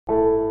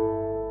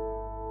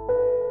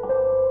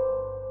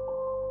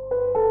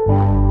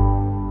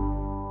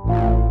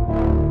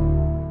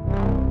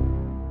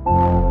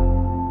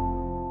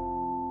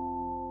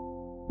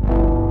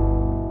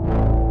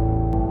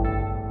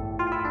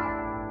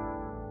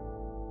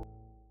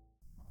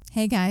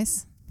Hey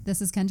guys,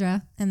 This is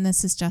Kendra, and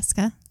this is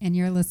Jessica, and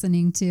you're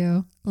listening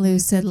to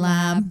Lucid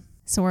Lab.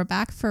 So we're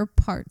back for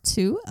part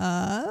 2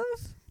 of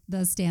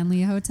the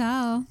Stanley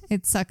Hotel.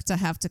 It sucked to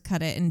have to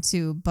cut it in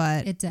two,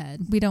 but It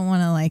did. we don't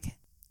want to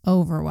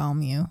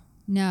overwhelm you.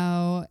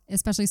 No,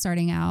 especially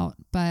starting out.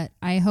 But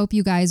I hope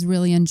you guys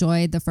really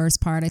enjoyed the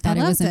first part. I thought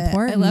it was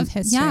important. I love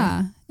history.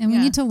 Yeah. And we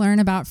need to learn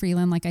about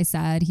Freeland. Like I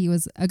said, he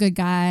was a good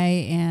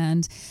guy.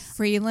 And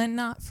Freeland,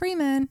 not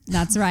Freeman.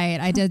 That's right.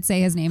 I did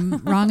say his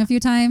name wrong a few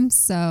times.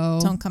 So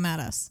Don't come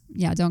at us.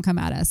 Yeah, don't come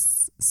at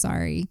us.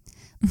 Sorry.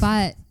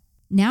 But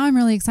now I'm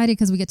really excited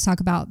because we get to talk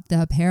about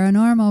the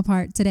paranormal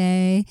part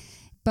today.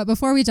 But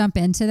before we jump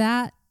into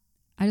that,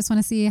 I just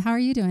want to see, how are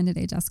you doing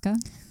today, Jessica?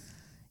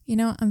 You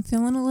know, I'm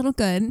feeling a little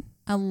good,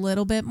 a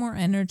little bit more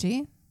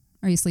energy.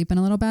 Are you sleeping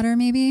a little better,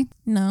 maybe?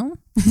 No.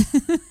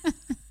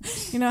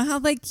 You know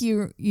how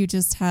you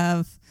just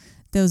have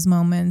those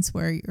moments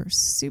where you're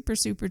super,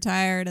 super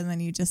tired and then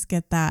you just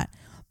get that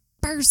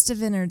burst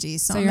of energy.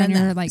 So I'm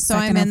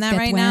in that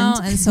right now.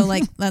 And so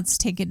let's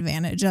take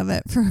advantage of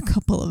it for a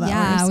couple of hours.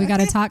 Yeah, we got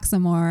to talk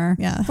some more.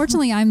 Yeah.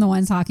 Fortunately, I'm the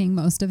one talking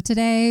most of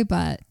today,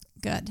 but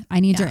good.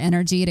 I need your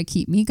energy to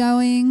keep me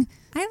going.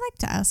 I like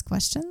to ask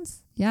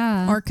questions.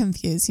 Yeah. Or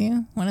confuse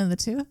you. One of the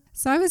two.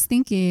 So I was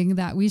thinking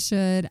that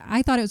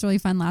I thought it was really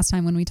fun last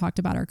time when we talked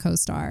about our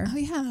co-star. Oh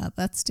yeah,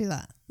 let's do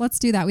that. Let's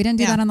do that. We didn't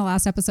do that on the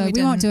last episode.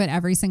 We won't do it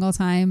every single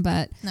time,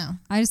 but no.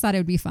 I just thought it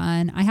would be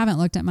fun. I haven't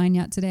looked at mine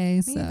yet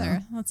today. Me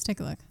either. Let's take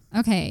a look.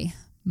 Okay.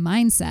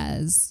 Mine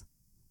says,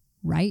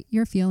 write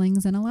your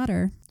feelings in a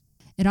letter.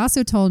 It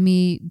also told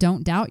me,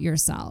 don't doubt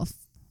yourself.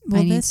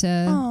 I need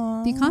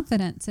to be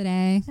confident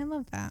today. I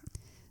love that.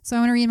 So I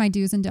want to read my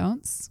do's and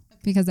don'ts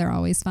because they're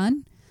always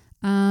fun.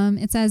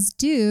 It says,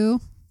 do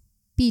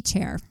beach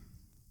hair.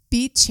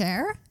 Beach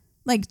hair?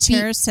 Like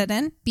chair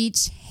sit-in?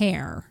 Beach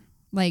hair.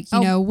 Like,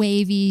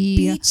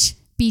 wavy,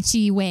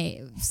 beachy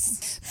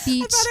waves.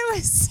 Beach I thought it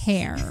was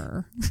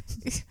hair.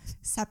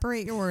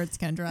 Separate your words,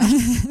 Kendra.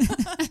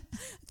 I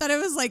thought it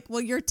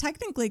was you're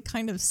technically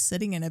kind of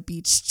sitting in a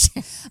beach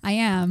chair. I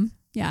am.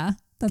 Yeah,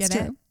 that's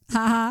Get true.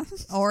 Haha.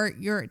 Or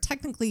you're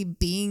technically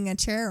being a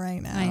chair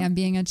right now. I am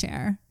being a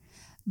chair.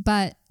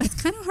 But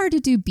it's kind of hard to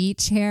do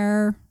beach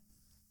hair,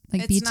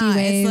 like beachy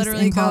waves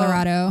in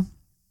Colorado.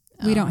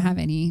 We don't have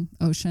any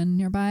ocean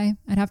nearby.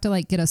 I'd have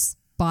to get a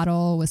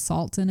bottle with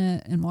salt in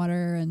it and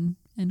water and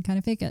kind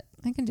of fake it.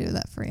 I can do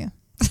that for you.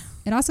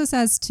 It also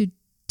says to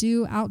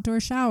do outdoor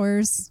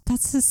showers.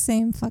 That's the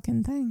same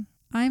fucking thing.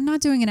 I'm not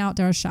doing an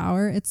outdoor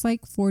shower. It's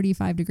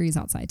 45 degrees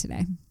outside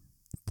today.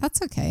 That's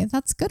okay.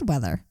 That's good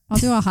weather. I'll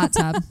do a hot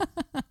tub.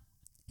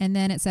 And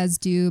then it says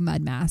do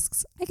mud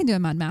masks. I can do a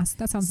mud mask.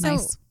 That sounds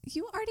nice.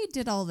 You already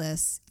did all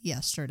this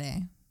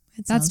yesterday.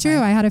 That's true.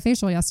 I had a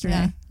facial yesterday.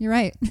 Yeah. You're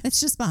right. It's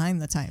just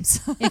behind the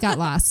times. It got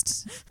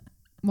lost.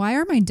 Why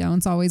are my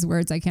don'ts always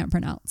words I can't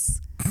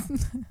pronounce?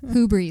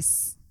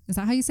 Hubris. Is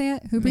that how you say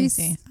it? Hubris?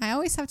 I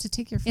always have to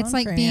take your phone. It's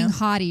like being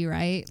haughty,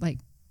 right?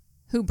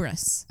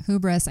 Hubris.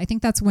 Hubris. I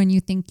think that's when you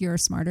think you're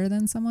smarter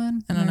than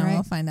someone. I don't know. Right?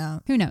 We'll find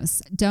out. Who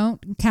knows?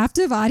 Don't.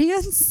 Captive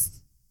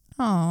audience?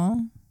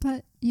 Oh.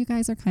 But you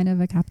guys are kind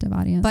of a captive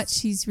audience. But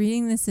she's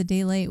reading this a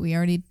day late. We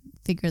already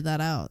figured that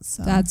out.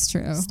 So that's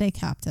true. Stay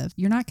captive.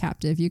 You're not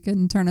captive. You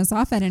can turn us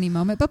off at any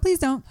moment, but please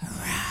don't.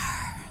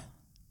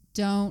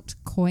 Don't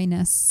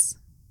coyness.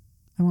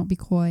 I won't be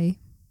coy.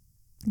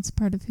 It's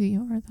part of who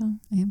you are, though.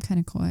 I am kind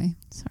of coy.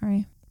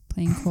 Sorry.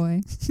 Playing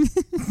coy.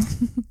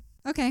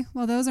 Okay.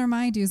 Well, those are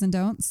my do's and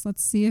don'ts.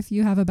 Let's see if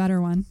you have a better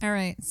one. All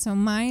right. So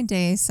my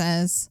day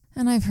says,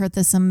 and I've heard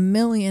this a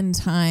million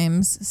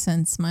times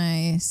since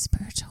my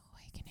spiritual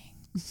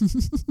awakening.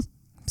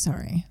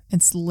 Sorry.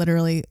 It's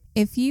literally,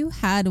 if you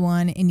had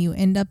one and you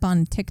end up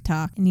on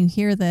TikTok and you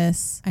hear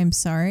this, I'm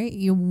sorry,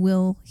 you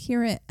will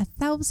hear it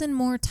 1,000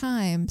 more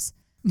times.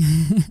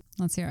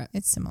 Let's hear it.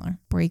 It's similar.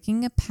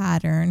 Breaking a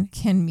pattern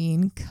can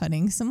mean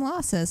cutting some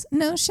losses.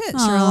 No shit,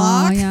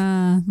 Sherlock. Oh,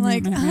 yeah.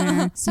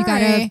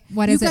 Sorry.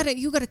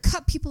 You got to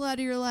cut people out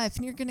of your life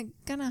and you're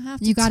gonna have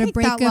to You got to take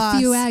break that a loss.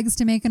 few eggs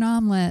to make an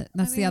omelet.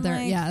 That's the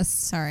other. Yes.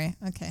 Sorry.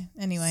 Okay.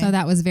 Anyway. So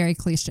that was very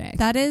cliche.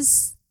 That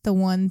is the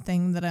one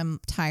thing that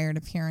I'm tired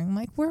of hearing.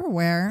 We're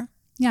aware.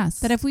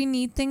 Yes. That if we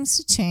need things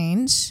to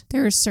change,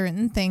 there are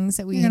certain things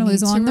that we need to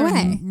lose along the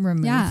way.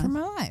 Remove from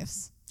our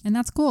lives. And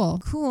that's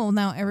cool. Cool.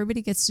 Now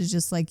everybody gets to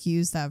just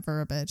use that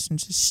verbiage and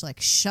just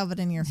shove it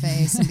in your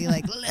face and be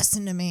like,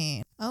 listen to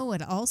me. Oh,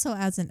 it also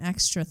adds an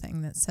extra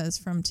thing that says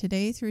from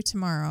today through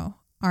tomorrow,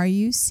 are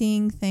you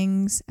seeing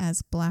things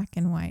as black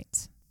and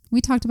white?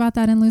 We talked about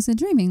that in lucid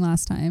dreaming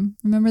last time.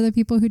 Remember the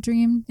people who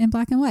dream in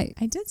black and white?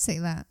 I did say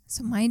that.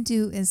 So my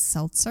do is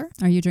seltzer.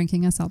 Are you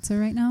drinking a seltzer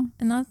right now?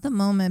 And not at the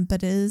moment,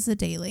 but it is a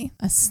daily.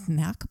 A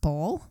snack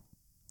bowl.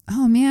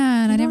 Oh,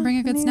 man. I didn't bring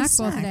a good snack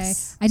bowl today.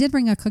 I did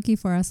bring a cookie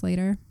for us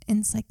later.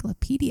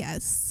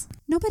 Encyclopedias.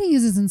 Nobody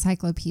uses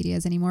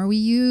encyclopedias anymore. We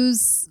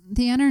use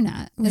the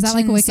internet. Is that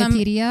like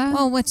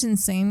Wikipedia? Which in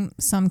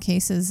some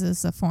cases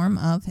is a form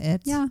of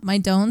it. Yeah. My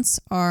don'ts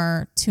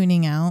are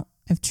tuning out.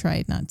 I've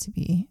tried not to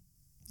be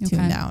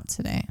tuned out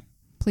today.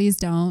 Please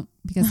don't.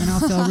 because then I'll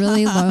feel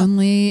really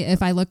lonely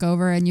if I look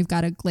over and you've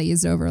got a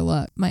glazed over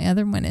look. My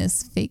other one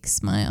is fake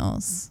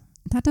smiles.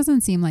 That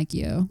doesn't seem like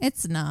you.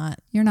 It's not.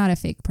 You're not a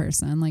fake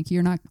person. Like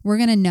you're not, we're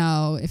going to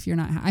know if you're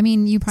not, I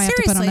mean, you probably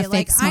Seriously, have to put on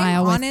a fake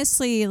smile. I'm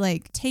honestly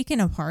like taken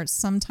apart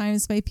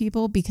sometimes by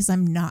people because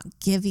I'm not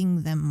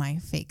giving them my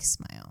fake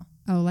smile.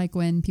 Oh, like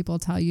when people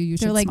tell you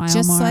should They're like, smile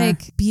just more.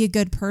 like be a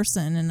good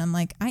person. And I'm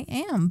like, I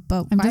am,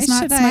 but I'm why just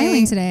not should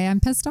smiling today. I'm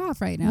pissed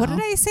off right now. What did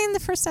I say in the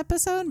first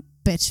episode?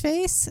 Bitch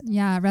face?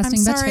 Yeah, resting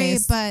I'm bitch sorry,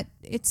 face. but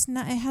it's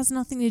not, it has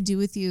nothing to do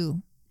with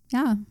you.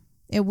 Yeah.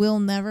 It will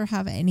never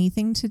have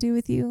anything to do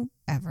with you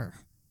ever.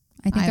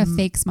 I think a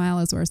fake smile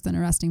is worse than a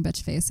resting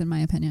bitch face in my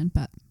opinion,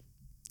 but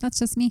that's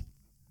just me.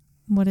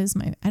 What is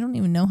I don't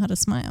even know how to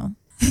smile.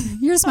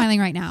 You're smiling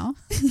right now.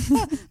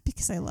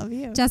 Because I love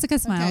you. Jessica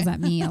smiles at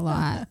me a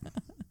lot.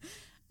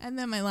 And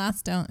then my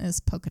last don't is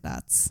polka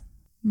dots.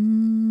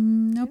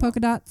 No polka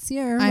dots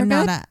here.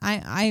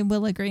 I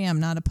will agree. I'm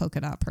not a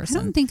polka dot person. I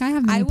don't think I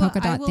have many polka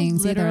dot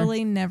things either. I will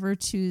literally never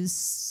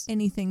choose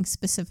anything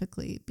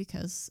specifically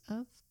because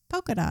of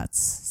polka dots.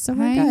 So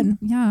we're good.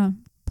 Yeah.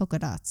 Polka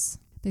dots.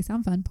 They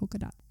sound fun. Polka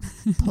dot.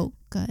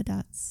 Polka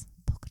dots.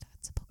 Polka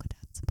dots. Polka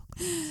dots. Polka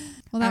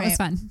dots. Well, that was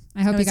fun.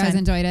 I hope you guys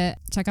enjoyed it.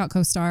 Check out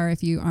CoStar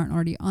if you aren't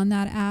already on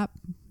that app.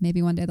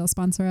 Maybe one day they'll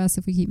sponsor us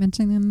if we keep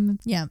mentioning them.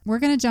 Yeah. We're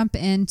going to jump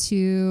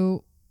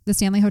into the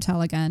Stanley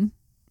Hotel again.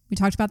 We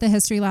talked about the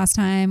history last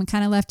time and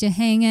kind of left you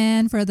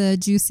hanging for the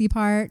juicy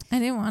part. I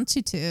didn't want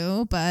you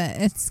to, but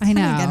it's kind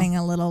of getting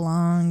a little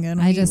long,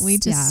 and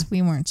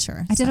we weren't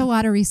sure. I did a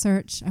lot of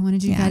research. I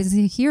wanted you guys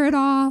to hear it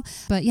all.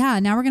 But yeah,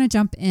 now we're going to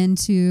jump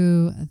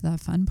into the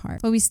fun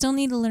part. But we still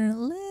need to learn a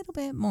little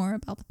bit more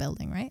about the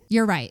building, right?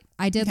 You're right.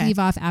 I did leave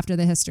off after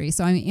the history.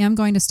 So I am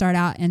going to start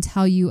out and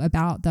tell you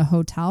about the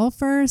hotel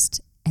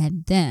first,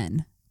 and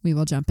then we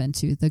will jump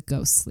into the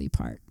ghostly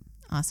part.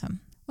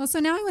 Awesome. Well, so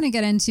now I want to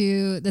get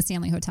into the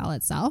Stanley Hotel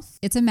itself.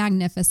 It's a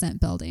magnificent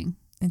building.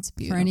 It's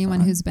beautiful. For anyone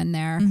who's been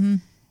there. Mm-hmm.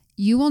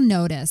 You will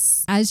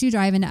notice as you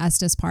drive into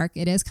Estes Park,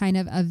 it is kind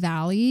of a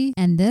valley,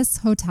 and this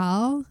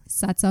hotel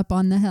sets up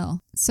on the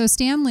hill. So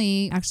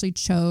Stanley actually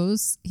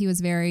he was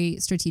very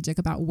strategic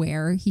about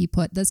where he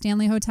put the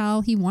Stanley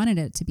Hotel. He wanted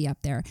it to be up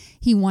there.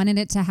 He wanted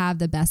it to have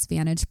the best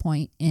vantage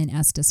point in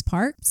Estes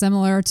Park.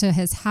 Similar to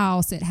his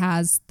house, it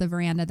has the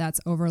veranda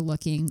that's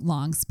overlooking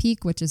Long's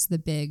Peak, which is the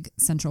big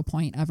central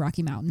point of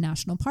Rocky Mountain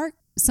National Park.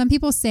 Some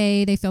people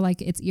say they feel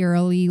like it's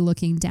eerily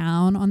looking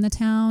down on the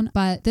town,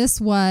 but this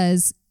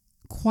was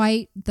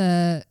quite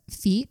the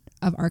feat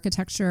of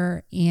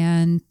architecture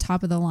and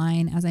top of the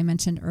line, as I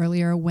mentioned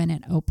earlier, when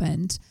it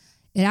opened.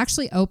 It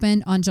actually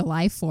opened on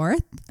July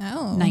 4th,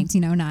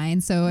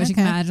 1909. So as you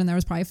can imagine, there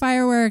was probably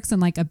fireworks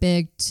and like a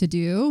big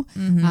to-do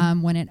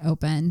when it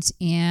opened.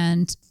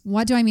 And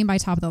what do I mean by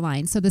top of the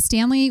line? So the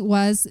Stanley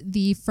was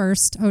the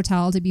first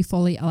hotel to be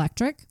fully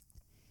electric.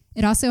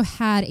 It also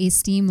had a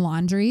steam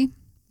laundry,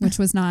 which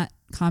was not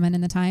common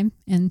in the time.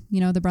 And,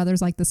 the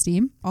brothers liked the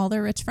steam. All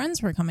their rich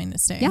friends were coming to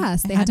stay.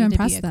 Yes, they had to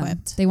impress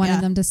them. They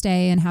wanted them to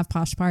stay and have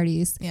posh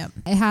parties. Yep.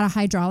 It had a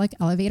hydraulic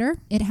elevator.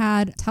 It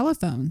had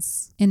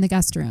telephones in the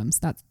guest rooms.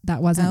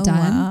 That wasn't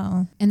done.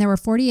 Wow. And there were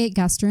 48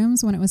 guest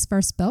rooms when it was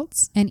first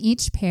built. And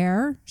each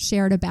pair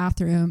shared a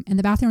bathroom. And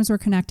the bathrooms were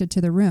connected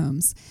to the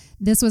rooms.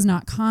 This was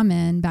not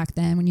common back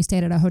then. When you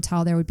stayed at a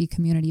hotel, there would be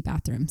community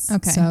bathrooms.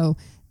 Okay. So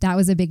that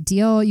was a big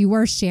deal. You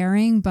were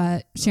sharing,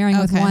 but sharing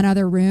with one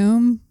other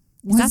room.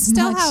 Is that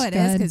still how it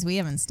is? Because we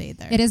haven't stayed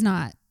there. It is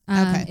not.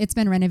 It's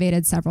been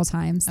renovated several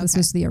times. This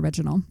was the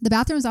original. The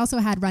bathrooms also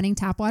had running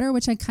tap water,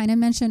 which I kind of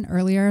mentioned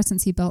earlier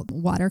since he built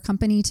water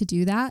company to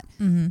do that.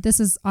 Mm-hmm.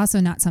 This is also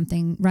not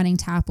something, running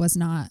tap was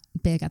not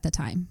big at the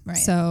time. Right.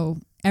 So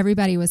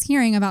everybody was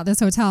hearing about this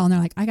hotel and they're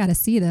like, I got to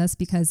see this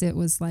because it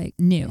was like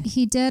new.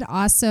 He did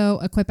also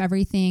equip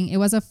everything. It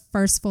was a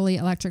first fully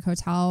electric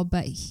hotel,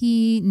 but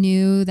he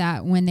knew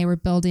that when they were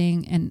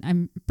building, and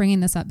I'm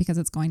bringing this up because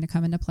it's going to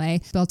come into play,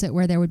 built it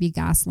where there would be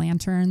gas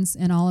lanterns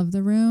in all of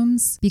the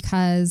rooms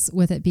because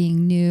with it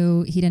being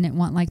new, he didn't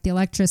want like the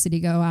electricity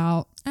go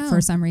out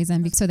for some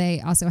reason. So they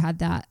also had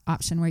that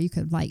option where you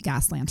could light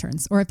gas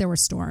lanterns, or if there were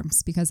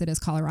storms, because it is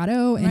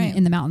Colorado and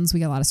in the mountains, we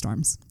get a lot of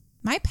storms.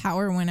 My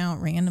power went out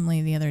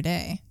randomly the other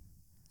day.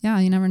 Yeah,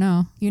 you never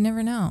know. You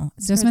never know.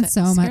 There's been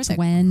so much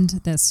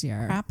wind this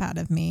year. Crap out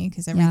of me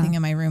because everything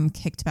in my room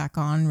kicked back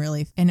on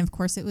really. And of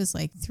course, it was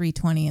like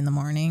 3:20 in the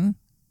morning.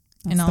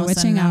 That's and all the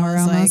witching hour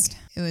almost.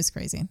 It was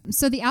crazy.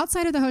 So the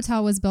outside of the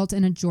hotel was built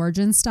in a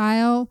Georgian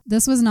style.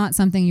 This was not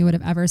something you would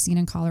have ever seen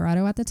in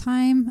Colorado at the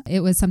time. It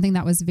was something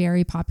that was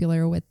very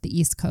popular with the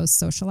East Coast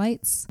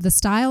socialites. The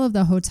style of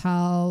the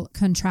hotel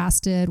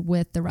contrasted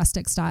with the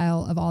rustic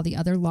style of all the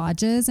other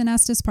lodges in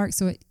Estes Park,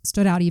 so it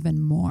stood out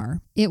even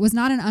more. It was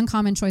not an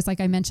uncommon choice, like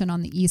I mentioned,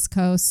 on the East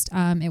Coast.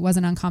 It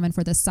wasn't uncommon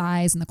for the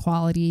size and the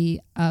quality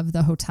of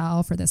the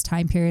hotel for this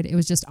time period. It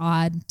was just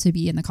odd to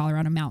be in the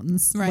Colorado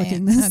mountains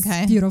looking this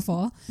beautiful.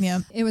 beautiful. Yeah.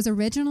 It was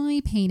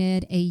originally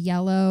painted a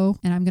yellow,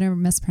 and I'm going to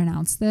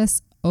mispronounce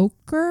this,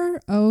 ochre,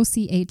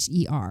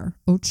 O-C-H-E-R,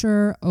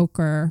 ochre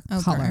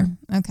color.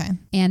 Okay.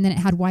 And then it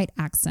had white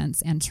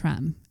accents and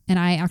trim. And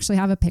I actually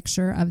have a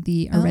picture of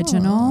the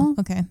original.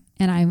 Okay.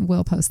 And I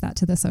will post that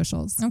to the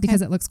socials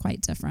because it looks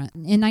quite different.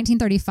 In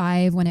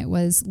 1935, when it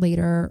was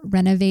later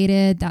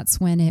renovated, that's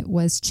when it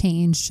was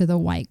changed to the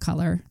white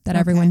color that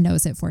everyone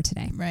knows it for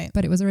today. Right.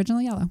 But it was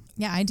originally yellow.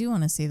 Yeah, I do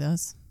want to see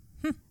those.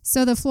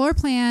 So the floor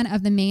plan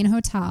of the main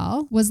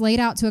hotel was laid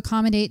out to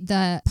accommodate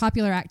the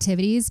popular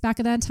activities back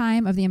at that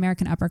time of the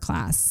American upper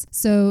class.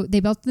 So they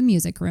built the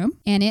music room,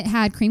 and it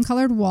had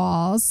cream-colored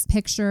walls,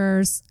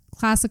 pictures,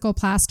 classical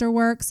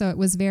plasterwork. So it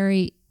was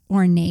very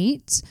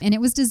ornate, and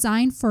it was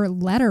designed for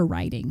letter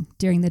writing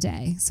during the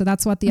day. So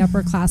that's what the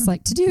upper class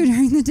like to do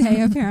during the day,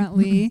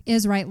 apparently,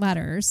 is write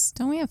letters.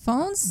 Don't we have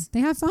phones?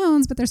 They have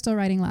phones, but they're still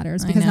writing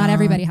letters because not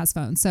everybody has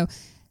phones. So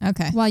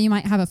while you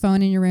might have a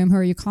phone in your room, who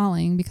are you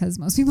calling? Because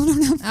most people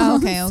don't have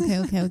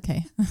phones.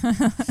 Okay.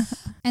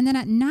 And then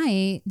at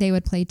night, they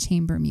would play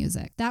chamber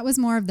music. That was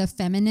more of the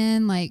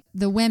feminine, like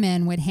the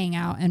women would hang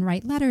out and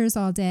write letters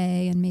all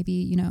day and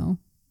maybe,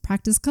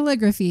 practice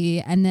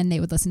calligraphy. And then they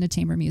would listen to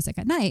chamber music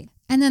at night.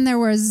 And then there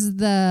was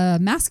the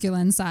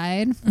masculine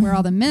side where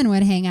all the men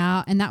would hang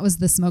out, and that was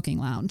the smoking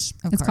lounge.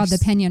 It's called the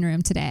Pinion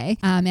Room today,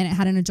 and it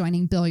had an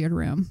adjoining billiard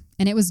room,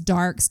 and it was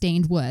dark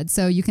stained wood.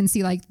 So you can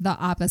see like the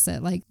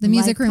opposite, like the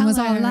music room was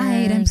all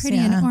light and pretty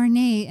and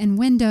ornate and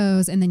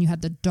windows, and then you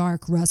had the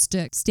dark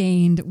rustic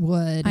stained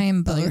wood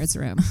billiards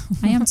room.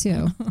 I am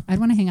too. I'd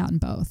want to hang out in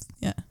both.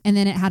 Yeah. And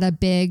then it had a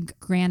big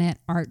granite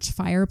arch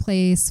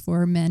fireplace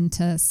for men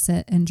to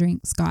sit and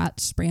drink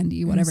scotch,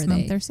 brandy, whatever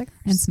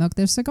and smoke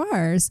their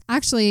cigars.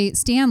 Actually,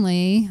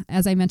 Stanley,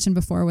 as I mentioned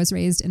before, was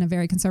raised in a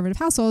very conservative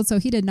household, so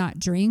he did not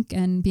drink.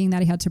 And being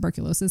that he had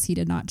tuberculosis, he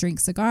did not drink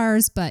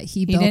cigars, but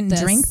he didn't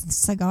drink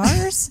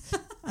cigars?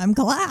 I'm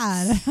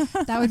glad.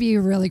 That would be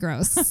really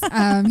gross.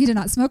 He did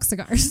not smoke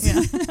cigars.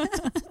 Yeah.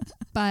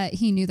 But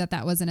he knew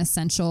that was an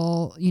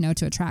essential,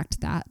 to attract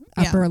that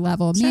upper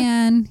level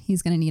man.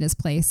 He's going to need his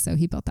place, so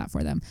he built that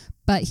for them.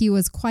 But he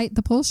was quite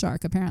the pool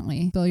shark,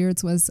 apparently.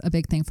 Billiards was a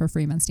big thing for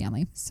Freeman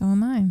Stanley. So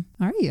am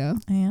I. Are you?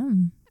 I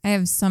am. I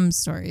have some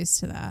stories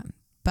to that,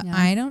 but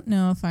I don't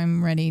know if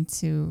I'm ready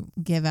to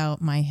give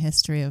out my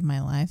history of my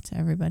life to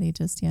everybody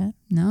just yet.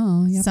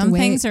 No, you have some to wait.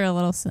 Things are a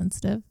little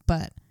sensitive,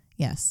 but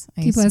yes,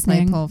 I Keep used to play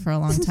listening. pool for a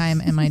long time,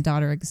 and my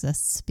daughter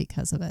exists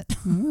because of it.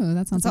 Ooh,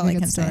 that sounds like a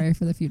good story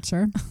for the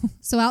future.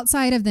 So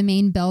outside of the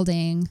main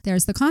building,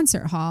 there's the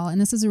concert hall, and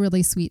this is a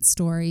really sweet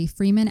story.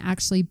 Freeman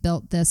actually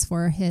built this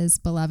for his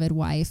beloved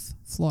wife,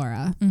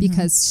 Flora,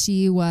 because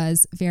she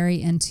was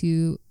very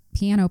into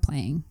piano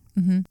playing.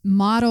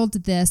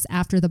 Modeled this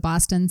after the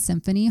Boston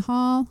Symphony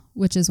Hall,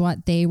 which is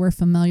what they were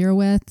familiar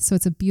with. So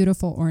it's a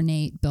beautiful,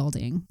 ornate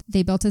building.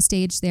 They built a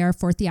stage there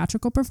for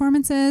theatrical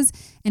performances,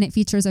 and it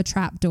features a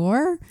trap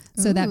door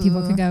so that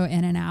people could go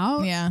in and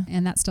out. Yeah.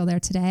 And that's still there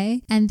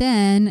today. And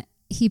then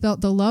he built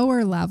the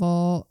lower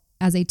level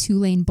as a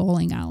 2-lane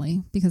bowling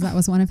alley because that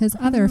was one of his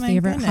other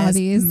favorite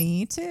hobbies.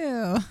 Me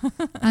too.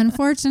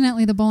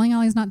 Unfortunately, the bowling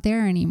alley is not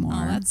there anymore.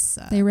 Oh, that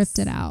sucks. They ripped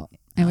it out.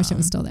 I wish it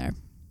was still there.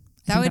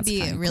 That would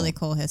be a really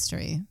cool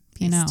history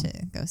piece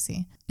to go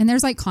see. And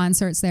there's like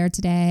concerts there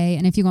today.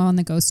 And if you go on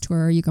the ghost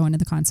tour, you go into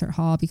the concert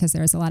hall because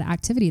there's a lot of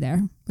activity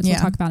there, which we'll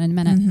talk about in a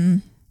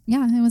minute.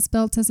 Yeah, it was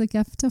built as a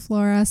gift to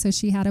Flora. So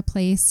she had a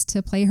place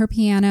to play her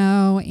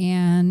piano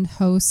and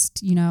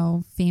host,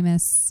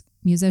 famous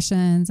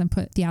musicians and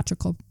put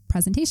theatrical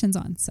presentations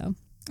on. So,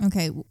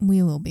 okay,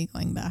 we will be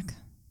going back.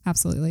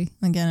 Absolutely.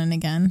 Again and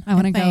again. I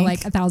want to go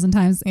like 1,000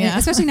 times. Yeah.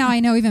 Especially now I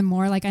know even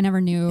more. Like I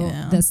never knew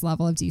this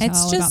level of detail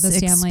about the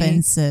Stanley.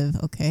 It's just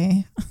expensive,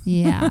 okay?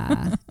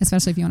 Yeah.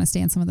 Especially if you want to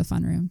stay in some of the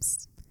fun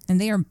rooms. And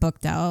they are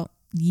booked out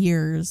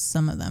years,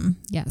 some of them.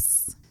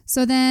 Yes.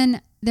 So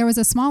then there was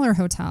a smaller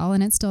hotel,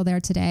 and it's still there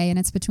today, and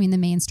it's between the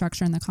main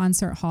structure and the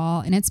concert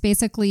hall. And it's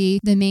basically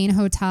the main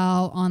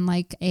hotel on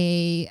like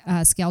a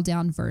scaled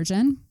down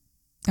version.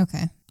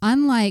 Okay.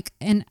 Unlike,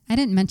 and I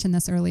didn't mention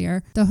this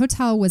earlier, the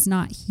hotel was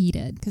not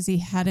heated. Because he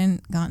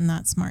hadn't gotten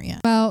that smart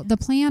yet. Well, the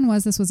plan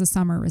was this was a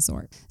summer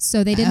resort.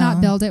 So they did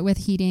not build it with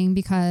heating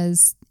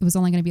because it was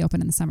only going to be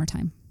open in the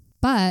summertime.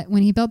 But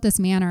when he built this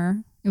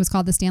manor, it was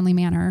called the Stanley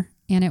Manor,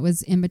 and it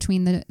was in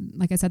between the,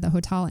 like I said, the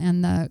hotel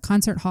and the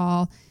concert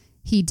hall.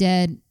 He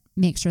did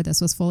make sure this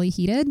was fully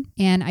heated.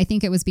 And I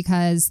think it was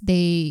because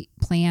the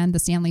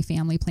Stanley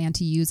family planned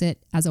to use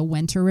it as a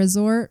winter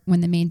resort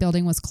when the main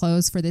building was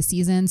closed for the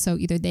season. So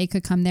either they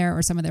could come there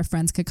or some of their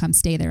friends could come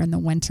stay there in the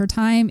winter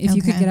time. If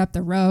you could get up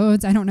the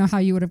roads. I don't know how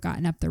you would have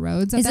gotten up the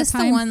roads at that time. Is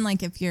this the one,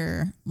 like if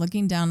you're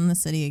looking down in the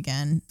city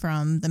again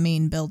from the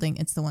main building,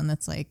 it's the one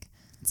that's like,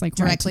 it's like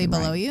directly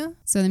below you.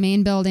 So the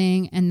main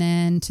building, and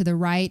then to the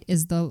right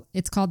is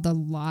it's called the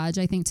Lodge,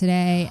 I think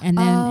today, and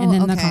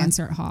then the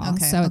concert hall.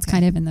 Okay, so it's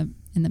kind of in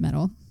the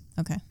middle.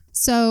 Okay.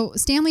 So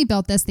Stanley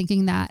built this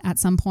thinking that at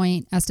some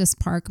point Estes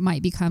Park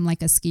might become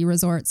like a ski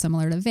resort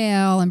similar to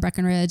Vail and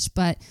Breckenridge,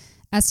 but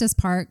Estes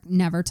Park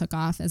never took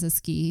off as a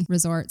ski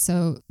resort,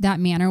 so that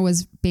manor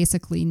was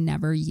basically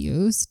never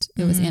used.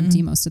 It was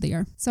empty most of the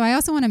year. So I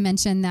also want to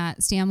mention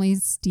that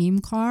Stanley's steam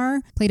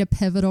car played a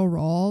pivotal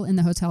role in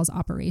the hotel's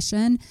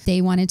operation.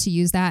 They wanted to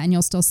use that, and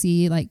you'll still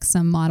see like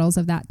some models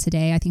of that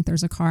today. I think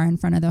there's a car in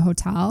front of the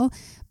hotel.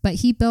 But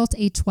he built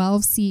a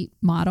 12-seat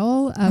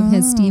model of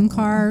his steam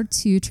car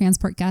to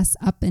transport guests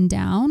up and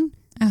down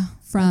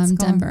from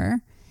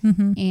Denver.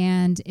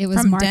 And it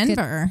was from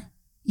Denver.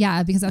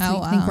 Yeah, because that's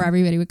I think where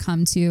everybody would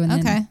come to. And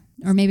then,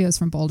 or maybe it was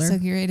from Boulder. So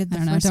he rated the I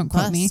don't know. Don't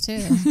quote me. Too.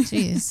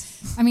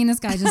 Jeez. I mean, this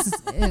guy just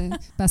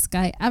best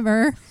guy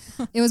ever.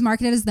 It was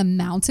marketed as the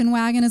mountain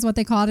wagon is what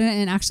they called it.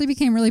 And it actually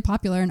became really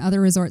popular. And other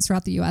resorts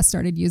throughout the U.S.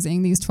 started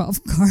using these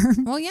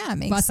 12-car it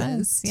makes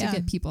buses sense. to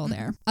get people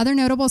there. Other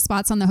notable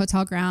spots on the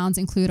hotel grounds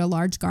include a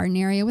large garden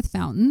area with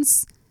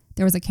fountains.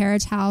 There was a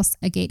carriage house,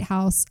 a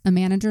gatehouse, a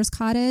manager's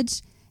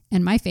cottage,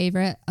 and my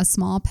favorite, a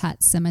small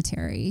pet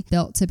cemetery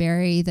built to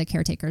bury the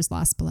caretaker's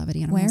lost beloved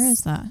animals. Where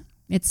is that?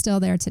 It's still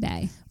there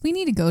today. We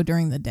need to go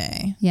during the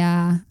day.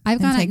 Yeah. I've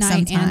gone at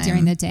night and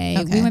during the day.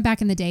 Okay. We went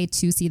back in the day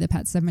to see the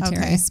pet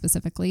cemetery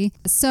specifically.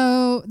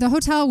 So the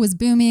hotel was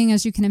booming,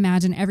 as you can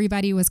imagine.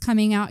 Everybody was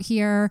coming out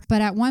here.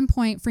 But at one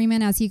point,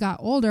 Freeman, as he got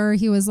older,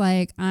 he was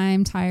like,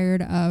 I'm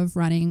tired of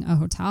running a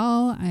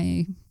hotel.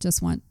 I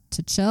just want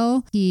to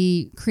chill.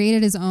 He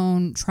created his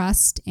own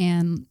trust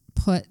and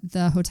put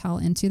the hotel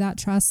into that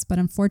trust. But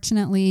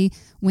unfortunately,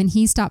 when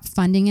he stopped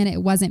funding it,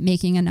 it wasn't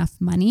making enough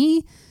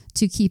money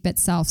to keep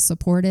itself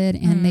supported,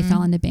 and they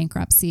fell into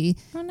bankruptcy.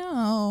 Oh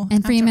no.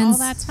 And Freeman's,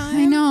 all that time?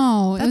 I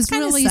know. That's it was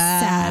really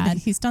sad.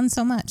 He's done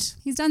so much.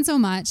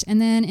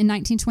 And then in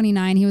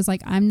 1929, he was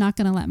like, I'm not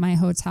going to let my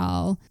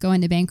hotel go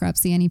into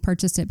bankruptcy. And he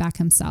purchased it back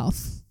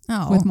himself.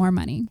 With more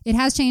money. It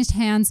has changed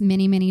hands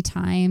many, many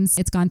times.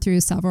 It's gone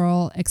through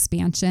several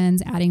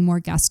expansions, adding more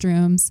guest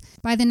rooms.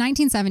 By the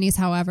 1970s,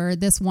 however,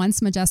 this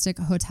once majestic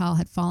hotel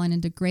had fallen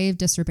into grave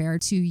disrepair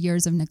to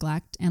years of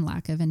neglect and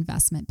lack of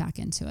investment back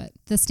into it.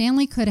 The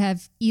Stanley could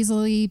have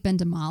easily been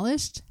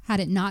demolished had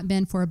it not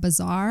been for a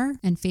bizarre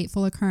and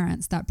fateful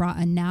occurrence that brought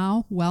a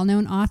now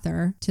well-known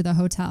author to the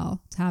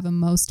hotel to have a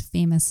most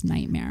famous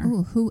nightmare.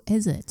 Ooh, who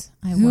is it?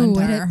 Who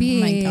would it be?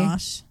 Oh my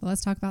gosh. Well,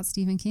 let's talk about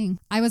Stephen King.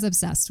 I was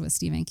obsessed with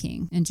Stephen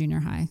King in junior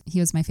high. He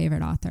was my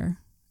favorite author.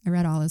 I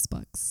read all his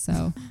books.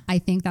 So I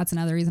think that's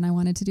another reason I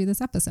wanted to do this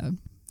episode.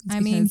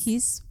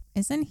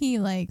 Isn't he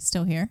like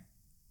still here?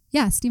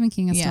 Yeah, Stephen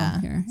King is still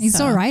here. He's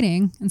still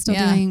writing and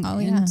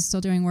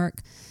still doing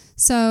work.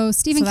 So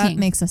Stephen King. That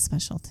makes us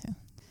special too.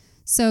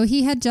 So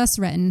he had just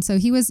written, so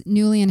he was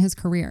newly in his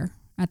career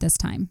at this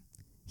time.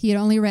 He had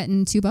only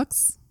written 2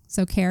 books.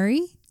 So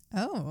Carrie.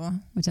 Oh.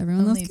 Which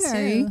everyone loves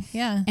Carrie. 2.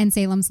 Yeah. And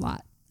Salem's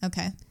Lot.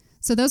 Okay.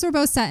 So those were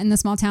both set in the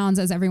small towns,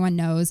 as everyone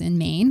knows, in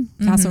Maine.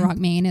 Castle Rock,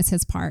 Maine is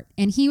his part.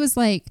 And he was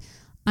like,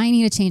 I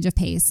need a change of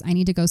pace. I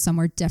need to go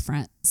somewhere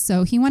different.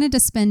 So he wanted to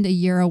spend a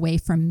year away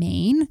from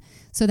Maine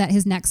so that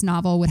his next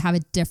novel would have a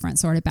different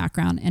sort of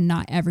background and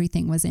not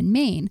everything was in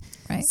Maine.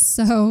 Right.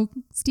 So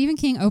Stephen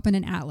King opened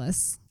an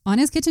atlas on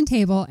his kitchen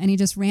table and he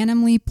just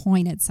randomly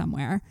pointed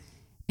somewhere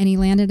and he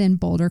landed in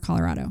Boulder,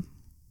 Colorado.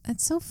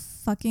 That's so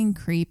fucking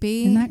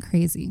creepy. Isn't that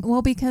crazy?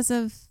 Well, because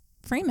of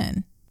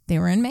Freeman. They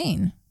were in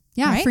Maine.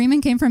 Yeah, right?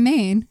 Freeman came from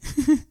Maine.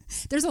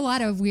 There's a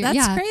lot of weird...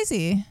 That's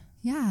crazy.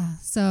 Yeah.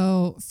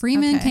 So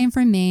Freeman came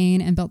from Maine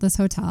and built this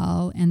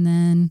hotel, and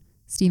then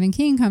Stephen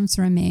King comes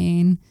from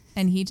Maine.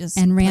 And he just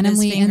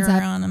randomly ends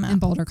up on in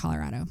Boulder,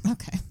 Colorado.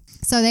 Okay.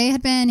 So they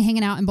had been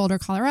hanging out in Boulder,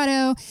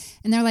 Colorado,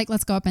 and they're like,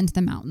 let's go up into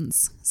the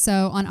mountains.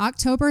 So on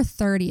October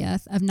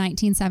 30th of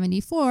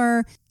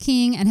 1974,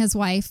 King and his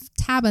wife,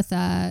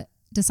 Tabitha,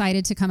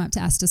 decided to come up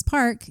to Estes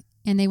Park,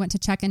 and they went to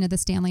check into the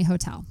Stanley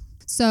Hotel.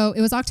 So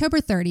it was October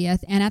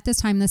 30th, and at this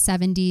time in the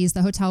 70s,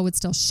 the hotel would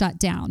still shut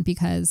down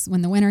because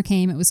when the winter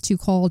came, it was too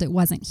cold. It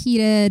wasn't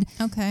heated.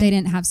 Okay. They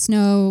didn't have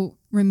snow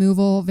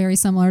removal, very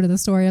similar to the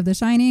story of The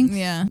Shining.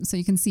 Yeah. So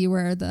you can see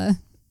where the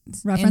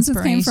references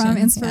came from.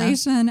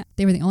 Inspiration. Yeah.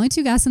 They were the only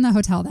 2 guests in the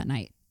hotel that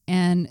night.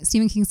 And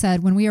Stephen King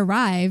said, when we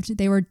arrived,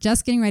 they were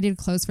just getting ready to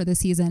close for the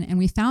season, and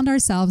we found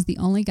ourselves the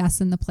only guests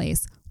in the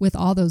place with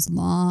all those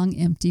long,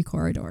 empty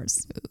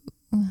corridors.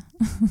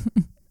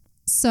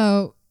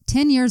 So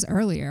 10 years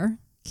earlier,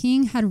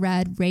 King had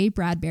read Ray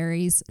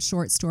Bradbury's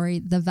short story,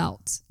 The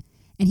Veldt,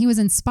 and he was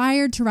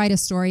inspired to write a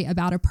story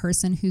about a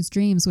person whose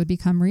dreams would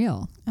become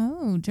real.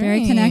 Oh, dreams.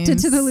 Very connected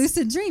to the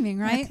lucid dreaming,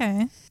 right? Okay.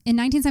 In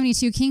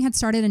 1972, King had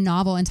started a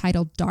novel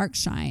entitled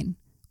Darkshine,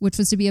 which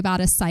was to be about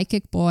a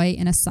psychic boy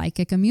in a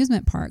psychic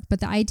amusement park, but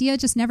the idea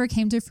just never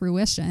came to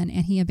fruition,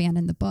 and he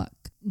abandoned the book.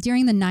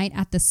 During the night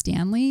at the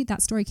Stanley,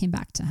 that story came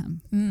back to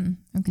him.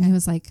 Okay. And he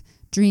was like,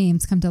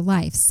 dreams come to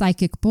life,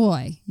 psychic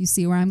boy. You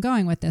see where I'm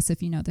going with this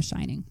if you know The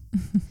Shining.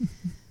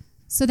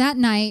 So that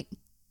night,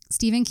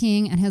 Stephen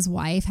King and his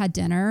wife had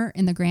dinner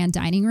in the grand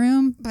dining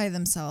room. By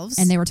themselves?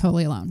 And they were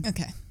totally alone.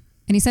 Okay.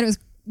 And he said it was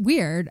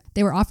weird.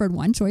 They were offered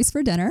one choice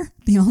for dinner,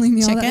 the only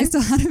meal that they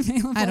still had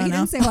available. I don't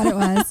know. He didn't say what it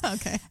was.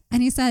 Okay.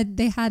 And he said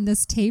they had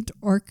this taped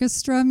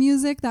orchestra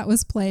music that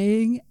was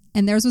playing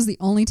and theirs was the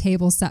only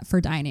table set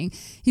for dining.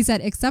 He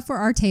said, except for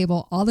our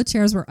table, all the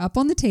chairs were up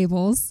on the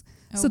tables.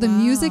 So the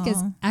music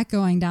is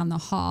echoing down the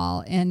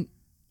hall. And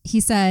he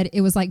said,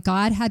 it was like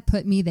God had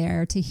put me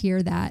there to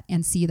hear that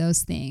and see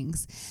those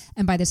things.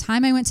 And by the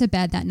time I went to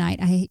bed that night,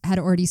 I had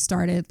already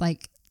started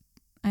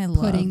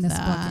putting this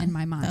book in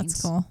my mind.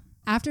 That's cool.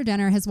 After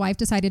dinner, his wife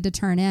decided to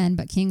turn in,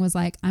 but King was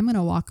like, I'm going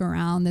to walk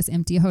around this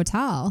empty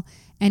hotel.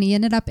 And he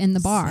ended up in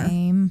the bar.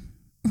 Same.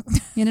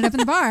 He ended up in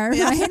the bar,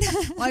 Yeah. right?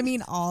 Well, I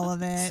mean, all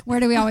of it. Where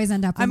do we always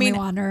end up when we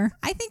wander?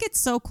 I think it's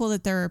so cool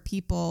that there are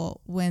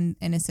people when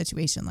in a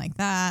situation like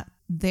that,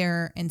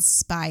 they're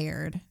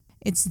inspired.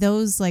 It's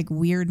those like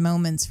weird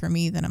moments for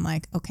me that I'm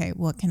like, okay,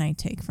 what can I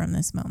take from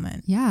this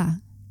moment? Yeah.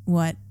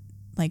 What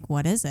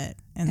is it?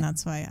 And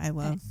that's why I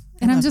love.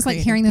 And I'm just like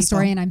hearing the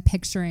story and I'm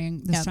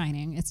picturing The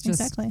Shining. It's just,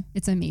 exactly.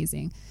 It's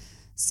amazing.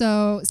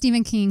 So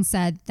Stephen King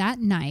said that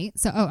night,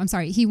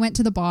 he went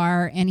to the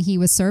bar and he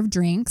was served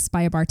drinks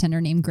by a bartender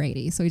named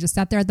Grady. So he just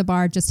sat there at the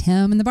bar, just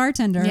him and the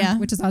bartender,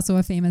 which is also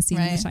a famous scene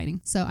in The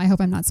Shining. So I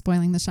hope I'm not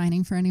spoiling The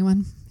Shining for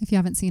anyone. If you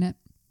haven't seen it,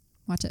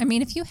 watch it. I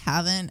mean, if you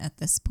haven't at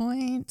this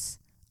point,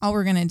 all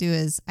we're going to do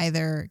is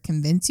either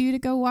convince you to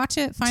go watch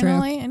it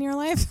finally in your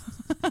life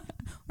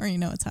or you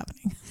know what's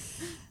happening.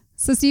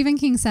 So Stephen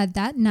King said,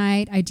 that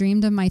night I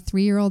dreamed of my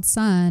 3-year-old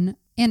son.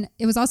 And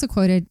it was also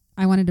quoted,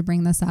 I wanted to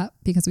bring this up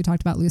because we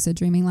talked about lucid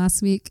dreaming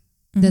last week.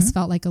 Mm-hmm. This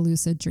felt like a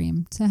lucid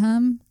dream to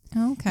him.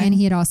 Okay. And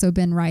he had also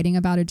been writing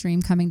about a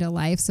dream coming to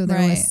life. So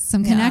there was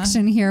some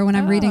connection here. When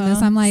I'm reading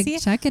this, I'm like,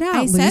 check it out.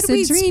 I lucid said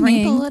we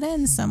dreaming. Sprinkle it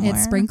in somewhere.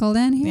 It's sprinkled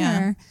in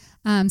here.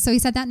 Yeah. So he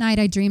said, that night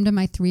I dreamed of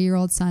my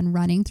 3-year-old son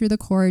running through the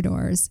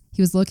corridors.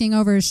 He was looking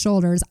over his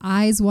shoulders,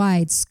 eyes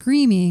wide,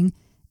 screaming,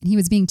 and he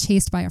was being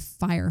chased by a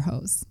fire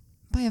hose.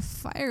 By a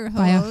fire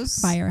hose?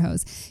 By a fire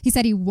hose. He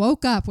said he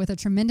woke up with a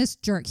tremendous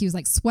jerk. He was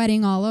like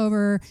sweating all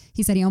over.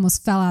 He said he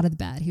almost fell out of the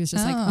bed. He was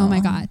just like, oh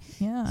my God.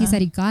 Yeah. He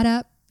said he got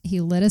up,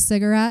 he lit a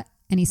cigarette,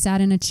 and he sat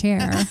in a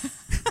chair.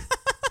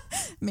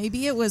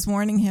 Maybe it was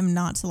warning him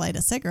not to light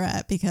a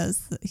cigarette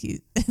because he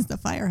is the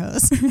fire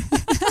hose.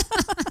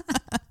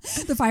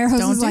 The fire hose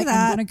Don't was do like,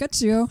 that. I'm going to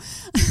get you.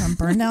 I'm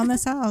burn down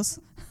this house.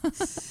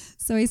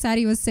 So he said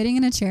he was sitting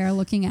in a chair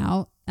looking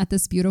out at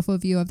this beautiful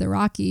view of the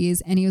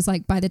Rockies. And he was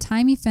like, by the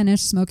time he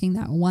finished smoking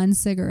that one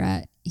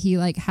cigarette, he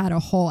like had a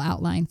whole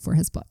outline for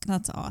his book.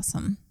 That's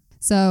awesome.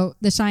 So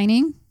The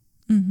Shining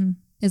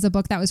is a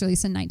book that was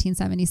released in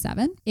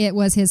 1977. It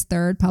was his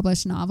 3rd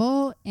published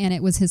novel and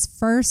it was his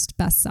first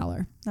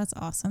bestseller. That's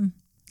awesome.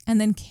 And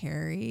then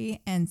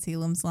Carrie and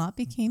Salem's Lot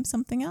became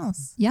something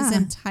else. Yeah. His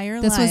entire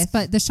life.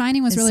 But The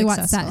Shining was really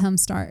successful.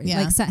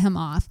 what set him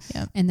off.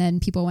 Yep. And then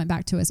people went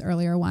back to his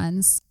earlier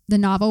ones. The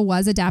novel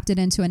was adapted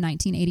into a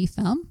 1980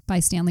 film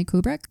by Stanley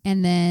Kubrick.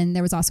 And then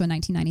there was also a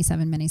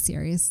 1997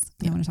 miniseries.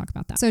 I want to talk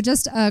about that. So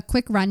just a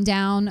quick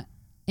rundown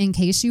in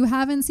case you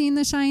haven't seen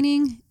The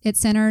Shining. It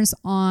centers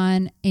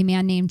on a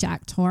man named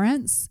Jack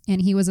Torrance,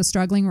 and he was a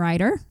struggling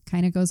writer,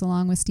 kind of goes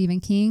along with Stephen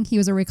King. He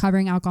was a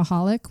recovering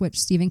alcoholic, which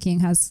Stephen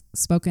King has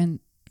spoken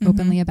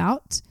openly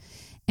about.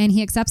 And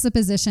he accepts the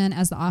position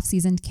as the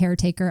off-season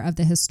caretaker of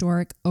the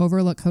historic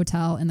Overlook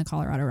Hotel in the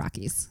Colorado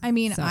Rockies. I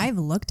mean, I've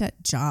looked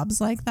at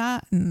jobs like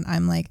that and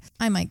I'm like,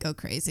 I might go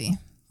crazy.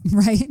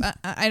 Right. But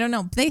I don't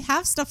know. They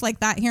have stuff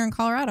like that here in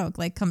Colorado.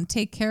 Like, come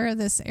take care of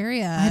this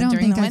area. I don't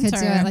during think the I winter. could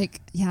do it.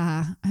 Like,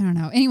 yeah, I don't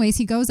know. Anyways,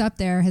 he goes up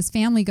there. His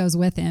family goes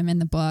with him in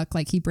the book.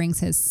 Like, he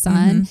brings his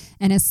son,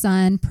 and his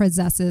son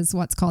possesses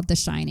what's called the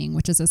Shining,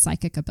 which is a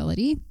psychic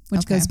ability,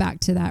 which goes back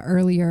to that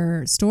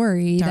earlier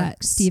story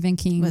that Stephen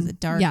King. Was it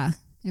Dark? Yeah.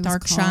 It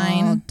Dark was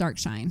Shine. Dark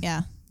Shine.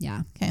 Yeah.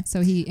 Yeah. Okay.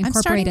 So he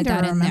incorporated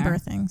that in there. I'm starting to remember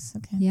things.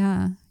 Okay.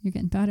 Yeah, you're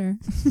getting better.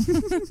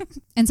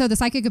 And so the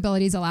psychic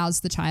abilities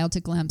allows the child to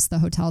glimpse the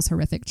hotel's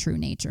horrific true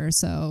nature.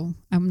 So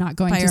I'm not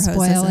going to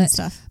spoil it.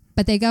 Stuff.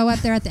 But they go up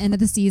there at the end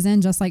of the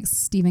season, just like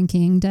Stephen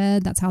King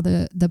did. That's how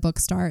the book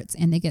starts.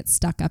 And they get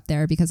stuck up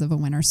there because of a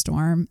winter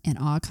storm and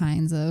all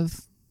kinds of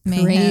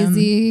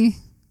crazy,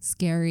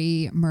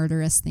 scary,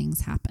 murderous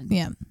things happen.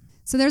 Yeah.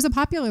 So there's a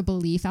popular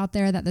belief out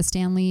there that the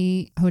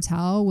Stanley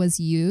Hotel was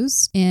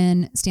used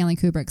in Stanley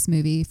Kubrick's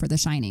movie for The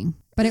Shining,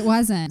 but it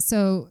wasn't.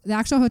 So the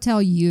actual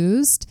hotel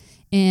used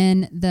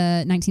in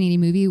the 1980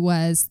 movie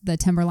was the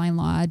Timberline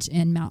Lodge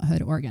in Mount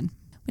Hood, Oregon.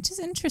 Which is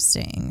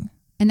interesting.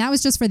 And that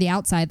was just for the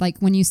outside. Like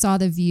when you saw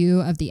the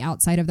view of the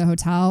outside of the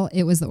hotel,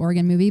 it was the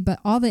Oregon movie, but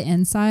all the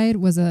inside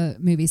was a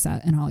movie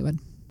set in Hollywood.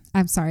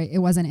 I'm sorry, it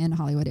wasn't in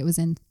Hollywood. It was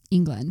in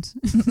England.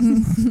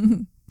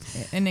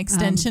 An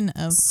extension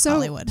of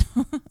Hollywood.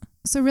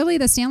 So really,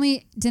 the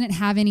Stanley didn't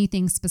have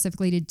anything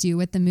specifically to do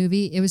with the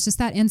movie. It was just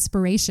that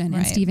inspiration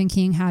and Stephen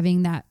King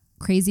having that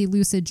crazy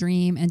lucid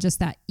dream and just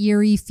that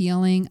eerie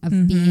feeling of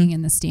being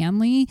in the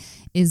Stanley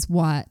is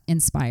what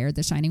inspired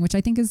The Shining, which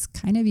I think is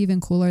kind of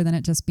even cooler than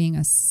it just being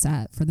a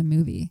set for the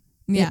movie.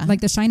 Yeah.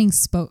 Like The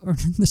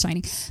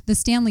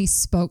Stanley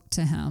spoke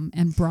to him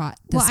and brought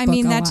this book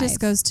alive. That just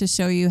goes to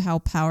show you how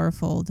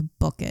powerful the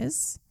book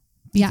is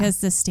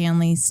because the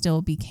Stanley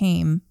still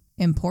became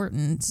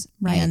important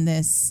and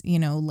this,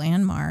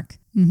 landmark,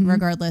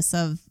 regardless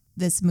of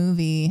this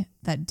movie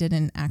that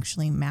didn't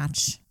actually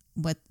match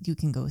what you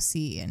can go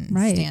see and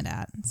stand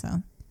at.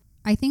 So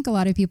I think a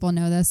lot of people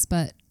know this,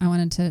 but I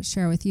wanted to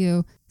share with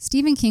you.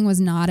 Stephen King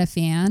was not a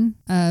fan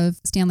of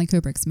Stanley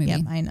Kubrick's movie.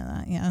 Yep, I know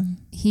that. Yeah.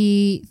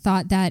 He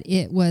thought that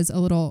it was a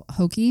little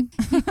hokey.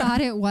 He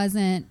thought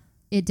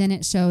it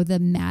didn't show the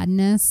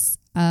madness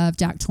of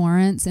Jack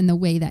Torrance in the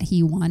way that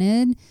he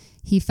wanted.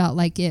 He felt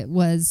like it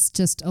was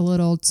just a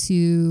little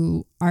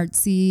too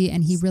artsy,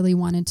 and he really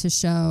wanted to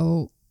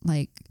show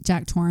like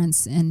Jack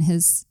Torrance and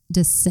his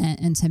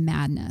descent into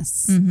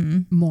madness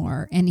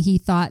more. And he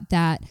thought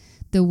that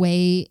the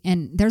way,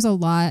 and there's a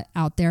lot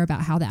out there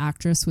about how the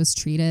actress was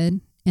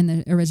treated in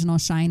the original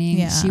Shining.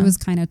 Yeah. She was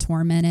kind of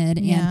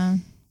tormented. Yeah.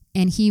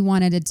 And he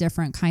wanted a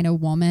different kind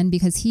of woman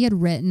because he had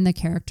written the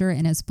character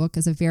in his book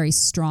as a very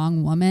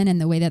strong woman, and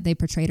the way that they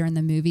portrayed her in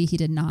the movie, he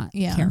did not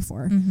care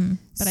for.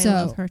 But I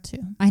love her too.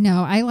 I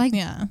know. I like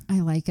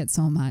it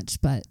so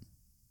much, but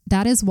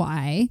that is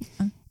why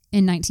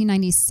in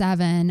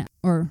 1997,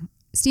 or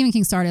Stephen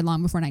King started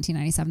long before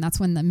 1997. That's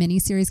when the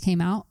miniseries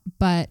came out,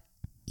 but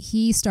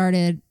he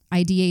started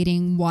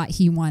ideating what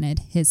he wanted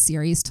his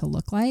series to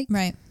look like.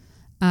 Right.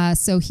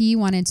 So he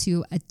wanted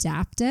to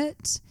adapt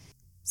it.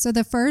 So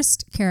the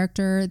first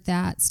character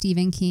that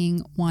Stephen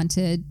King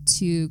wanted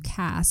to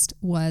cast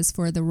was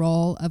for the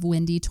role of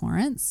Wendy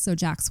Torrance, so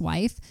Jack's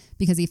wife,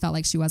 because he felt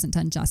like she wasn't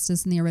done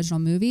justice in the original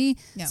movie.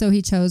 Yep. So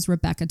he chose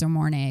Rebecca De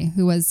Mornay,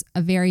 who was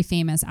a very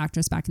famous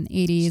actress back in the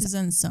 80s. She's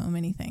done so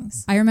many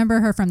things. I remember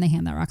her from The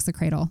Hand That Rocks the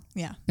Cradle.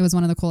 Yeah. It was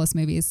one of the coolest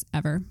movies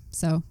ever.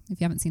 So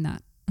if you haven't seen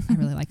that, I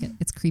really like it.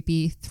 It's a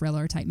creepy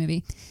thriller type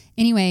movie.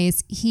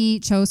 Anyways, he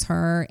chose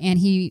her, and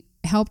he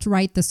helped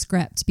write the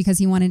script because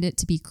he wanted it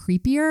to be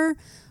creepier,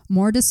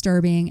 more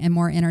disturbing, and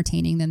more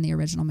entertaining than the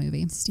original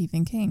movie.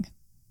 Stephen King.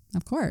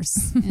 Of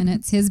course. And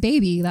it's his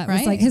baby. That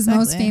was like his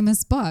most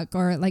famous book,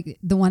 or like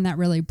the one that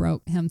really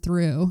broke him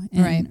through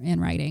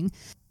in writing.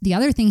 The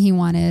other thing he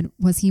wanted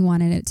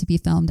it to be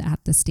filmed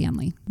at the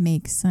Stanley.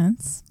 Makes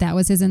sense. That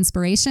was his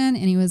inspiration.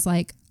 And he was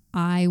like,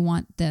 I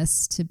want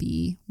this to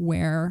be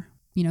where,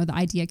 the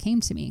idea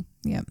came to me.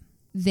 Yep.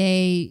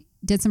 They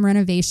did some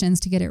renovations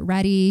to get it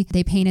ready.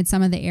 They painted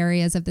some of the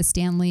areas of the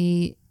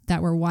Stanley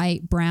that were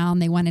white, brown.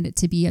 They wanted it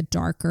to be a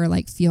darker,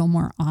 feel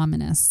more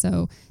ominous.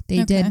 So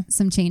they did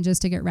some changes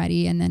to get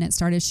ready, and then it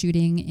started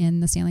shooting in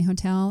the Stanley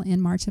Hotel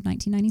in March of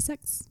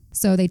 1996.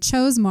 So they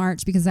chose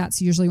March because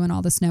that's usually when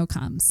all the snow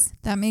comes.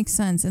 That makes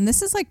sense. And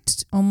this is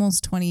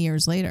almost 20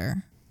 years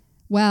later.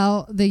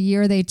 Well, the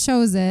year they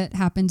chose it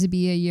happened to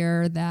be a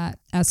year that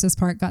Estes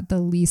Park got the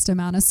least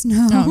amount of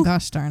snow. Oh,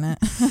 gosh darn it.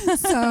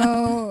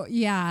 So,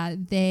 yeah,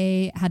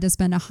 they had to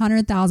spend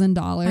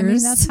 $100,000. I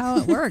mean, that's how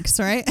it works,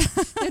 right?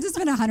 They had to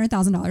spend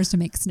 $100,000 to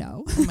make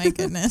snow. Oh, my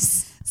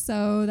goodness.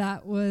 So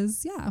that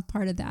was,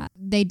 part of that.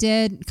 They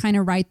did kind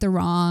of right the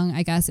wrong,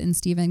 I guess, in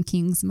Stephen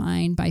King's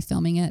mind by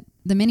filming it.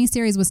 The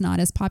miniseries was not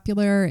as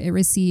popular. It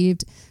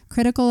received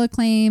critical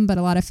acclaim, but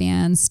a lot of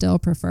fans still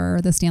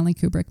prefer the Stanley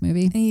Kubrick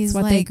movie. It's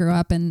what they grew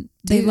up in.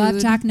 They love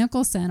Jack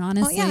Nicholson,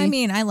 honestly. Well, yeah, I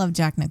mean, I love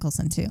Jack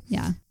Nicholson too.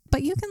 Yeah.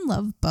 But you can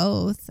love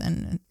both,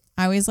 and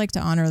I always like to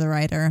honor the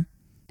writer.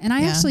 And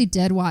I actually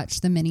did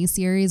watch the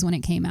miniseries when it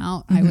came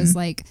out. I was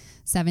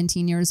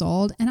 17 years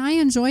old, and I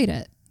enjoyed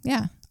it.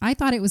 Yeah. I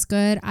thought it was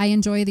good. I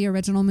enjoy the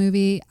original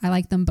movie. I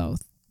like them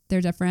both. They're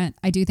different.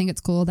 I do think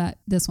it's cool that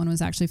this one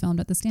was actually filmed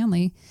at the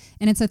Stanley,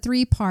 and it's a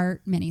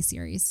 3-part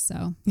miniseries.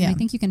 So I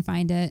think you can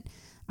find it.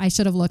 I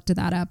should have looked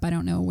that up. I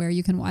don't know where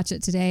you can watch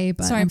it today,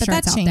 but I'm sure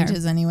that it's changes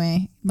out there.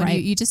 Anyway.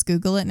 Right. You just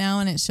Google it now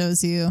and it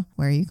shows you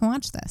where you can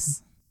watch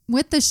this.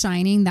 With The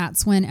Shining,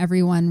 that's when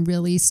everyone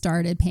really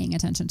started paying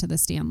attention to the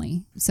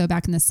Stanley. So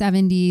back in the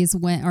 70s,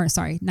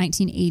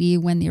 1980,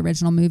 when the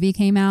original movie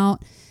came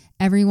out,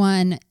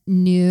 everyone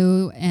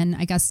knew, and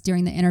I guess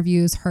during the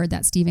interviews heard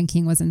that Stephen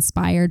King was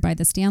inspired by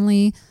the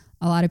Stanley.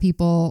 A lot of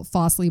people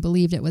falsely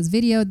believed it was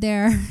videoed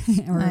there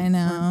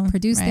or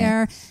produced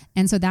there.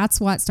 And so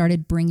that's what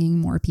started bringing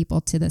more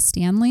people to the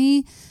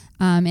Stanley.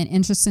 And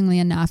interestingly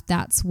enough,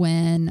 that's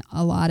when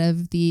a lot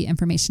of the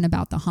information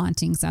about the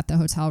hauntings at the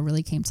hotel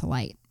really came to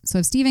light. So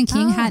if Stephen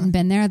King hadn't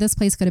been there, this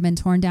place could have been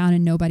torn down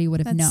and nobody would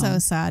have known. That's so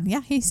sad.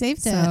 Yeah, he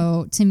saved it.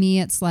 So to me,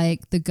 it's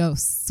like the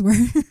ghosts were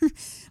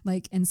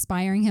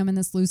inspiring him in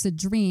this lucid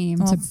dream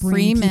to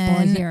bring people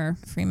here.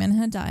 Freeman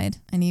had died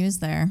and he was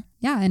there.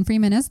 Yeah, and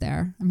Freeman is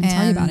there. I'm going to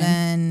tell you about him.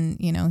 And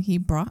then, he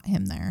brought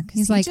him there.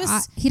 He's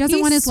he doesn't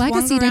want his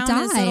legacy to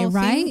die,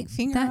 right?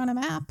 Finger on a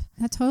map.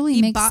 That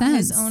totally makes sense. He bought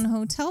his own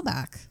hotel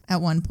back at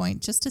one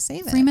point just to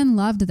save it. Freeman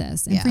loved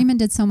this. And Freeman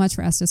did so much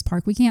for Estes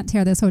Park. We can't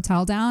tear this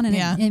hotel down, and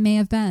it may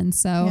have been.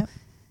 So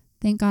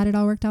thank God it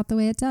all worked out the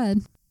way it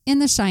did. In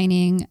The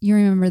Shining, you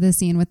remember the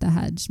scene with the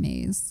hedge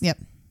maze. Yep.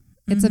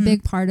 It's a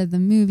big part of the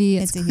movie.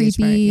 It's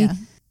creepy. A huge part,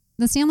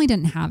 The Stanley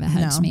didn't have a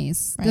hedge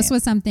maze. Right. This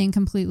was something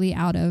completely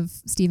out of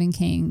Stephen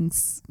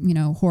King's,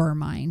 horror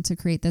mind to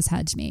create this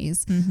hedge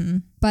maze. Mm-hmm.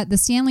 But the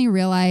Stanley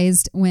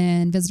realized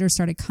when visitors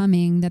started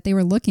coming that they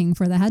were looking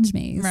for the hedge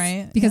maze.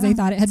 Right. Because they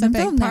thought it had been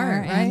filmed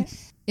there. Right? And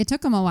it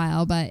took them a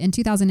while, but in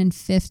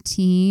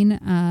 2015,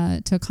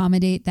 to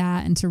accommodate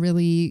that and to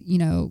really,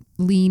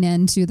 lean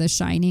into the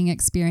Shining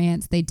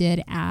experience, they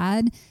did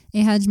add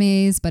a hedge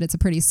maze, but it's a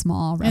pretty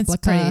small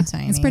replica.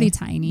 It's pretty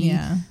tiny.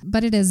 Yeah.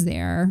 But it is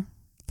there.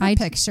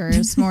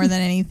 Pictures more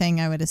than anything,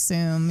 I would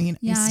assume.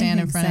 You stand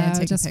in front and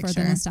take just a picture.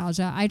 For the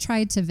nostalgia. I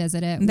tried to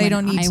visit it. They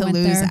don't need to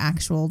lose there.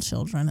 actual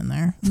children in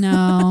there.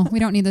 No, we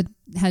don't need the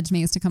hedge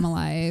maze to come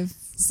alive.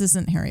 This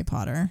isn't Harry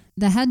Potter.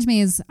 The hedge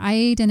maze,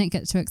 I didn't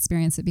get to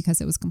experience it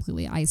because it was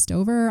completely iced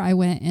over. I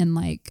went in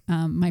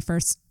my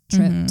first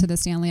trip to the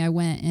Stanley. I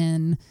went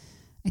in,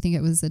 I think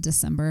it was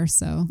December.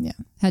 So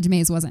hedge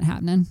maze wasn't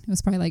happening. It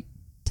was probably like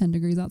 10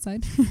 degrees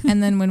outside.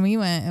 And then when we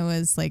went, it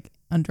was like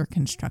under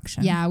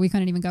construction. Yeah, we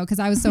couldn't even go because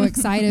I was so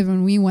excited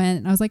when we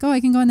went. I was like, oh,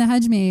 I can go in the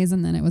hedge maze.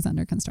 And then it was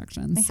under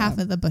construction. Half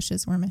of the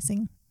bushes were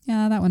missing.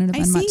 Yeah, that wouldn't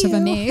have been much of a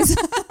maze.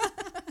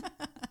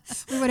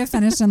 We would have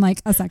finished in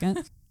like a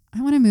second.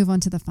 I want to move on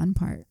to the fun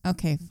part.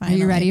 Okay, fine. Are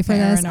you ready for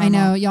this? I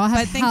know y'all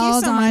have thank you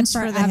so much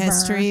forever. for the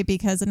history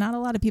because not a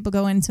lot of people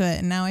go into it.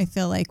 And now I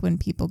feel like when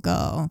people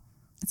go,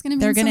 it's going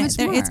to mean so much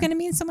more. It's going to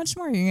mean so much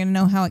more. You're going to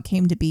know how it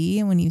came to be.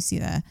 And when you see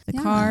the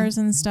cars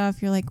and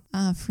stuff, you're like,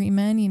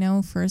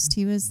 Freeman, first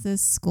he was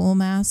this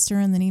schoolmaster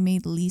and then he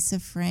made Lisa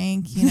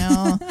Frank,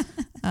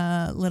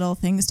 little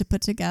things to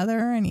put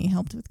together. And he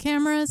helped with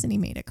cameras and he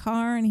made a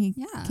car and he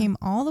came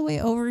all the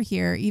way over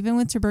here, even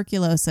with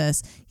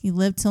tuberculosis. He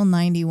lived till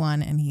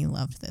 91 and he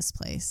loved this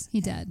place. He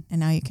did.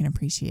 And now you can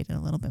appreciate it a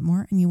little bit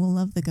more and you will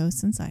love the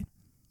ghosts inside.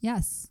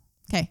 Yes.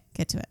 Okay,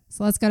 get to it.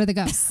 So let's go to the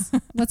ghosts.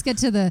 Let's get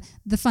to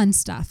the fun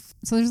stuff.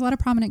 So there's a lot of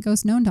prominent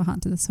ghosts known to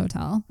haunt this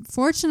hotel.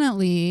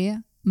 Fortunately,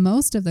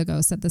 most of the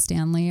ghosts at the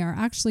Stanley are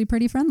actually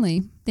pretty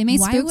friendly. They may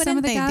spook some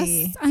of the guests.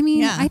 Be? I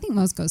mean, I think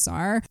most ghosts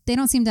are. They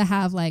don't seem to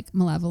have like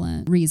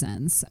malevolent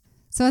reasons.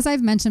 So as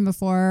I've mentioned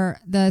before,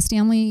 the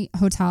Stanley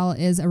Hotel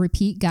is a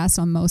repeat guest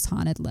on most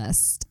haunted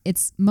lists.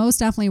 It's most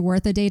definitely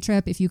worth a day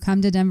trip. If you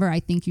come to Denver,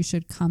 I think you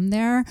should come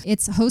there.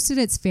 It's hosted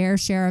its fair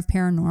share of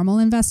paranormal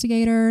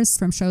investigators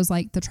from shows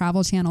like the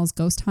Travel Channel's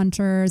Ghost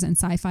Hunters and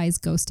Sci-Fi's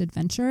Ghost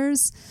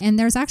Adventures. And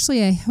there's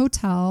actually a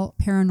hotel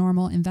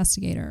paranormal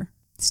investigator.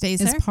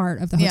 Stays is there?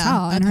 part of the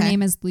hotel. And her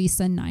name is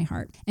Lisa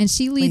Neihart. And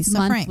she leads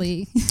Lisa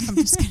monthly. I'm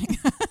just kidding.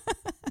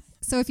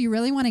 So if you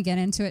really want to get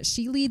into it,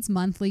 she leads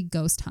monthly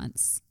ghost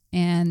hunts.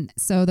 And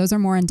so those are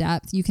more in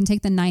depth. You can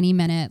take the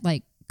 90-minute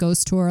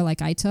ghost tour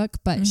like I took,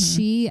 but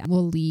she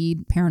will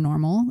lead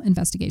paranormal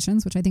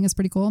investigations, which I think is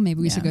pretty cool.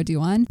 Maybe we should go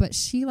do one. But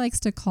she likes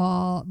to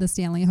call the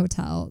Stanley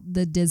Hotel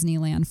the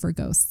Disneyland for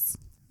ghosts.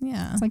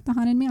 Yeah. It's like the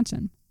Haunted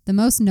Mansion. The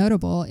most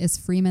notable is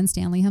Freeman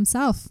Stanley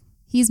himself.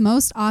 He's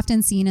most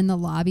often seen in the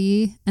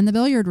lobby and the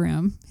billiard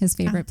room, his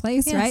favorite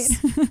place, right?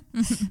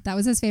 That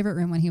was his favorite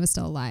room when he was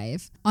still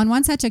alive. On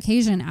one such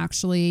occasion,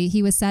 actually,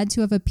 he was said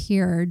to have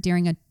appeared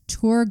during a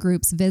tour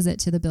group's visit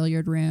to the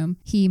billiard room.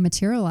 He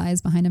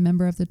materialized behind a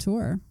member of the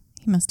tour.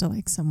 He must have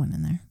liked someone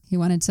in there. He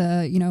wanted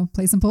to,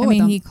 play some pool with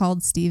them. He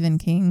called Stephen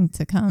King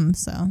to come,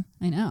 so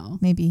I know.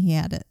 Maybe he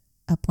had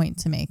a point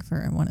to make for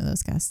one of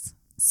those guests.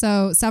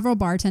 So several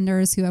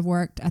bartenders who have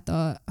worked at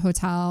the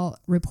hotel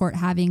report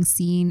having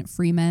seen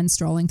Freeman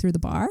strolling through the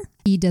bar.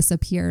 He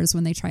disappears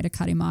when they try to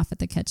cut him off at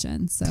the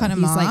kitchen. So cut him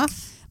he's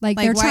off? Like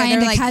they're trying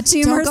to catch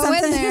him or something.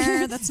 Don't go in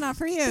there. That's not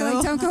for you. They're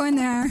like, don't go in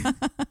there.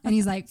 And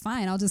he's like,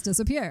 fine, I'll just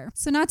disappear.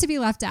 So not to be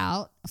left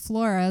out,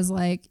 Flora is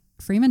like,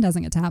 Freeman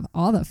doesn't get to have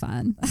all the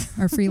fun.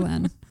 Or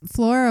Freeland.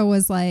 Flora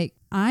was like,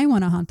 I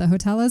want to haunt the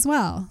hotel as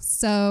well.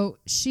 So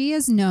she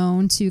is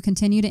known to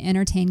continue to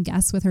entertain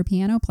guests with her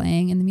piano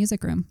playing in the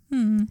music room.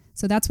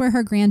 So that's where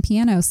her grand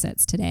piano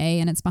sits today,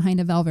 and it's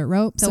behind a velvet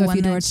rope. The so one if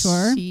you do that a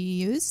tour, she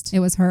used? it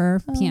was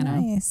her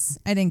piano. Nice.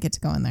 I didn't get to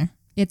go in there.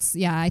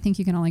 I think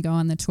you can only go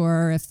on the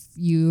tour if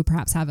you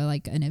perhaps have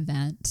an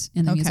event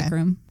in the music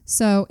room.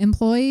 So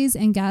employees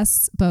and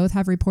guests both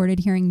have reported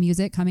hearing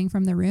music coming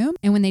from the room.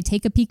 And when they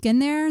take a peek in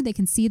there, they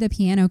can see the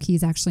piano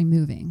keys actually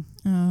moving.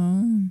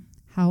 Oh.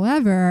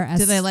 However,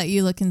 do they let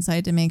you look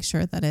inside to make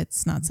sure that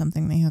it's not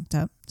something they hooked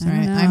up? Sorry,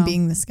 I'm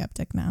being the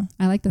skeptic now.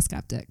 I like the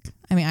skeptic.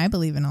 I mean, I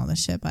believe in all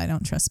this shit, but I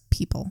don't trust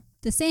people.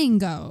 The saying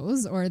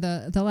goes, or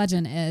the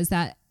legend is,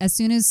 that as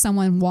soon as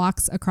someone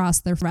walks across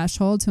the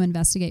threshold to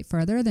investigate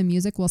further, the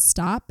music will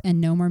stop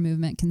and no more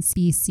movement can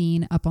be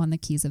seen up on the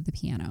keys of the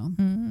piano.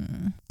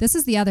 This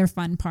is the other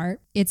fun part.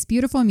 It's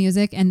beautiful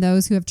music, and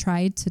those who have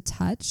tried to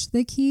touch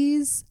the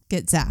keys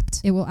get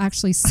zapped. It will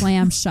actually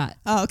slam shut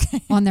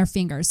on their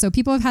fingers. So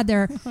people have had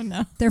their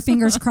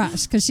fingers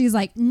crushed because she's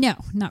like, no,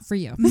 not for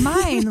you.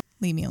 Mine.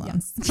 Leave me alone.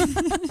 Yes.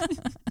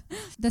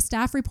 The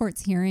staff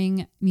reports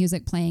hearing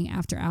music playing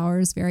after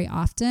hours very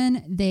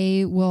often.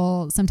 They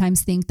will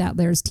sometimes think that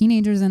there's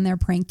teenagers in there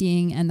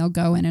pranking, and they'll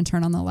go in and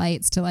turn on the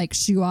lights to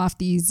shoo off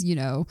these,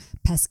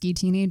 pesky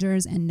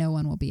teenagers, and no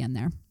one will be in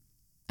there.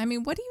 I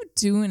mean, what do you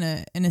do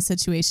in a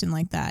situation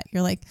like that?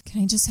 You're like,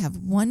 can I just have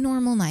one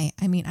normal night?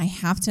 I mean, I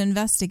have to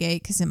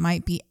investigate because it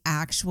might be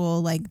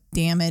actual like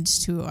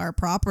damage to our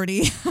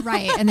property.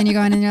 Right. And then you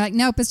go in and you're like,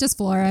 nope, it's just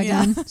Flora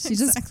again.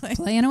 She's exactly.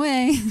 Just playing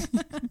away.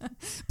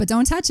 But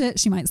don't touch it.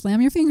 She might slam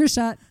your fingers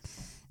shut.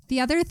 The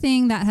other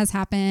thing that has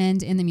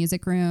happened in the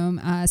music room,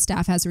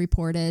 staff has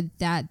reported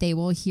that they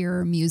will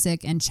hear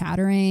music and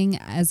chattering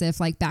as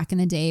if like back in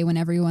the day when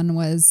everyone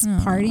was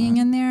partying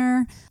in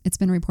there. It's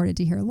been reported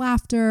to hear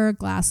laughter,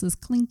 glasses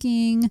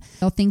clinking.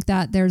 They'll think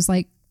that there's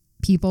like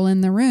people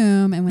in the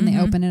room, and when they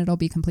open it, it'll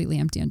be completely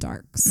empty and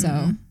dark.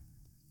 So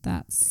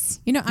that's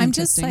I'm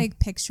just like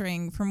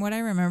picturing from what I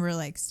remember,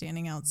 like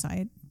standing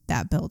outside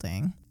that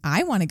building.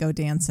 I want to go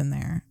dance in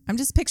there. I'm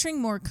just picturing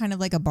more kind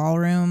of like a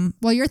ballroom.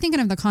 Well, you're thinking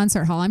of the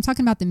concert hall. I'm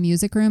talking about the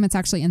music room. It's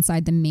actually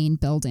inside the main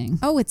building.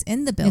 Oh, it's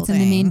in the building. It's in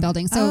the main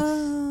building.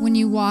 So when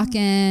you walk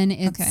in,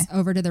 it's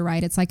over to the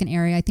right. It's like an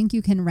area. I think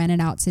you can rent it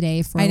out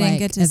today for events. I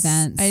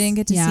didn't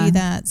get to see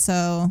that.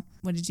 So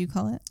what did you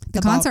call it?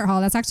 The concert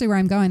hall. That's actually where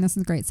I'm going. This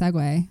is a great segue.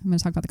 I'm going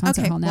to talk about the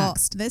concert hall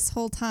next. Well, this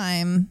whole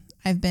time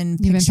I've been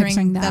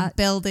picturing the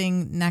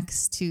building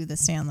next to the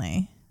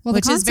Stanley. Well,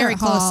 which is very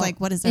close.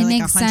 Like, what is there, like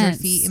 100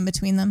 feet in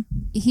between them?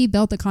 He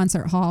built the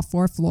concert hall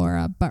for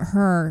Flora, but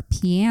her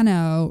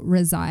piano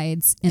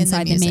resides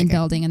inside the main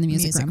building in the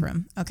music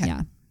room. Okay.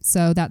 Yeah.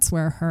 So that's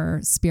where her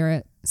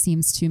spirit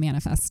seems to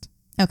manifest.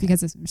 Okay.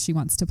 Because she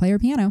wants to play her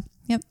piano.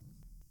 Yep.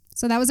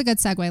 So that was a good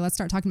segue. Let's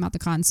start talking about the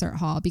concert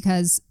hall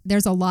because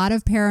there's a lot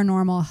of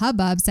paranormal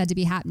hubbub said to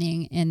be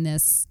happening in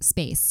this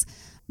space.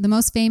 The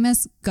most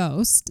famous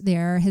ghost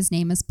there, his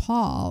name is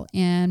Paul.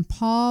 And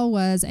Paul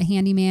was a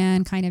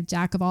handyman, kind of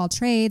jack of all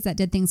trades that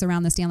did things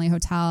around the Stanley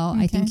Hotel.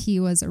 Okay. I think he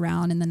was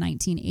around in the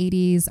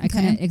 1980s. I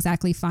couldn't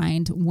exactly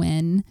find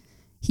when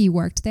he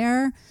worked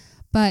there.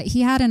 But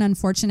he had an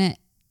unfortunate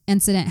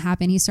incident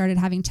happen. He started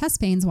having chest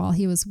pains while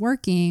he was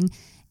working.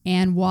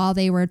 And while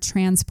they were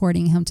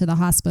transporting him to the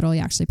hospital, he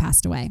actually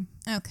passed away.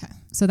 Okay.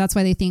 So that's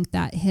why they think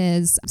that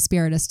his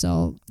spirit is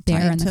still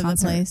there in the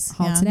concert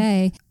hall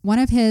today. One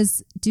of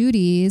his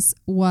duties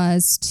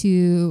was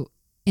to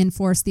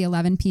enforce the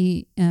 11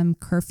 p.m.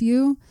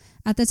 curfew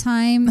at the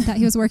time that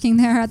he was working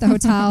there at the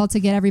hotel to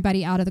get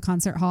everybody out of the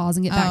concert halls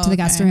and get back to the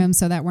guest room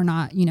so that we're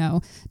not,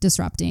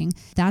 disrupting.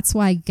 That's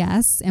why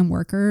guests and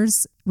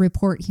workers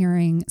report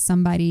hearing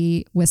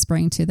somebody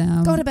whispering to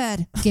them, "Go to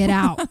bed. Get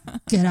out.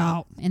 Get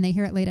out." And they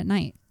hear it late at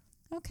night.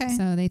 Okay.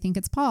 So they think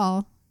it's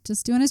Paul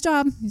just doing his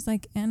job. He's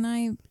like, and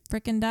I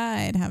freaking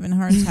died having a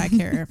heart attack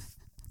here.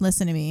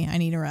 Listen to me. I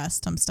need a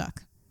rest. I'm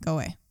stuck. Go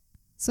away.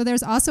 So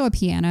there's also a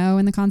piano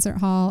in the concert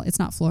hall. It's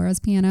not Flora's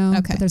piano,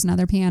 but there's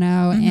another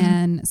piano.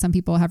 And some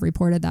people have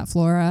reported that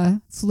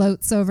Flora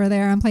floats over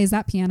there and plays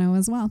that piano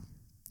as well.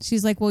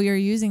 She's like, well, you're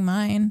using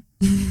mine.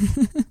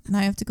 And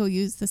I have to go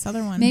use this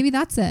other one. Maybe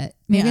that's it.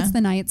 Maybe it's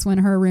the nights when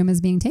her room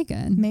is being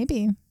taken.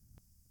 Maybe.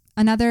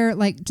 Another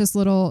just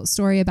little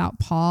story about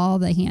Paul,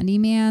 the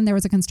handyman. There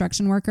was a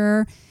construction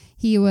worker.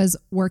 He was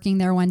working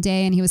there one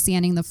day and he was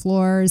sanding the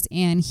floors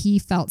and he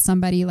felt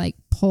somebody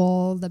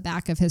pull the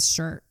back of his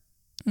shirt.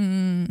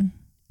 And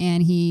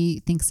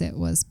he thinks it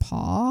was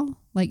Paul,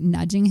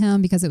 nudging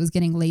him because it was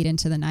getting late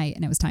into the night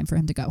and it was time for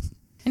him to go.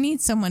 I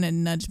need someone to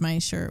nudge my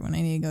shirt when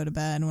I need to go to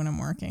bed when I'm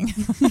working.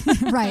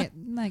 Right.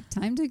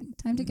 Time to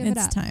give it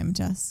up. It's time,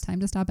 Jess. Time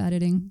to stop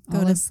editing go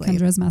all to of sleep.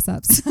 Kendra's mess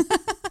ups.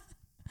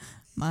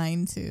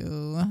 Mine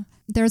too.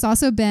 There's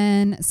also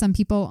been some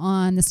people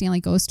on the Stanley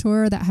Ghost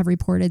Tour that have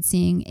reported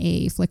seeing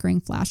a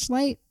flickering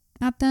flashlight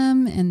at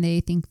them, and they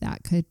think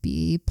that could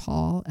be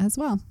Paul as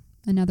well.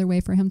 Another way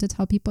for him to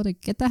tell people to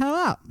get the hell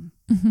out.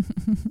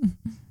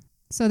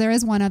 So there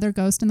is one other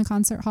ghost in the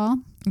concert hall.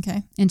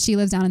 Okay. And she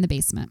lives down in the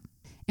basement.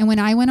 And when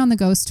I went on the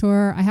ghost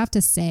tour, I have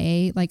to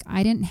say,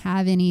 I didn't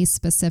have any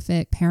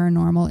specific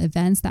paranormal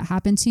events that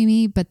happened to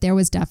me, but there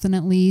was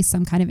definitely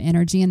some kind of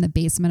energy in the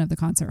basement of the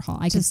concert hall.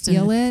 I could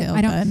feel it.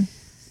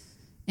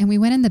 And we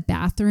went in the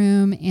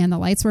bathroom and the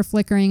lights were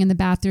flickering in the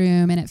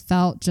bathroom and it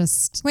felt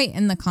just... Wait,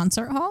 in the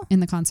concert hall? In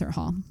the concert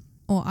hall.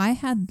 Well, I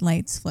had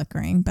lights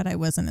flickering, but I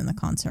wasn't in the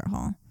concert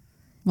hall.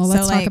 Well,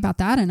 let's talk about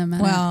that in a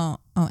minute.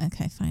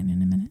 Okay, fine,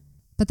 in a minute.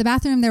 But the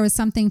bathroom, there was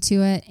something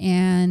to it.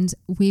 And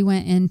we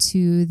went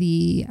into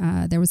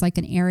there was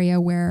an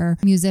area where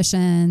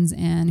musicians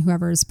and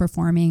whoever's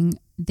performing,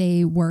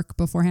 they work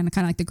beforehand,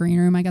 kind of like the green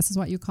room, I guess is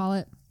what you call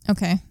it.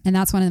 Okay. And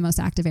that's one of the most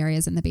active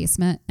areas in the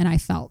basement. And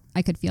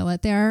I could feel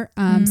it there.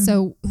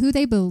 So who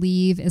they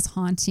believe is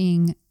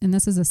haunting, and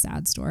this is a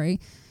sad story,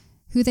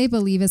 who they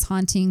believe is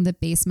haunting the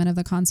basement of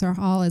the concert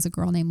hall is a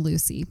girl named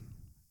Lucy.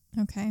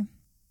 Okay.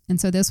 And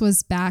so this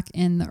was back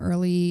in the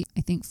early,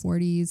 I think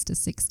 40s to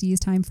 60s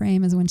time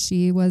frame is when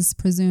she was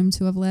presumed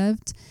to have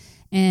lived.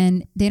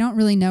 And they don't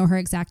really know her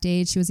exact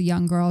age. She was a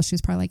young girl. She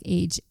was probably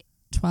age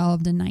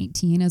 12 to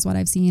 19 is what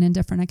I've seen in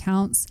different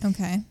accounts.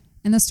 Okay.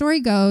 And the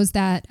story goes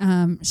that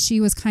she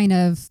was kind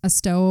of a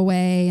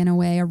stowaway in a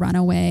way, a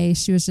runaway.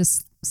 She was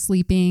just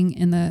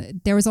sleeping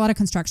there was a lot of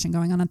construction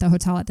going on at the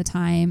hotel at the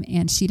time,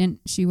 and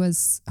she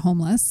was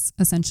homeless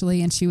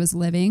essentially, and she was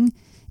living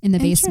in the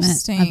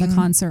basement of the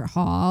concert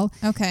hall.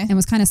 Okay. And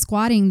was kind of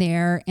squatting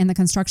there, and the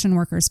construction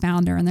workers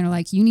found her and they're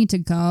like, you need to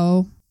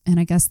go. And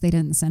I guess they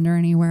didn't send her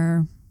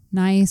anywhere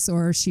nice,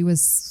 or she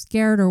was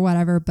scared or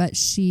whatever, but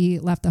she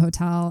left the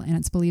hotel, and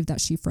it's believed that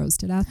she froze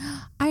to death.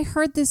 I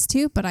heard this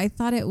too, but I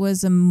thought it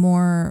was a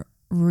more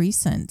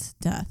recent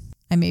death.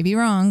 I may be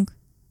wrong,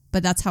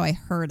 but that's how I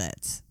heard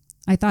it.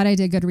 I thought I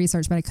did good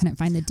research, but I couldn't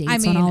find the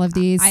dates on all of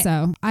these.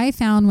 So I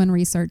found when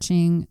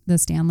researching the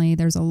Stanley,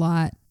 there's a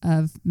lot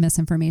of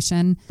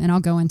misinformation, and I'll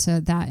go into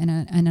that in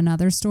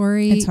another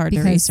story. It's hard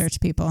to research,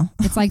 people.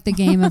 It's like the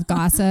game of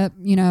gossip,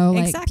 you know,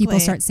 like exactly. people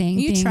start saying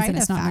things and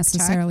it's not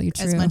necessarily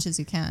true. As much as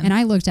you can. And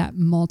I looked at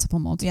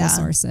multiple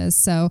sources.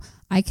 So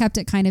I kept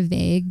it kind of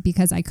vague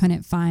because I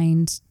couldn't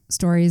find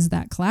stories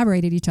that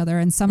collaborated each other.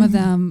 And some of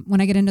them, when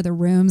I get into the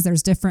rooms,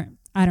 there's different,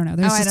 I don't know,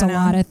 there's just a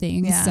lot of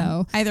things. Yeah.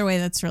 So either way,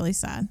 that's really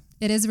sad.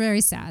 It is very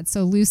sad.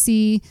 So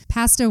Lucy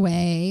passed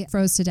away,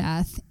 froze to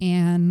death,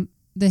 and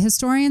the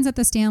historians at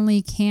the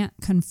Stanley can't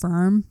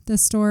confirm the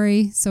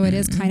story. So it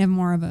is kind of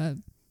more of a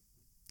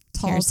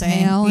tall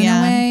tale in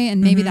a way.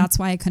 And maybe that's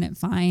why I couldn't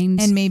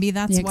find. And maybe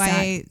that's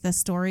why the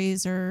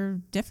stories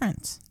are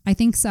different. I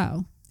think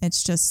so.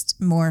 It's just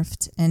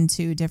morphed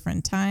into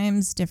different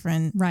times,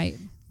 different. Right.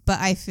 But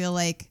I feel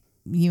like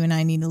you and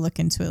I need to look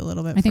into it a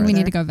little bit I think further. we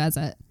need to go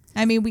visit.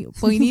 I mean, we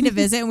need to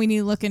visit, and we need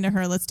to look into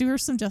her. Let's do her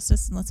some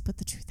justice, and let's put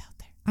the truth out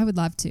there. I would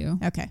love to.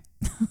 Okay.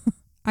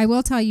 I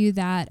will tell you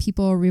that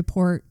people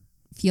report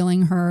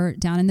feeling her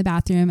down in the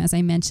bathroom. As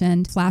I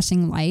mentioned,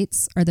 flashing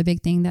lights are the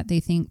big thing that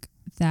they think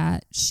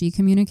that she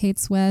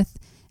communicates with.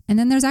 And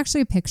then there's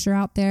actually a picture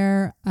out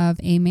there of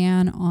a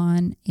man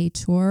on a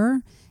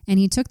tour, and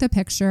he took the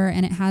picture,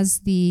 and it has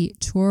the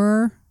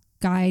tour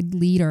guide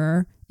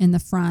leader in the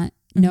front.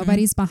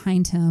 Nobody's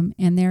behind him,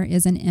 and there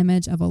is an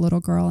image of a little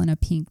girl in a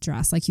pink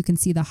dress. Like, you can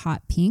see the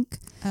hot pink.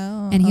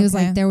 Oh, and he was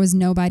like, there was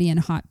nobody in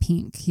hot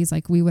pink. He's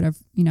like, we would have,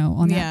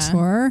 on that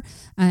tour.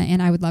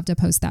 And I would love to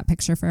post that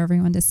picture for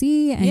everyone to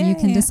see, and you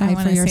can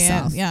decide for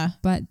yourself. Yeah.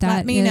 But that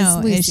Let me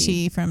know. Lucy. Is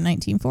she from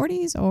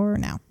 1940s or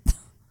now?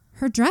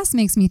 Her dress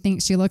makes me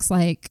think she looks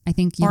like, I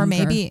think, younger. Or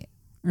maybe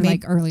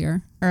like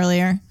earlier.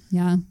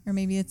 Yeah. Or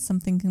maybe it's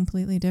something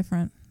completely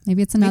different.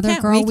 Maybe it's another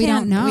girl we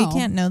don't know. We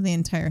can't know the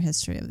entire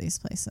history of these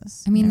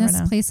places. I mean, this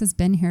place has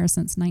been here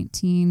since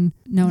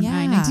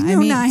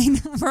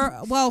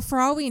 1909. For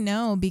all we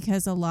know,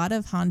 because a lot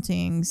of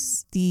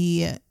hauntings,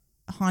 the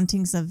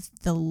hauntings of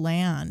the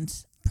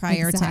land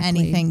prior to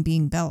anything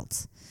being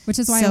built. Which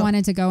is why I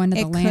wanted to go into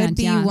the land. It could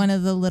be one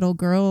of the little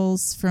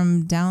girls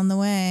from down the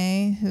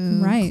way who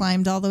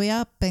climbed all the way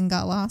up and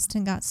got lost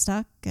and got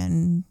stuck.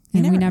 And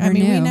we never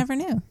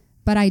knew.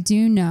 But I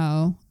do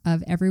know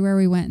of everywhere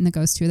we went in the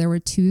ghost tour, there were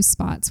 2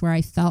 spots where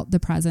I felt the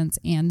presence,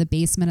 and the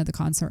basement of the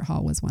concert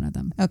hall was one of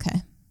them.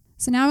 Okay.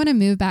 So now I want to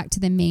move back to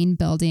the main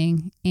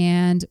building.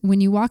 And when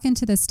you walk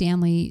into the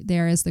Stanley,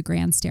 there is the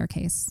grand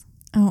staircase.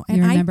 Oh, and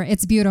you remember?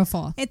 It's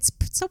beautiful. It's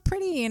so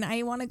pretty, and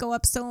I want to go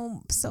up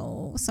so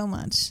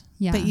much.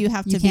 Yeah. But you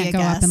have to be a guest. You can't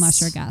go up unless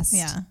you're a guest.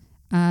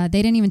 Yeah.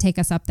 They didn't even take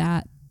us up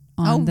that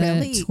on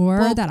the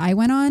tour that I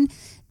went on.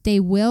 They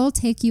will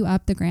take you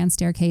up the grand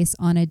staircase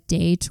on a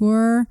day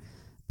tour,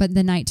 but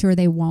the night tour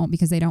they won't,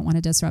 because they don't want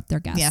to disrupt their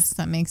guests. Yes,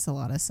 that makes a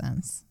lot of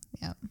sense.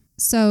 Yeah.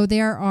 So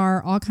there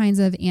are all kinds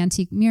of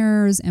antique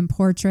mirrors and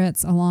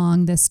portraits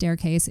along this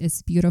staircase.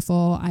 It's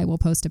beautiful. I will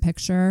post a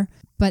picture.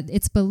 But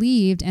it's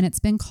believed, and it's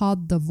been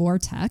called the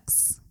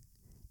Vortex,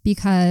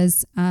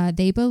 because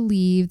they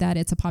believe that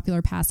it's a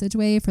popular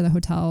passageway for the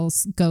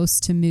hotel's ghosts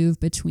to move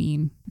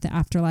between the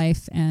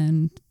afterlife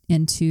and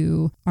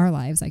into our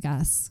lives, I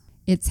guess.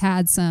 It's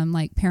had some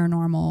like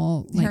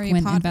paranormal, like Harry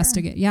when Potter.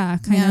 investigate. Yeah,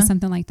 kind of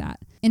something like that.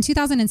 In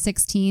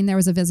 2016, there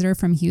was a visitor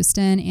from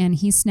Houston, and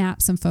he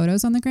snapped some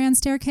photos on the grand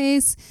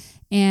staircase,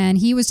 and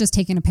he was just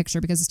taking a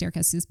picture because the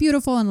staircase is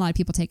beautiful and a lot of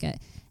people take it.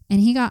 And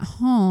he got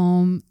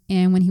home,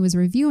 and when he was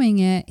reviewing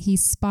it, he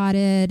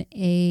spotted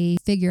a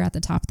figure at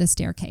the top of the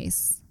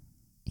staircase.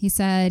 He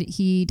said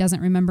he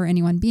doesn't remember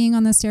anyone being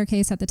on the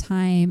staircase at the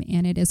time,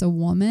 and it is a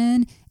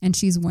woman, and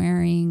she's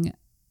wearing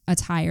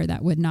attire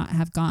that would not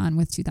have gone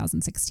with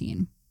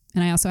 2016.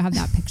 And I also have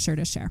that picture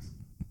to share.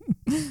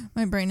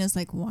 My brain is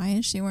like, why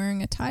is she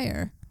wearing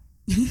attire?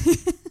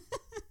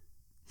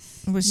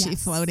 Was she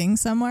floating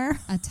somewhere?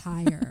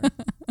 Attire.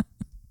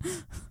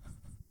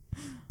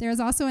 There's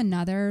also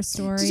another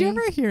story. Did you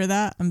ever hear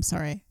that? I'm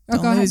sorry.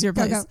 Don't lose your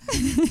place.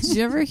 Did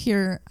you ever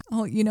hear,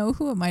 you know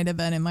who it might have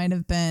been? It might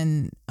have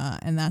been,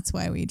 and that's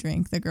why we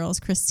drink, the girls,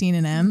 Christine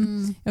and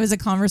Em. It was a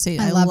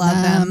conversation. I love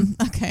them.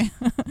 Okay.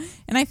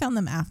 And I found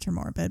them after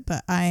Morbid,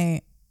 but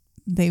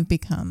they've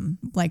become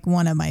like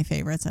one of my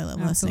favorites. I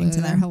love listening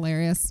to them. They're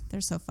hilarious.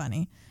 They're so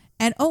funny.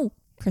 And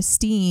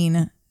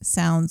Christine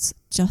sounds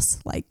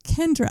just like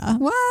Kendra.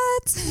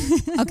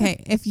 What?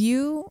 Okay. If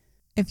you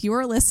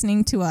are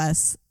listening to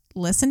us,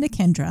 listen to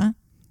Kendra,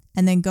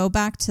 and then go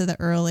back to the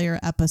earlier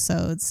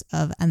episodes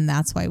of And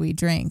That's Why We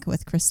Drink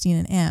with Christine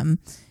and Em,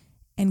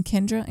 And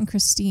Kendra and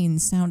Christine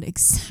sound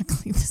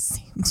exactly the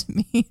same to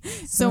me.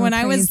 So when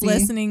I was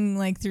listening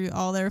like through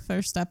all their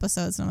first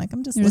episodes, I'm like,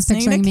 I'm just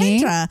listening to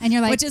Kendra. And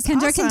you're like, which is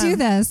Kendra awesome. can do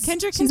this.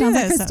 Kendra can do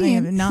this. I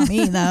mean, not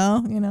me though.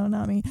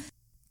 Not me.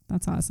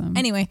 That's awesome.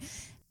 Anyway,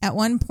 at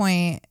one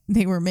point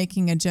they were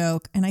making a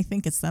joke, and I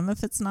think it's them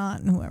if it's not,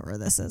 and whoever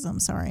this is, I'm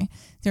sorry.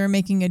 They were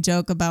making a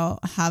joke about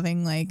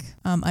having like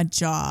a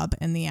job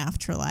in the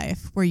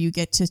afterlife where you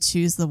get to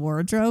choose the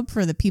wardrobe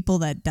for the people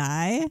that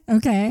die.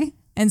 Okay.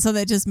 And so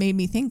that just made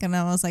me think, and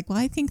I was like, well,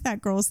 I think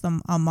that girl's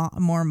a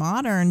more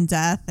modern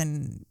death,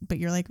 but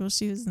you're like, well,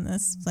 she was in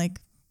this like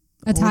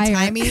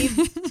old-timey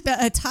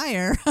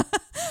attire,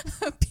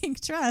 a pink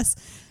dress.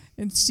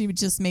 And she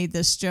just made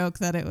this joke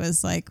that it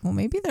was like, well,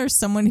 maybe there's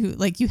someone who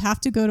like you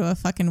have to go to a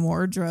fucking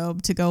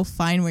wardrobe to go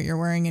find what you're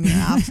wearing in your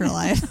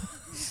afterlife.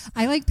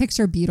 I like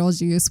picture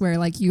Beetlejuice where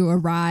like you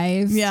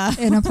arrive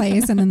in a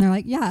place and then they're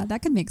like, yeah,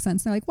 that could make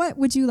sense. They're like, what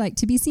would you like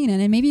to be seen in?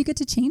 And maybe you get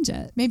to change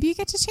it.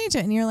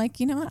 And you're like,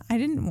 you know what? I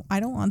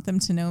don't want them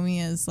to know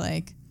me as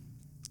like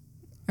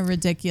a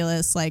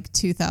ridiculous like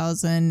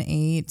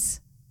 2008.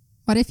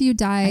 What if you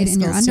died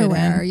in your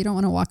underwear? Student. You don't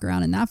want to walk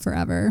around in that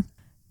forever.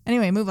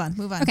 Anyway, move on.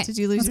 Okay, Did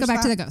you lose your spot? Let's go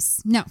back to the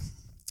ghosts. No.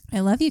 I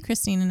love you,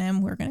 Christine and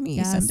Em. We're going to meet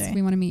you someday.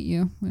 We want to meet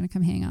you. We're going to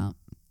come hang out.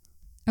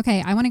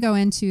 Okay, I want to go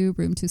into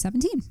room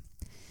 217.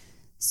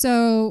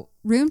 So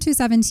room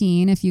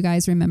 217, if you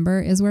guys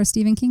remember, is where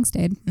Stephen King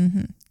stayed.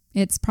 Mm-hmm.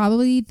 It's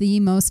probably the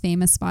most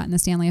famous spot in the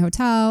Stanley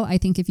Hotel. I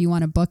think if you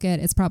want to book it,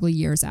 it's probably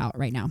years out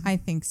right now. I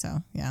think so,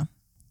 yeah.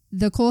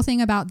 The cool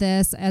thing about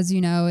this, as you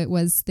know, it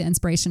was the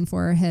inspiration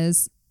for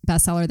his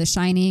bestseller, The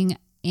Shining,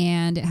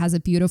 and it has a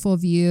beautiful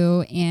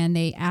view, and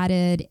they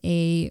added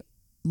a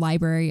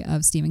library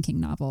of Stephen King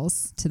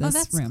novels to this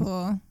room. That's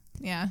cool.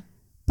 Yeah.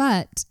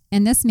 But,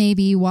 and this may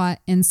be what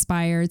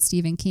inspired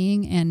Stephen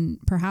King, and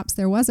perhaps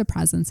there was a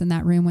presence in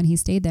that room when he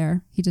stayed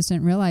there. He just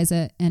didn't realize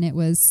it, and it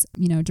was,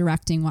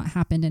 directing what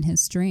happened in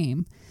his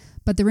dream.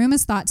 But the room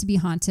is thought to be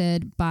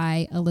haunted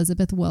by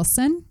Elizabeth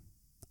Wilson,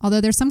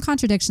 although there's some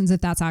contradictions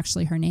if that's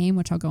actually her name,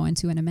 which I'll go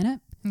into in a minute.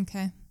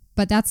 Okay.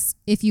 But that's,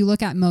 if you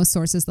look at most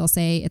sources, they'll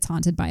say it's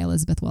haunted by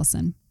Elizabeth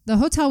Wilson. The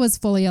hotel was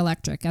fully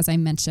electric, as I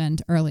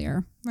mentioned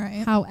earlier.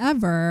 Right.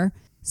 However,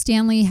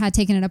 Stanley had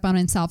taken it upon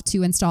himself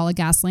to install a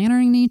gas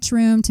lantern in each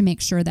room to make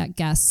sure that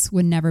guests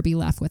would never be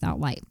left without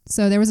light.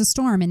 So there was a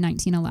storm in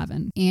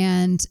 1911,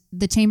 and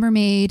the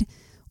chambermaid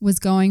was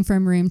going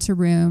from room to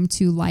room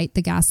to light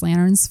the gas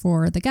lanterns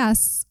for the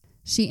guests.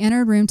 She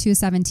entered room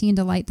 217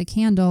 to light the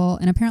candle,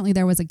 and apparently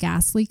there was a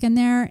gas leak in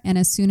there, and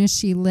as soon as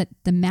she lit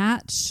the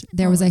match,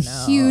 there was a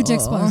huge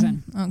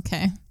explosion.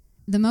 Okay.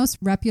 The most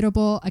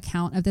reputable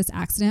account of this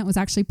accident was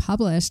actually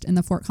published in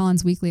the Fort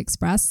Collins Weekly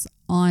Express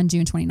on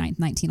June 29th,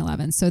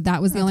 1911. So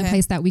that was the only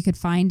place that we could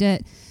find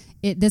it.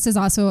 This is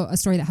also a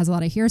story that has a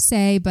lot of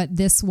hearsay, but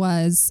this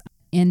was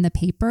in the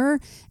paper.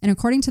 And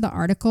according to the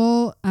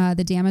article,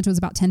 the damage was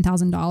about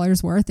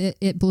 $10,000 worth.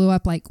 It blew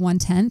up like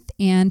 1/10.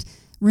 And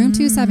room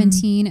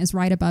 217 is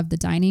right above the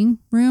dining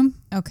room.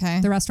 Okay.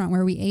 The restaurant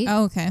where we ate.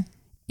 Oh, okay.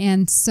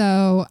 And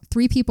so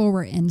 3 people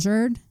were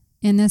injured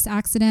in this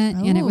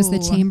accident, and it was the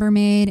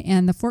chambermaid.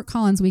 And the Fort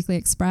Collins Weekly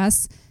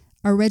Express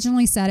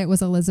originally said it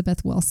was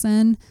Elizabeth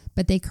Wilson,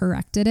 but they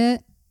corrected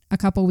it a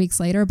couple weeks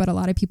later. But a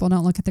lot of people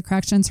don't look at the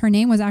corrections. Her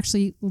name was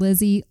actually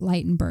Lizzie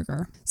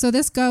Leitenberger. So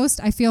this ghost,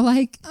 I feel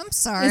like, I'm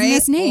sorry, is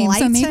this name.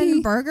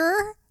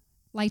 Leitenberger?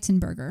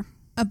 Leitenberger.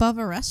 Above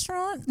a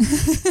restaurant?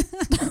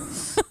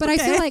 But I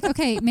feel like,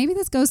 okay, maybe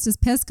this ghost is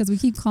pissed because we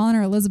keep calling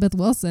her Elizabeth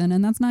Wilson,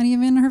 and that's not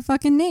even her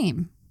fucking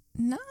name.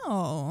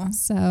 No.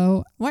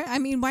 So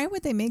why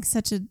would they make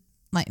such a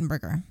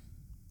Leitenberger?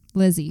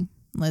 Lizzie.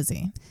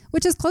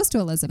 Which is close to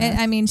Elizabeth.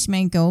 She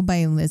might go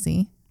by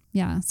Lizzie.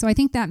 Yeah. So I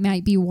think that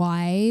might be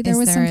why there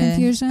was some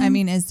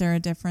confusion. Is there a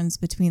difference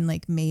between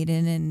like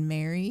maiden and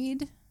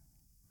married?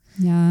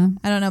 Yeah.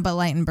 I don't know about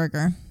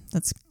Leitenberger.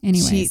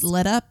 She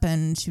lit up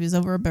and she was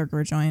over a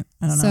burger joint.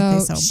 I don't know if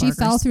they sell burgers. She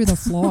fell through the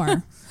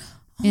floor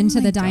into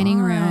the dining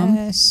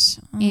room.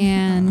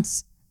 And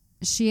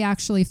she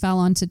actually fell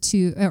onto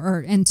two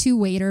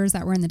waiters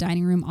that were in the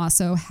dining room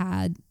also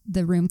had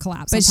the room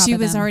collapse. But she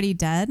was already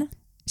dead?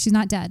 She's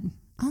not dead.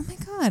 Oh my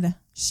God.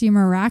 She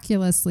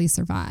miraculously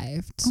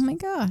survived. Oh my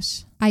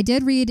gosh. I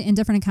did read in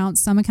different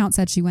accounts. Some accounts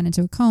said she went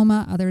into a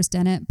coma. Others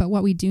didn't. But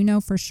what we do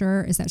know for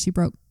sure is that she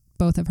broke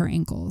both of her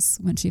ankles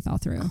when she fell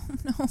through. Oh,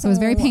 no. So it was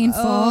very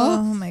painful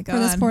my God. for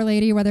this poor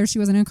lady, whether she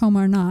was in a coma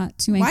or not.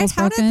 2 ankles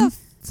broken. How did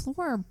the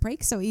floor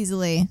break so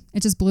easily?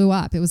 It just blew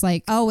up. It was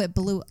like... Oh, it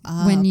blew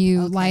up. When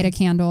you light a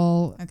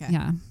candle. Okay.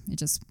 Yeah. It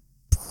just...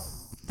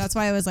 That's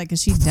why I was like,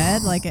 is she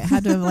dead? Like it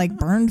had to have like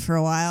burned for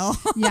a while.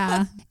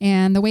 Yeah.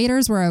 And the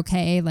waiters were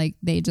okay. Like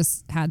they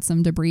just had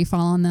some debris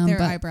fall on them.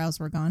 Their eyebrows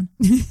were gone.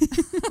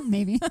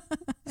 Maybe.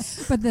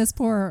 But this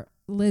poor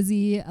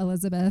Lizzie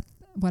Elizabeth,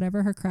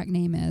 whatever her correct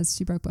name is,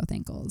 she broke both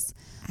ankles.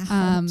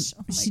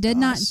 She did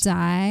not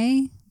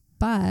die,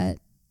 but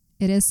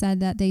it is said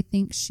that they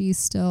think she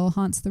still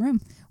haunts the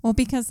room. Well,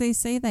 because they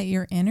say that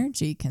your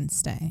energy can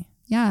stay.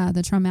 Yeah.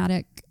 The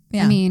traumatic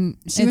Yeah. I mean,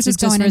 she was just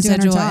going and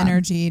doing her job.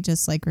 Energy,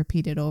 just like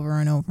repeated over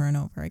and over and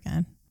over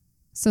again.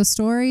 So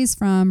stories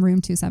from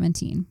room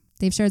 217.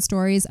 They've shared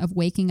stories of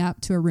waking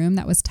up to a room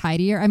that was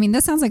tidier. I mean,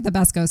 this sounds like the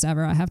best ghost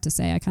ever, I have to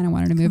say. I kind of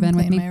wanted to move in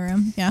with me. My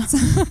room. Yeah.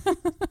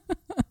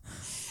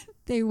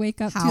 They wake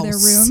up to their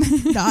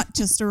room. Not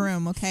just a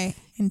room, okay?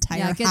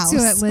 Entire house. Yeah, get to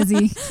it,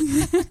 Lizzie.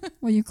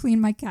 Will you clean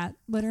my cat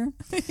litter?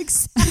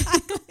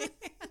 Exactly.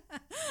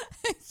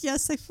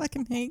 Yes, I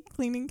fucking hate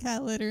cleaning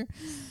cat litter.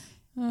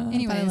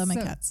 Anyway, I love my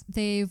cats.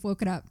 They've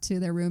woken up to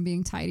their room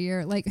being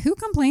tidier. Like, who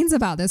complains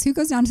about this? Who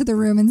goes down to the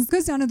room and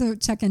goes down to the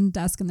check-in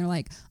desk and they're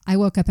like, I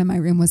woke up and my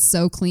room was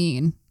so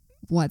clean.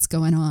 What's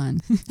going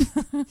on?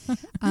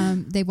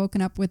 They've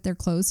woken up with their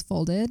clothes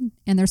folded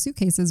and their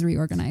suitcases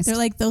reorganized. They're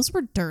like, those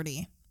were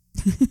dirty.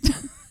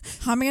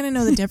 How am I going to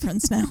know the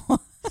difference now?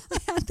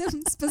 I had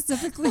them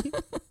specifically.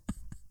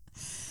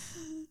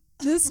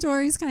 This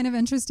story is kind of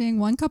interesting.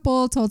 One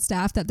couple told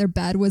staff that their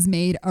bed was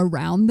made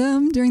around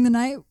them during the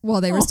night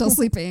while they were still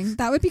sleeping.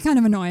 That would be kind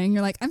of annoying.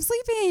 You're like, I'm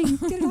sleeping.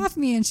 Get it off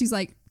me. And she's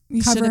like,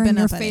 you covering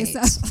your face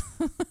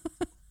up.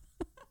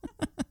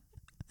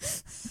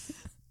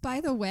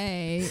 By the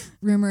way,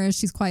 rumor is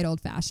she's quite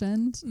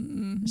old-fashioned.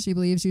 Mm-hmm. She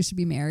believes you should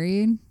be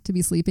married to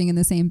be sleeping in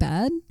the same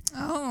bed.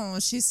 Oh,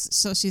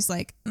 she's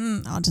like,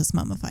 I'll just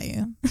mummify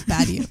you.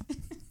 Bad you.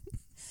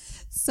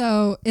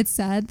 So it's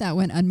said that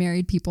when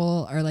unmarried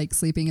people are like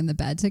sleeping in the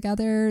bed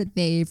together,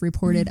 they've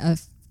reported a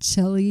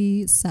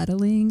chilly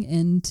settling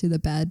into the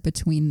bed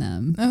between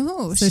them.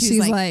 Oh, so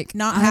she's like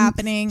not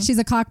happening. She's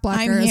a cock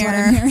blocker is what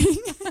I'm hearing.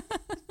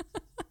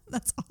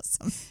 That's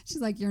awesome. She's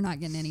like, you're not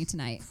getting any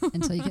tonight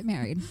until you get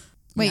married.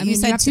 Wait, you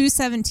said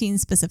 217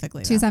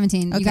 specifically.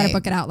 217. Okay. You got to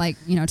book it out like,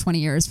 20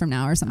 years from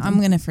now or something. I'm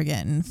going to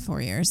forget in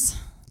 4 years.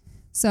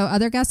 So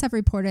other guests have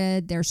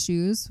reported their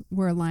shoes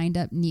were lined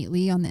up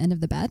neatly on the end of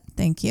the bed.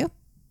 Thank you.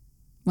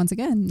 Once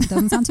again, it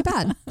doesn't sound too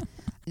bad.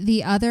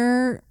 The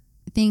other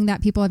thing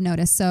that people have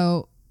noticed,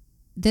 so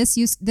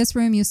this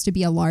room used to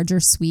be a larger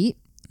suite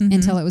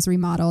until it was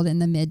remodeled in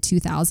the mid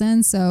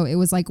 2000s. So it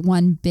was like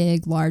one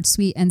big, large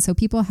suite. And so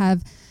people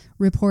have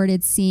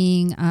reported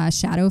seeing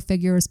shadow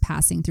figures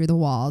passing through the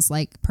walls.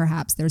 Like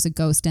perhaps there's a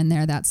ghost in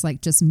there that's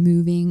like just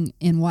moving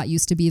in what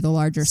used to be the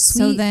larger suite.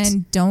 So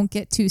then don't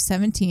get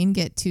 217,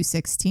 get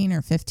 216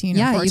 or 15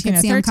 or 14 you can or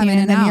see 13. Coming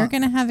and then out. You're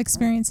going to have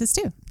experiences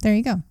too. There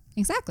you go.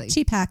 Exactly.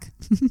 Cheap hack.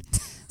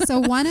 So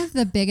one of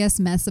the biggest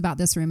myths about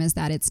this room is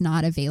that it's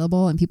not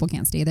available and people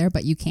can't stay there,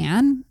 but you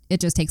can.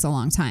 It just takes a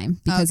long time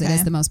because it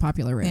is the most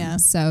popular room. Yeah.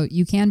 So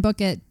you can book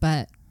it,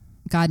 but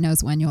God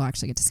knows when you'll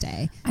actually get to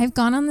stay. I've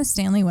gone on the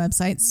Stanley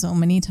website so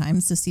many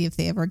times to see if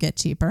they ever get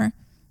cheaper.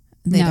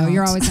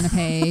 You're always going to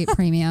pay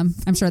premium.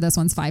 I'm sure this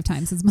one's 5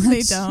 times as much.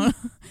 They don't.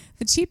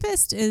 The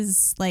cheapest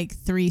is like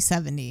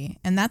 $370,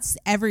 and that's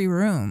every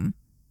room.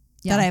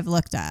 That I've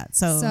looked at.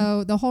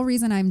 So the whole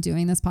reason I'm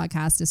doing this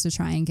podcast is to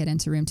try and get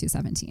into room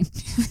 217.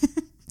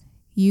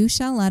 You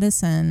shall let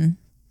us in.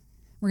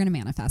 We're going to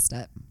manifest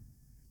it.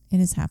 It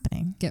is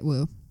happening. Get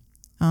woo.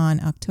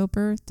 On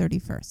October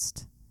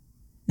 31st.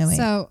 No, wait.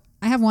 So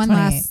I have one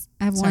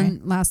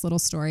last little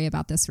story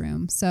about this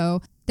room.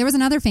 So there was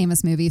another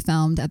famous movie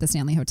filmed at the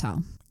Stanley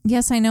Hotel.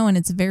 Yes, I know. And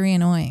it's very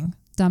annoying.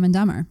 Dumb and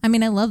Dumber. I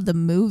mean, I love the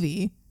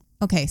movie.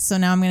 Okay. So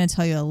now I'm going to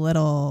tell you a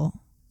little...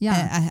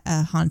 Yeah.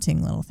 A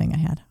haunting little thing I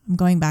had. I'm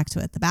going back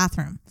to it. The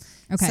bathroom.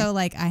 Okay. So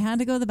like I had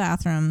to go to the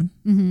bathroom.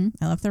 Mm-hmm.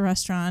 I left the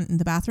restaurant and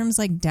the bathroom's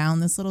like down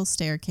this little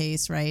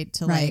staircase, right?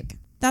 Like,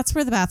 that's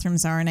where the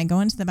bathrooms are. And I go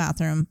into the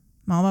bathroom,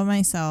 I'm all by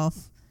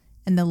myself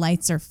and the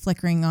lights are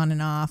flickering on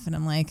and off. And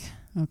I'm like,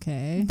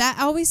 okay. That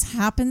always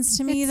happens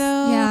to me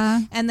though. Yeah.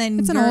 And then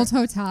it's an old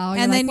hotel.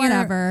 You're and like, then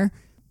whatever.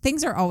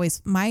 Things are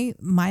always, my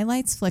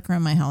lights flicker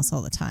in my house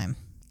all the time.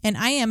 And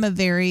I am a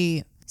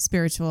very...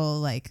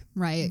 spiritual,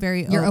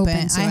 very You're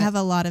open to I have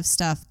a lot of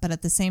stuff, but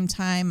at the same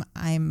time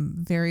I'm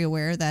very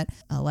aware that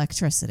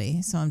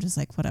electricity, so I'm just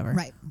like whatever.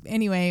 Right.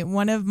 Anyway,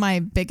 one of my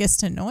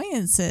biggest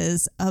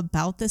annoyances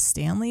about the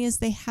Stanley is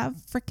they have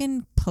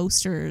freaking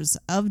posters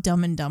of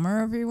Dumb and Dumber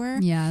everywhere.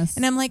 Yes.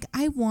 And I'm like,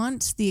 I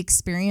want the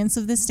experience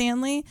of the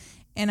Stanley.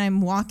 And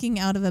I'm walking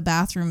out of a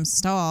bathroom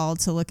stall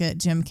to look at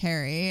Jim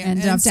Carrey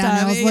and Jeff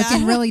Daniels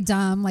looking really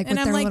dumb, like and with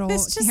I'm their like, little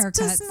this just haircuts.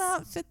 Does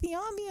not fit the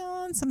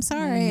ambiance. I'm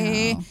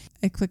sorry.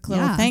 A quick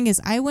little thing is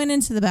I went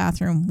into the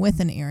bathroom with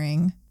an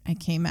earring. I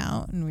came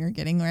out and we were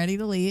getting ready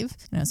to leave.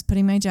 And I was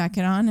putting my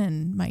jacket on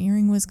and my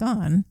earring was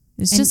gone.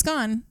 It's just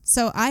gone.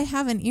 So I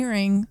have an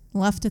earring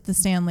left at the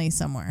Stanley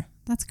somewhere.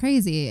 That's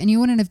crazy. And you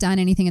wouldn't have done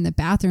anything in the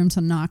bathroom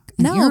to knock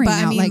an earring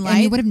out. I mean,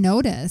 and you would have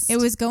noticed. It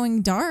was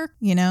going dark,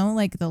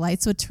 like the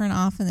lights would turn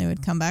off and they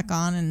would come back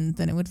on and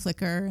then it would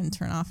flicker and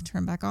turn off,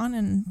 turn back on.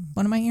 And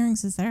one of my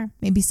earrings is there.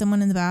 Maybe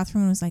someone in the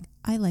bathroom was like,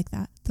 I like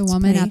that. The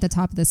woman at the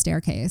top of the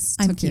staircase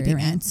took your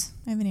earring. It.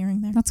 I have an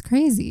earring there. That's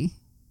crazy.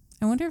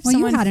 I wonder if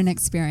you had an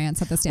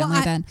experience at the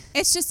Stanley then.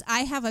 It's just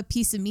I have a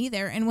piece of me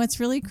there. And what's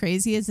really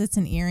crazy is it's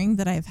an earring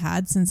that I've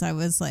had since I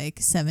was like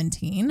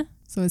 17.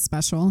 So it's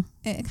special.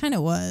 It kind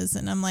of was.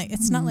 And I'm like,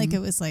 it's not like it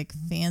was like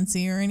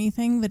fancy or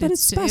anything, but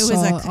it's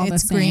special.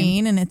 It's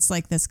green and it's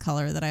like this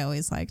color that I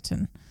always liked.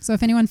 And so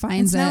if anyone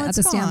finds it at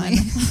the Stanley,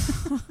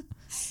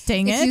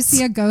 dang it. If you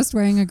see a ghost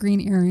wearing a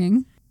green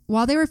earring.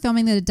 While they were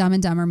filming the Dumb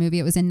and Dumber movie,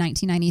 it was in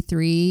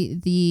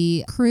 1993,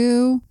 the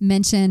crew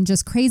mentioned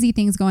just crazy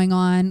things going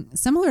on,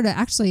 similar to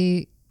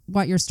actually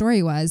what your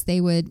story was.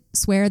 They would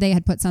swear they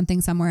had put something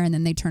somewhere and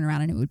then they'd turn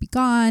around and it would be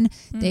gone.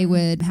 They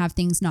would have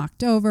things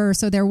knocked over.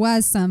 So there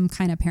was some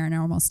kind of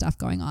paranormal stuff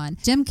going on.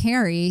 Jim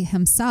Carrey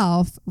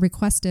himself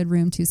requested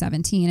room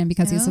 217. And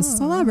because he's a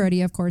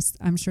celebrity, of course,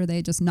 I'm sure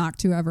they just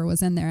knocked whoever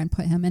was in there and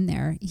put him in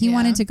there. He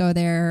wanted to go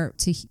there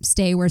to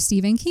stay where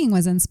Stephen King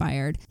was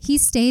inspired. He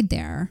stayed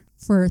there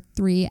for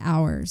 3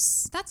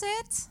 hours. That's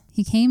it?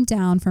 He came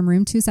down from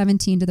room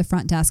 217 to the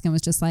front desk and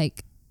was just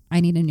like, I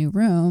need a new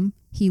room.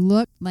 He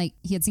looked like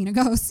he had seen a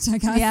ghost, I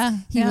guess. Yeah.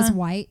 He was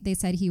white. They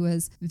said he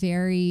was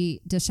very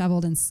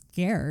disheveled and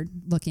scared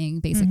looking,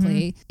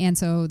 basically. And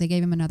so they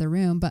gave him another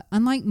room. But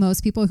unlike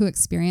most people who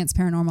experience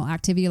paranormal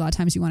activity, a lot of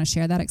times you want to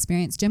share that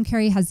experience. Jim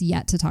Carrey has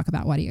yet to talk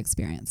about what he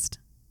experienced.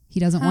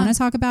 He doesn't want to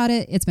talk about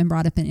it. It's been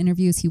brought up in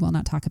interviews. He will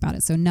not talk about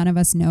it. So none of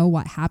us know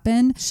what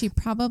happened. She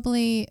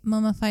probably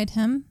mummified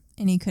him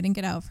and he couldn't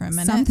get out for a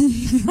minute.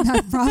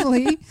 That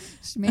probably.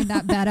 She made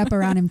that bed up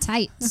around him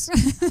tight.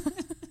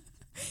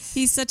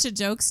 He's such a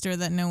jokester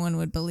that no one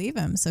would believe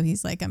him. So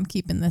he's like, I'm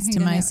keeping this to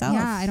myself.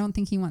 Yeah, I don't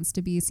think he wants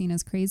to be seen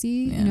as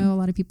crazy. Yeah. You know, a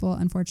lot of people,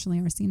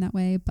 unfortunately, are seen that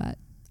way. But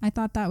I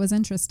thought that was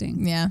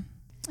interesting. Yeah.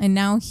 And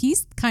now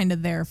he's kind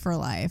of there for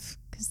life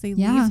because they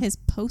leave his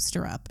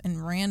poster up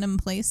in random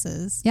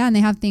places. Yeah, and they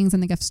have things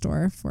in the gift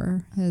store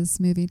for his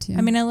movie, too.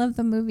 I mean, I love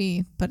the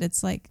movie, but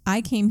it's like,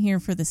 I came here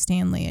for the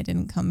Stanley. I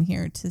didn't come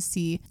here to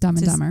see Dumb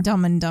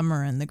and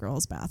Dumber in the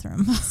girls'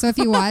 bathroom. So if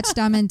you watch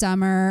Dumb and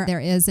Dumber, there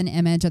is an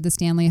image of the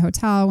Stanley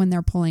Hotel when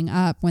they're pulling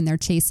up, when they're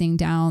chasing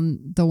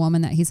down the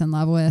woman that he's in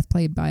love with,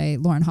 played by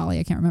Lauren Holly.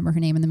 I can't remember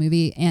her name in the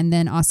movie. And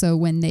then also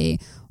when they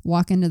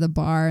walk into the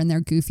bar in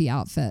their goofy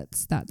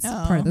outfits. That's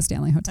part of the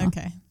Stanley Hotel.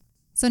 Okay.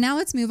 So now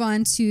let's move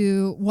on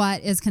to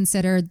what is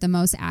considered the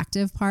most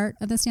active part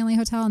of the Stanley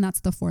Hotel, and that's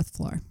the 4th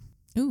floor.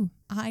 Ooh,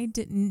 I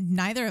didn't.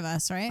 Neither of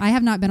us, right? I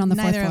have not been on the 4th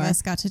floor. Neither of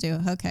us got to do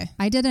it. Okay.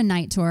 I did a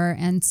night tour,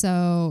 and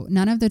so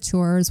none of the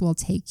tours will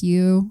take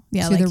you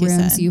to like the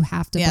rooms. Said. You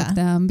have to book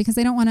them because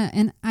they don't want to.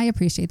 And I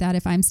appreciate that.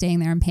 If I'm staying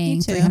there and paying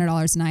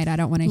 $300 a night, I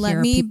don't want to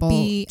hear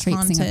people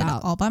traipsing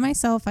about all by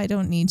myself. I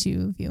don't need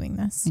you viewing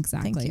this.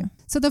 Exactly. Thank you.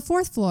 So the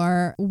 4th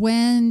floor,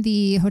 when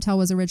the hotel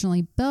was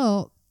originally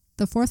built,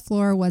 the 4th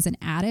floor was an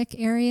attic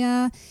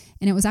area,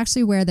 and it was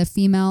actually where the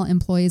female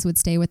employees would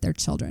stay with their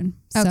children.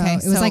 So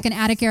it was like an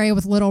attic area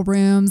with little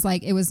rooms.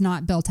 Like it was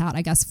not built out,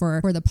 I guess,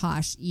 for the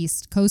posh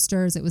East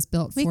Coasters. It was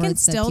built for the people working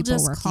there. We can still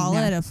just call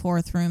it a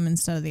 4th room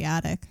instead of the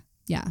attic.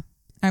 Yeah.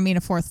 I mean,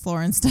 a 4th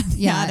floor instead of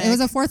the attic. Yeah, it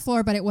was a 4th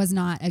floor, but it was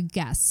not a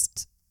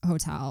guest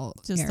hotel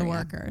Just area. The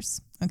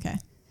workers. Okay.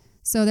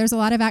 So there's a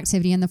lot of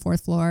activity in the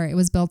 4th floor. It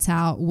was built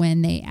out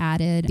when they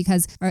added,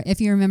 because if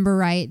you remember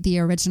right, the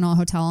original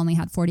hotel only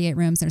had 48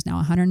 rooms. There's now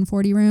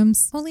 140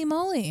 rooms. Holy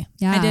moly.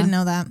 Yeah. I didn't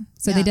know that.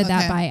 So they did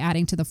that by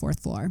adding to the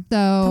 4th floor.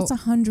 So that's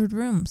 100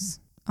 rooms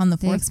on the 4th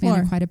floor. They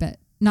expanded quite a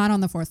bit. Not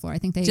on the 4th floor. I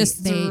think they made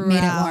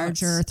it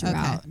larger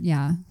throughout. Okay.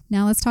 Yeah.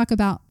 Now let's talk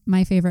about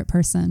my favorite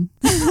person,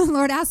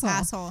 Lord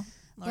Asshole.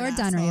 Lord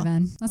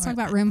Dunraven. Let's talk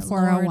about room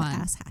 401. Lord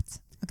Asshat.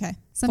 Okay.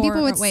 Some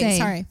people would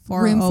say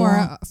room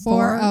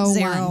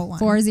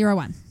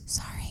 401.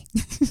 Sorry.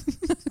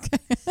 Okay.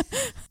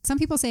 Some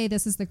people say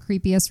this is the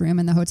creepiest room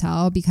in the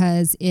hotel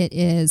because it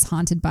is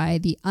haunted by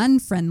the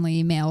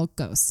unfriendly male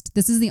ghost.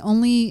 This is the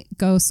only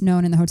ghost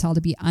known in the hotel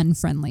to be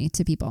unfriendly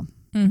to people.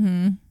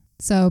 Mm-hmm.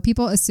 So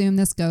people assume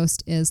this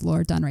ghost is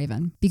Lord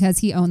Dunraven because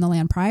he owned the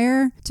land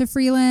prior to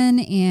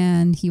Freeland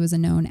and he was a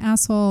known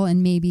asshole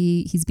and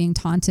maybe he's being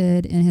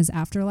taunted in his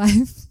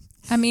afterlife.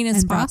 I mean,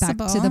 it's possible. Brought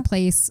back to the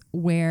place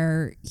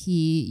where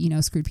he,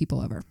 screwed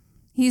people over.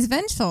 He's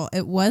vengeful.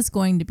 It was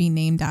going to be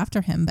named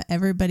after him, but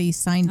everybody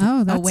signed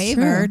a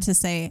waiver to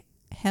say,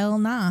 hell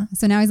nah.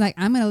 So now he's like,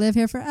 I'm going to live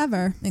here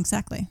forever.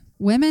 Exactly.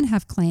 Women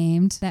have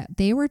claimed that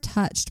they were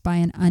touched by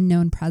an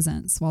unknown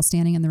presence while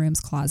standing in the room's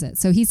closet.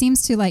 So he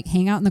seems to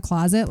hang out in the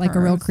closet like a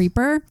real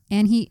creeper,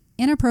 and he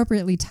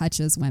inappropriately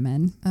touches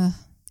women. Ugh.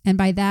 And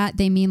by that,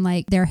 they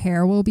mean their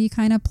hair will be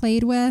kind of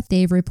played with.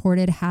 They've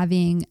reported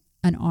having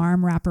an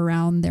arm wrap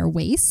around their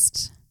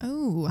waist.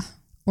 Oh.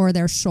 Or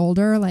their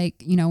shoulder,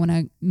 when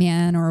a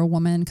man or a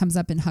woman comes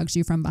up and hugs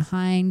you from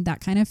behind,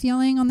 that kind of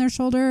feeling on their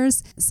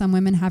shoulders. Some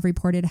women have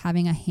reported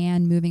having a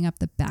hand moving up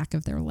the back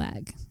of their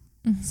leg.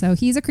 Mm-hmm. So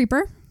he's a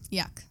creeper.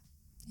 Yuck.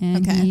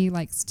 And he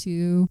likes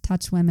to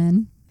touch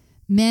women.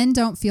 Men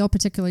don't feel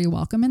particularly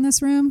welcome in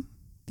this room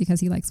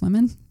because he likes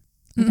women,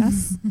 I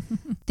guess.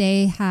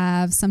 They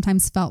have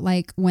sometimes felt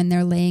like when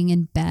they're laying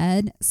in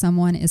bed,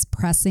 someone is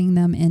pressing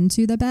them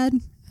into the bed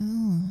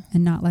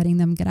and not letting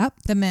them get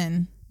up. The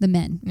men.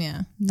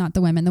 Yeah. Not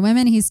the women. The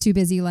women he's too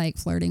busy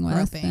flirting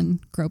with and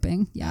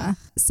groping. Yeah.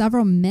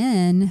 Several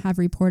men have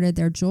reported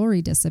their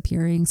jewelry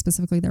disappearing,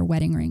 specifically their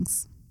wedding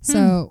rings.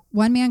 So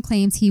one man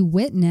claims he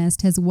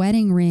witnessed his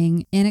wedding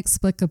ring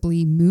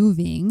inexplicably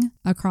moving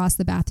across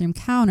the bathroom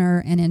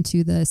counter and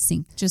into the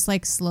sink. Just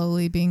like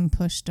slowly being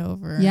pushed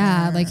over.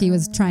 Yeah, like he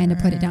was trying to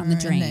put it down the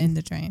drain. In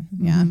the drain,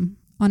 yeah.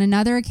 On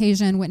another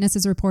occasion,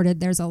 witnesses reported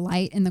there's a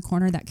light in the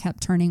corner that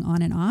kept turning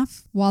on and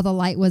off. While the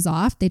light was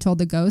off, they told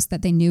the ghost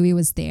that they knew he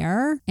was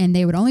there and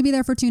they would only be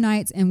there for 2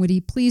 nights and would he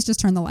please just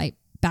turn the light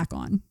back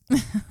on?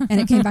 And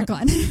it came back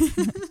on.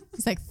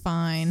 He's like,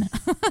 fine.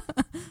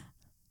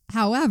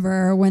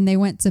 However, when they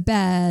went to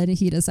bed,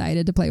 he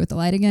decided to play with the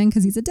light again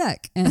because he's a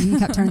dick and he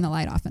kept turning the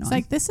light off and on. It's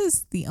like, this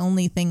is the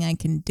only thing I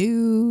can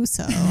do.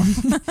 So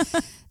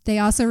they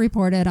also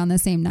reported on the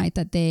same night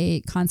that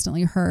they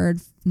constantly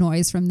heard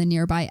noise from the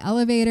nearby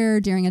elevator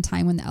during a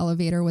time when the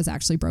elevator was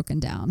actually broken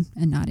down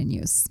and not in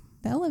use.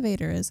 The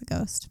elevator is a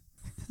ghost.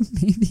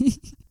 Maybe.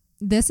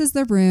 This is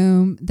the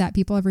room that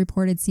people have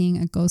reported seeing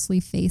a ghostly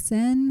face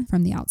in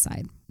from the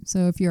outside.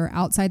 So if you're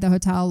outside the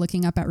hotel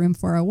looking up at room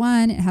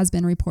 401, it has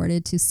been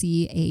reported to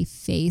see a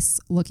face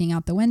looking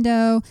out the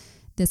window.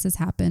 This has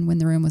happened when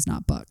the room was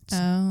not booked.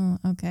 Oh,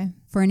 okay.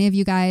 For any of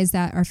you guys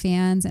that are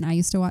fans, and I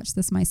used to watch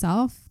this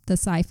myself, the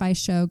sci-fi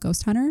show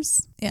Ghost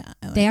Hunters. Yeah.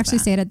 They actually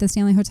stayed at the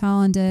Stanley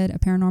Hotel and did a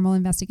paranormal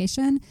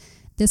investigation.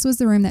 This was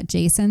the room that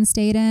Jason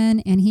stayed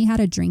in, and he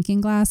had a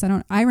drinking glass.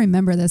 I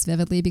remember this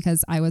vividly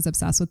because I was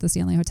obsessed with the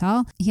Stanley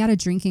Hotel. He had a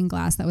drinking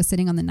glass that was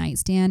sitting on the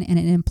nightstand and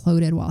it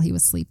imploded while he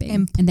was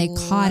sleeping. And they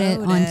caught it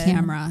on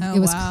camera. Oh, it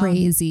was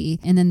crazy.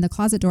 And then the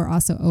closet door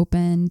also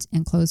opened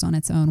and closed on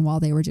its own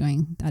while they were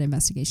doing that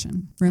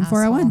investigation. Room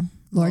 401,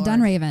 Lord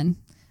Dunraven.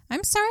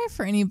 I'm sorry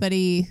for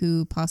anybody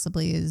who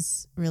possibly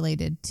is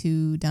related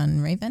to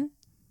Dunraven.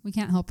 We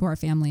can't help who our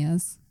family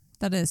is.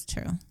 That is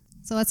true.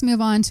 So let's move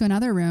on to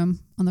another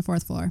room on the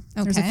 4th floor.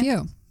 Okay. There's a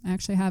few. I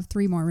actually have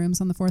 3 more rooms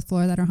on the 4th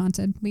floor that are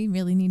haunted. We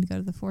really need to go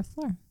to the 4th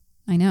floor.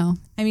 I know.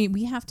 I mean,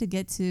 we have to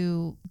get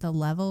to the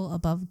level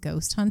above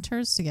ghost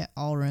hunters to get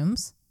all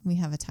rooms. We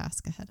have a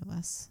task ahead of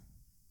us.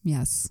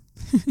 Yes.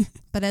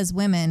 But as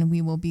women,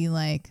 we will be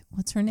like,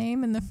 what's her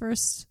name in the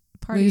first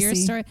part Lucy. of your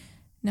story?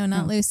 No,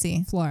 not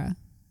Lucy. Flora.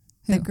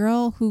 The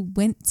girl who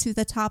went to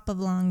the top of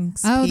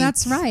Long's Oh, Peak.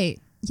 that's right.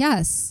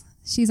 Yes.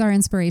 She's our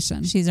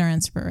inspiration. She's our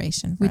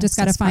inspiration. We just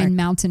got to find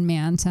Mountain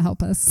Man to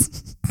help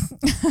us.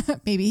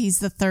 Maybe he's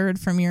the 3rd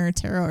from your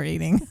tarot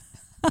reading.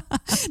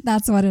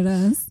 That's what it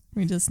is.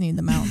 We just need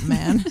the Mountain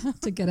Man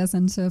to get us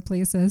into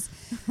places.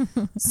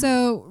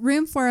 So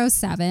room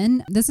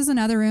 407, this is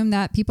another room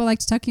that people like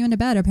to tuck you into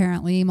bed,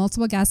 apparently.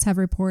 Multiple guests have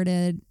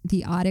reported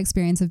the odd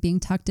experience of being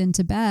tucked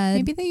into bed.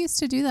 Maybe they used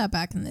to do that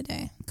back in the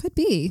day. Could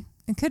be.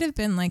 It could have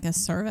been like a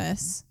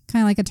service.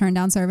 Kind of like a turn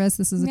down service.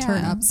 This is a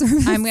turn up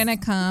service. I'm going to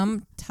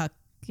come tuck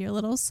your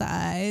little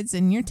sides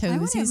and your toesies. I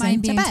wouldn't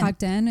mind being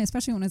tucked in,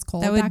 especially when it's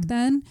cold back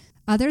then.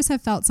 Others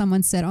have felt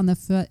someone sit on the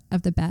foot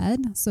of the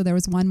bed. So there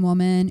was one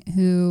woman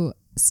who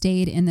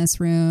stayed in this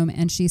room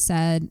and she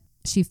said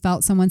she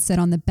felt someone sit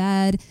on the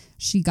bed.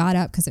 She got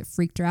up because it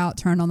freaked her out,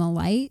 turned on the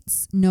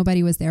lights.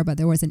 Nobody was there, but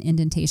there was an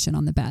indentation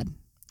on the bed,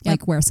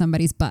 like where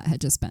somebody's butt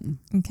had just been.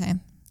 Okay.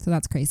 So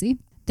that's crazy.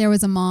 There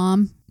was a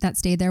mom that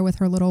stayed there with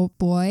her little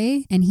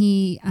boy, and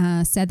he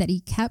said that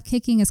he kept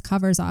kicking his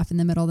covers off in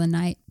the middle of the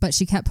night, but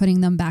she kept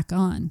putting them back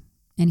on.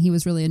 And he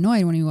was really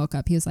annoyed when he woke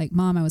up. He was like,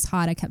 Mom, I was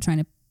hot. I kept trying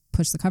to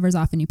push the covers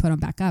off and you put them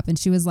back up. And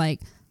she was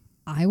like,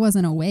 I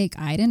wasn't awake.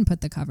 I didn't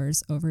put the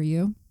covers over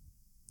you.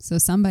 So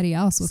somebody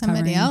else was covering.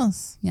 Somebody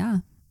else. Yeah.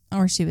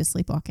 Or she was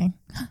sleepwalking.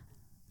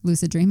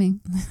 Lucid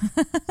dreaming.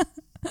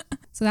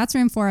 So that's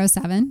room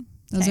 407.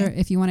 Those are,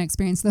 if you want to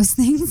experience those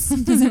things,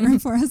 visit room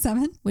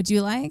 407. Would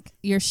you like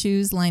your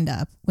shoes lined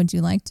up? Would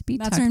you like to be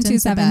That's tucked room into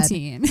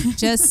 217. bed?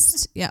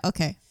 Just, yeah,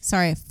 okay.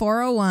 Sorry,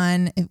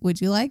 401.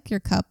 Would you like your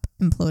cup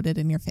imploded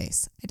in your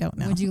face? I don't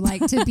know. Would you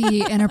like to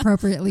be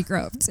inappropriately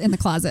groped in the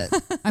closet?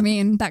 I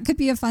mean, that could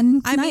be a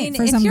fun night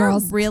for some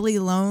girls. If you're really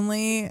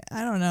lonely,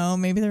 I don't know.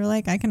 Maybe they're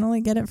like, I can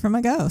only get it from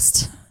a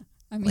ghost.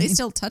 I mean, at least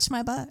he'll touch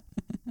my butt.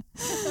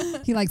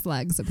 He likes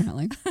legs,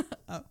 apparently.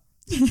 Oh,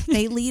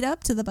 they lead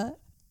up to the butt.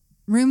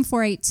 Room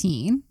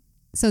 418.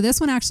 So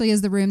this one actually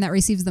is the room that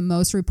receives the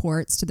most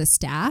reports to the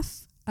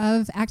staff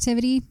of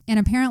activity. And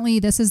apparently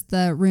this is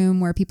the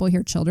room where people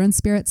hear children's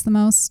spirits the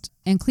most.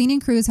 And cleaning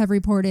crews have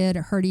reported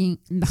hurting.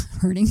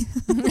 Cleaning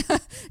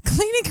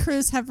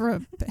crews have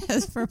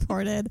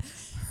reported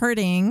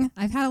hurting.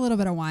 I've had a little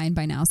bit of wine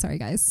by now. Sorry,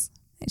 guys.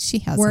 She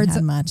hasn't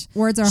had much.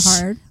 Words are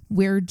hard.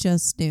 We're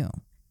just new.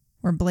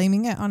 We're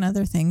blaming it on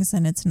other things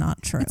and it's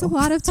not true. It's a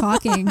lot of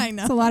talking. I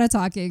know. It's a lot of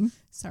talking.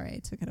 Sorry, I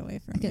took it away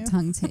from you. I get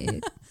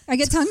tongue-tied. I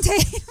get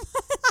tongue-tied.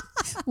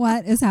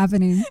 What is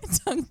happening?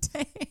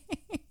 Tongue-tied.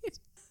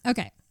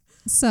 Okay.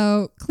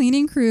 So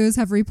cleaning crews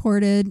have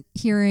reported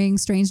hearing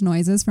strange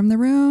noises from the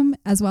room,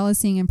 as well as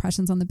seeing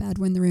impressions on the bed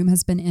when the room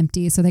has been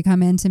empty. So they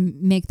come in to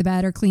make the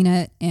bed or clean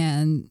it,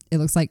 and it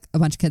looks like a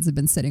bunch of kids have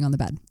been sitting on the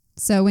bed.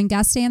 So when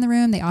guests stay in the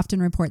room, they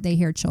often report they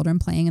hear children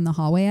playing in the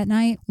hallway at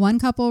night. One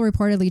couple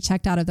reportedly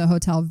checked out of the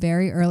hotel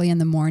very early in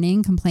the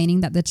morning,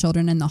 complaining that the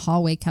children in the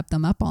hallway kept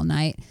them up all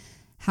night.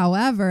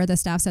 However, the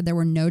staff said there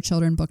were no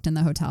children booked in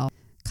the hotel.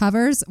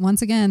 Covers,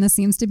 once again, this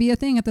seems to be a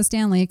thing at the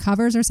Stanley.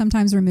 Covers are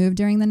sometimes removed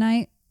during the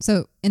night.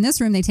 So in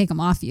this room, they take them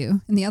off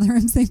you. In the other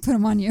rooms, they put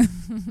them on you.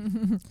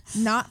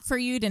 Not for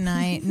you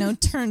tonight. No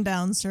turn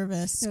down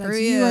service. Screw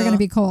you. You are going to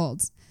be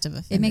cold.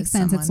 It makes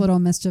sense. It's little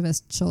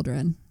mischievous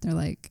children. They're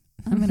like,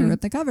 I'm going to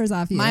rip the covers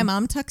off you. My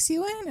mom tucks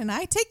you in and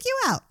I take you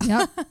out.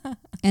 Yep.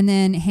 And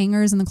then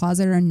hangers in the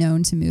closet are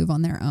known to move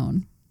on their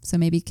own. So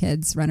maybe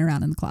kids run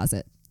around in the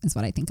closet is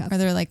what I think of. Or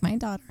they're like my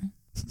daughter.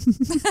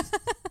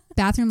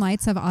 Bathroom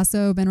lights have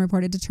also been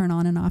reported to turn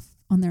on and off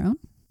on their own.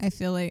 I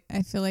feel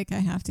like I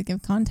have to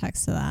give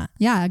context to that.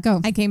 Yeah, go.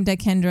 I came to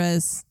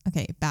Kendra's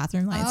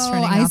bathroom lights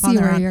turning I off see on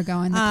their where own. you're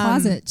going. The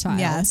closet child.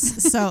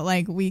 Yes. So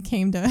like we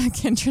came to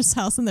Kendra's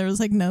house and there was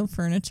like no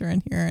furniture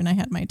in here, and I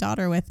had my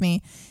daughter with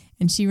me,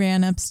 and she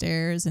ran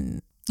upstairs,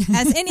 and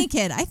as any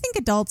kid, I think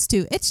adults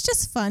too, it's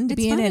just fun to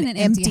be in an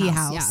empty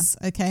house.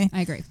 Yeah. Okay.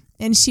 I agree.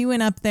 And she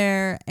went up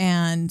there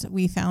and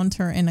we found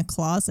her in a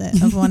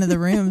closet of one of the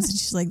rooms. And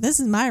she's like, this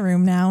is my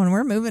room now and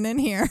we're moving in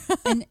here.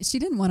 And she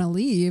didn't want to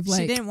leave.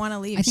 She didn't want to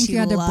leave. I think you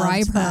had to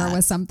bribe her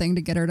with something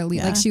to get her to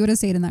leave. Yeah. Like she would have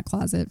stayed in that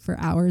closet for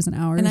hours and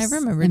hours. And I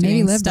remember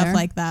doing stuff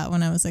like that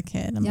when I was a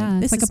kid. I'm like,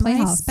 this is a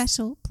playhouse. My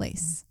special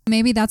place.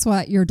 Maybe that's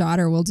what your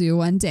daughter will do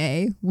one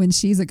day when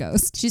she's a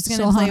ghost. She's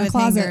going to play with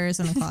hangers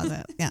in the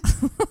closet. Yeah.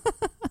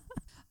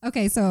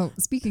 Okay, so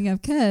speaking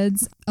of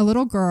kids, a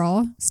little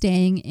girl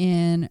staying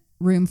in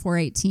room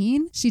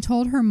 418, she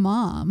told her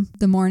mom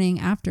the morning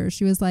after,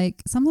 she was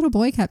like, some little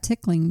boy kept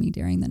tickling me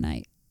during the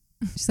night.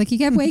 She's like, he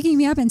kept waking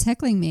me up and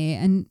tickling me.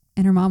 And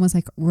her mom was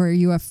like, were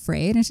you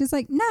afraid? And she's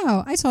like,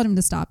 no, I told him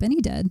to stop and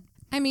he did.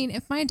 I mean,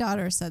 if my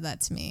daughter said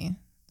that to me,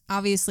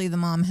 obviously the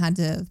mom had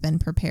to have been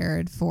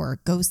prepared for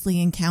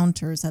ghostly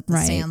encounters at the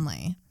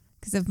Stanley.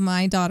 Because if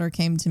my daughter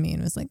came to me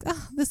and was like,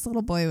 oh, this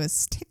little boy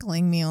was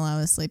tickling me while I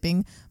was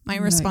sleeping, my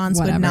response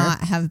would not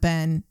have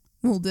been,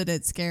 well, did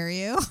it scare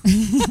you?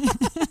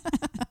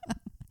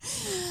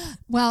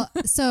 Well,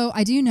 so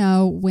I do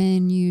know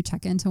when you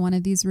check into one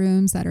of these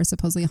rooms that are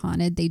supposedly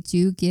haunted, they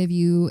do give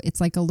you, it's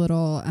like a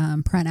little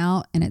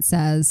printout and it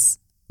says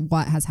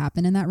what has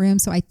happened in that room.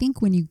 So I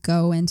think when you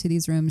go into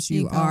these rooms,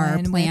 you are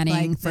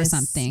planning for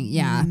something.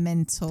 Yeah.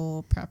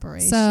 Mental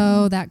preparation.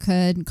 So that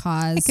could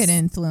cause. It could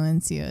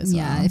influence you as well.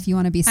 Yeah. If you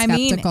want to be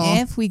skeptical. I mean,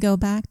 if we go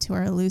back to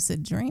our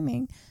lucid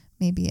dreaming,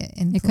 maybe it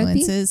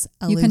influences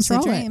a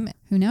lucid dream.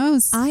 Who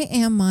knows? I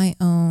am my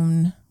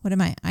own. What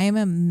am I? I am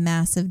a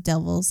massive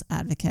devil's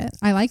advocate.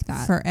 I like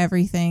that. For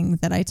everything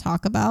that I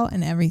talk about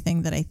and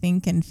everything that I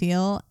think and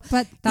feel.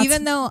 But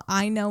even though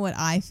I know what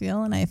I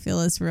feel and I feel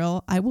is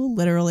real, I will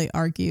literally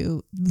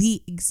argue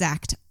the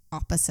exact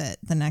opposite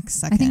the next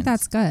second. I think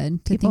that's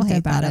good to think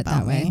about it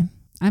that way.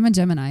 I'm a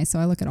Gemini, so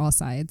I look at all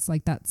sides.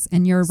 Like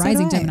and you're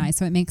rising Gemini,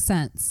 so it makes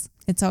sense.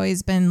 It's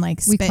always been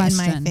like spit in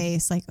my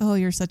face, like, oh,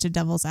 you're such a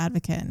devil's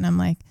advocate. And I'm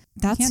like,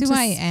 that's who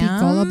I am.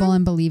 Be gullible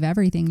and believe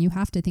everything. You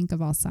have to think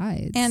of all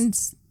sides. And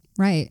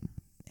right.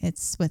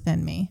 It's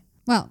within me.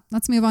 Well,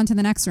 let's move on to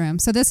the next room.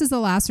 So this is the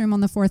last room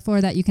on the 4th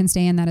floor that you can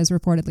stay in that is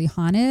reportedly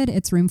haunted.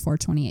 It's room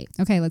 428.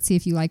 Okay, let's see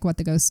if you like what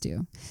the ghosts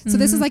do. So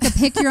this is like a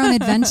pick your own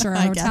adventure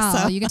hotel.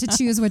 So. You get to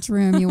choose which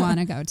room you want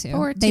to go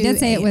to. They did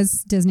say it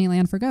was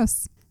Disneyland for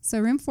ghosts. So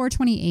room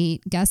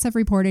 428, guests have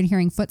reported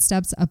hearing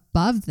footsteps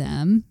above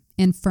them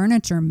and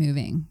furniture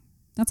moving.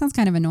 That sounds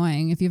kind of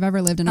annoying. If you've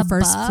ever lived in a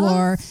first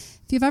floor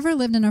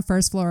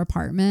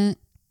apartment,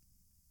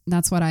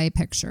 that's what I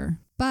picture.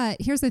 But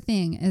here's the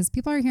thing is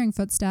people are hearing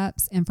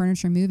footsteps and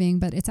furniture moving,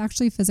 but it's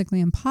actually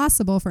physically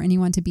impossible for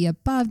anyone to be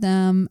above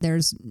them.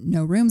 There's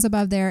no rooms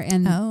above there.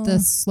 And the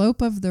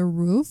slope of the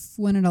roof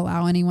wouldn't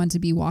allow anyone to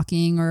be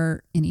walking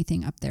or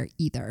anything up there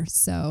either.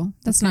 So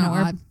that's kind of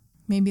odd.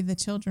 Maybe the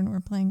children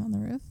were playing on the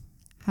roof.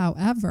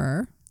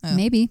 However,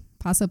 maybe,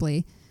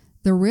 possibly,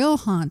 the real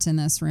haunt in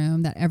this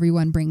room that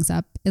everyone brings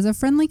up is a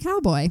friendly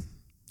cowboy.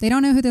 They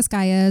don't know who this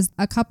guy is.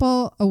 A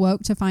couple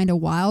awoke to find a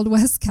Wild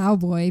West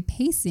cowboy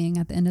pacing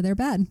at the end of their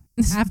bed.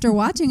 After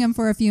watching him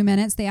for a few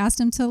minutes, they asked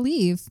him to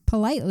leave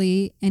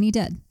politely, and he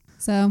did.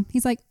 So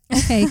he's like,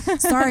 okay,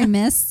 sorry,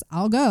 miss,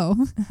 I'll go.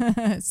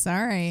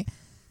 Sorry,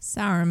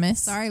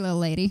 miss. Sorry, little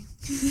lady.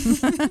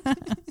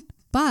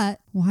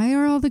 But why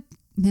are all the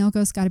male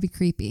ghosts got to be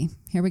creepy?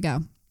 Here we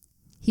go.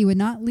 He would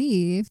not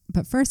leave,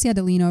 but first he had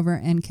to lean over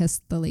and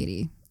kiss the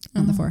lady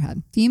on the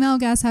forehead. Female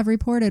guests have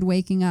reported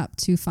waking up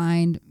to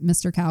find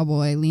Mr.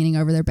 Cowboy leaning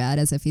over their bed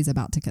as if he's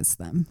about to kiss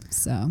them.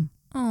 So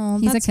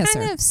he's a kisser. That's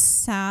kind of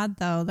sad,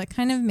 though. That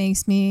kind of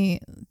makes me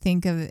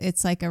think of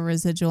it's like a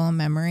residual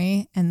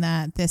memory, and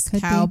that this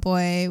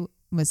cowboy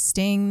was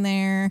staying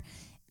there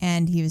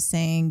and he was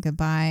saying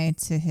goodbye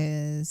to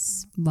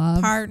his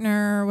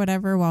partner or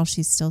whatever while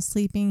she's still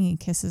sleeping. He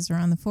kisses her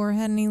on the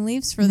forehead and he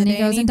leaves for the day. He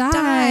goes and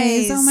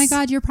dies. Oh my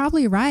God, you're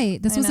probably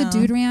right. This was a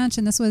dude ranch,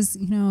 and this was,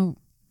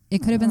 it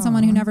could have been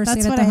someone who never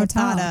stayed at the hotel. That's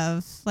what I thought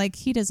of. Like,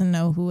 he doesn't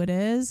know who it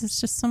is. It's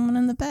just someone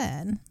in the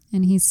bed.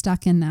 And he's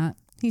stuck in that.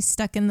 He's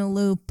stuck in the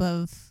loop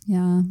of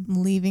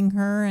leaving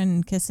her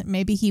and kissing.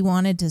 Maybe he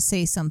wanted to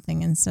say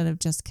something instead of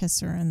just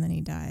kiss her, and then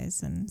he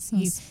dies. And so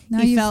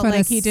he felt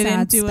like he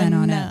didn't do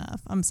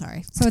enough. I'm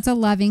sorry. So it's a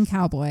loving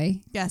cowboy.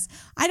 Yes.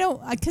 I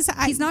don't, because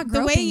he's not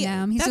groping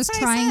them. He's just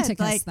trying to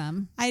kiss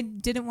them. I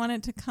didn't want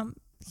it to come.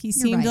 He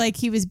seemed like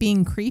he was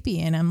being creepy,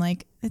 and I'm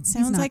like, it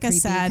sounds like a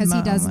sad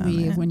moment. Because he does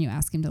leave when you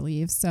ask him to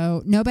leave.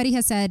 So nobody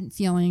has said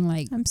feeling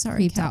like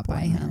creeped out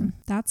by him.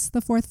 That's the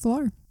 4th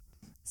floor.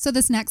 So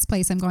this next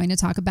place I'm going to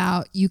talk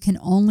about, you can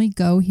only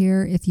go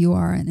here if you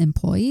are an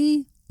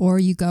employee or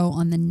you go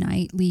on the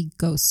nightly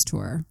ghost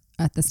tour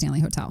at the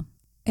Stanley Hotel.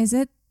 Is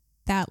it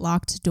that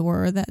locked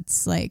door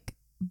that's like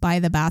by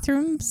the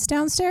bathrooms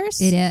downstairs?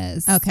 It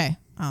is. Okay.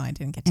 Oh, I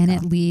didn't get to go. And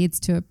it leads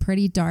to a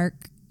pretty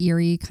dark,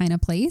 eerie kind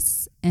of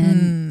place.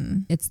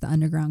 And it's the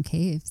underground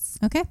caves.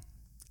 Okay.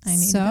 I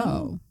need to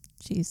go.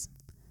 Jeez.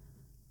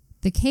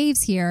 The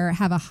caves here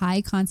have a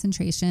high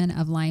concentration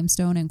of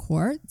limestone and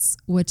quartz,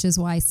 which is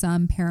why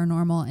some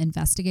paranormal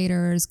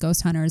investigators,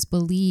 ghost hunters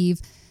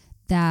believe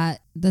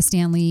that the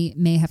Stanley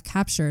may have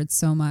captured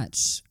so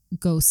much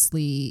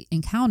ghostly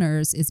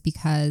encounters is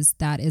because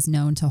that is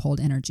known to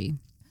hold energy.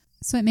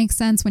 So it makes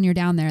sense when you're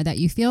down there that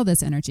you feel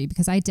this energy,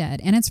 because I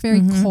did. And it's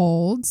very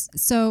cold.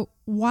 So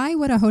why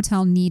would a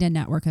hotel need a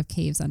network of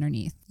caves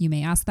underneath? You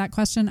may ask that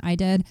question. I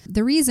did.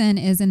 The reason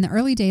is in the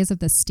early days of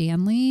the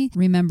Stanley,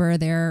 remember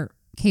they're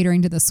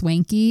catering to the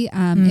swanky.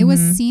 It was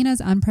seen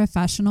as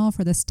unprofessional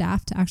for the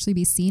staff to actually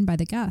be seen by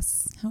the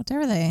guests. How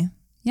dare they?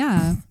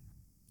 Yeah.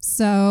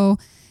 So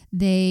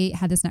they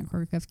had this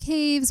network of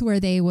caves where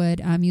they would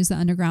use the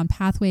underground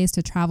pathways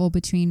to travel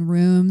between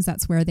rooms.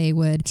 That's where they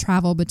would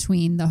travel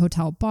between the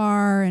hotel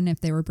bar, and if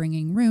they were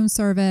bringing room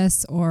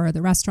service, or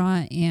the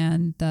restaurant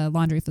and the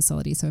laundry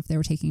facility. So if they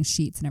were taking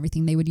sheets and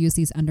everything, they would use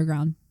these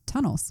underground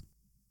tunnels.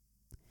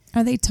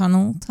 Are they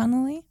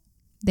tunnely?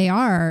 They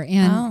are,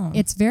 and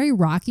it's very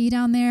rocky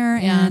down there,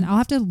 and I'll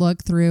have to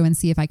look through and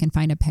see if I can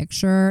find a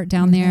picture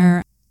down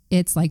there.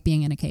 It's like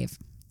being in a cave.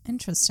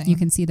 Interesting. You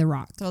can see the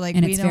rock, so like,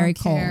 and it's very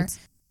cold.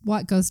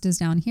 What ghost is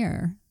down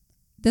here?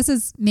 This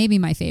is maybe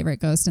my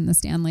favorite ghost in the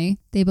Stanley.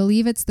 They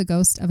believe it's the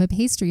ghost of a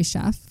pastry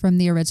chef from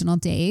the original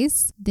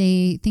days.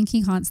 They think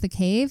he haunts the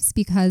caves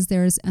because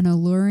there's an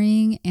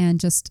alluring and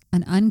just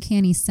an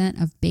uncanny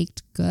scent of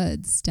baked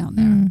goods down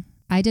there.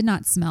 I did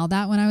not smell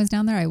that when I was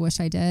down there. I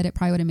wish I did. It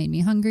probably would have made me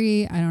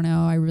hungry. I don't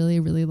know. I really,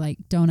 really like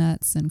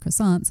donuts and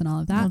croissants and all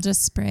of that. I'll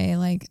just spray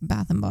like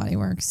Bath and Body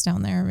Works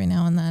down there every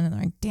now and then. And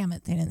they're like, damn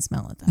it, they didn't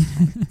smell it that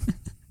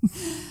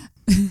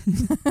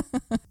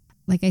time.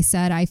 Like I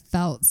said, I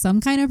felt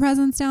some kind of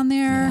presence down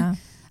there.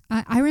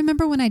 Yeah. I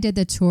remember when I did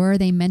the tour,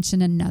 they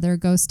mentioned another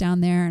ghost down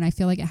there. And I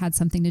feel like it had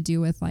something to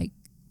do with like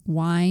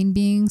wine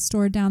being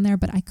stored down there.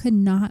 But I could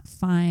not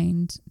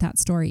find that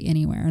story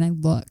anywhere. And I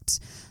looked.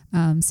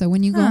 So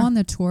when you go on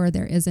the tour,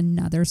 there is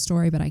another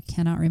story, but I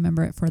cannot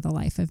remember it for the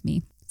life of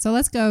me. So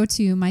let's go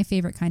to my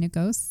favorite kind of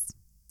ghosts,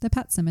 the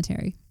pet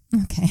cemetery.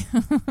 Okay.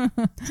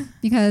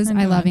 Because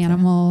I love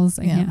animals.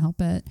 I can't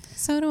help it.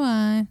 So do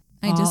I.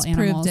 I just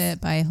proved it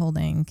by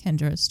holding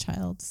Kendra's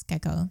child's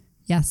gecko.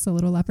 Yes, a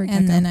little leopard gecko.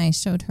 And then I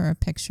showed her a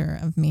picture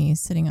of me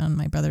sitting on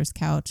my brother's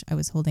couch. I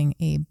was holding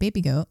a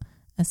baby goat,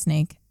 a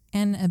snake,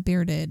 and a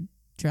bearded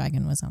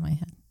dragon was on my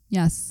head.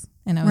 Yes.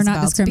 And I was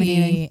about to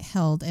be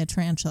held a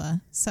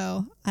tarantula.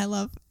 So I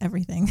love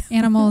everything.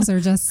 Animals are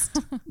just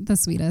the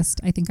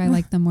sweetest. I think I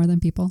like them more than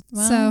people.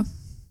 Well, so,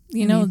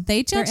 you know,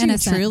 they judge you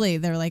truly.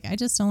 They're like, I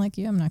just don't like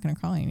you. I'm not going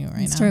to call you right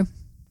now. It's true.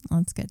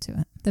 Let's get to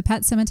it. The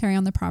pet cemetery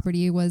on the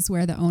property was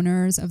where the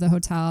owners of the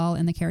hotel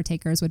and the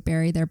caretakers would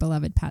bury their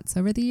beloved pets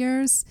over the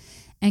years.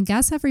 And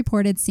guests have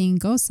reported seeing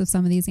ghosts of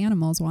some of these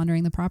animals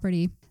wandering the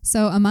property.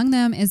 So among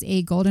them is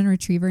a golden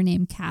retriever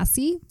named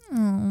Cassie.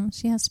 Oh,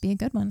 she has to be a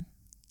good one.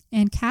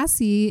 And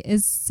Cassie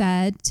is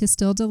said to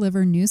still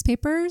deliver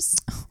newspapers.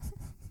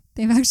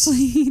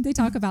 They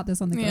talk about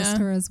this on the ghost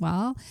tour as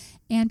well.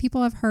 And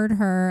people have heard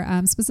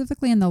her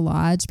specifically in the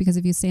lodge, because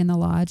if you stay in the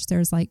lodge,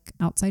 there's like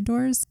outside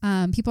doors.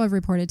 People have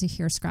reported to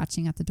hear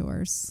scratching at the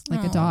doors,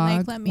 like a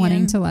dog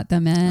wanting to let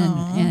them in.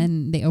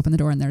 And they open the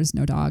door and there's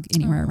no dog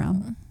anywhere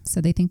around.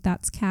 So they think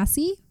that's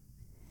Cassie.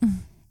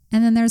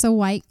 And then there's a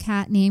white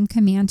cat named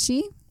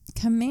Comanche.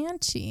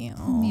 Comanche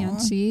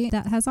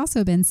that has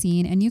also been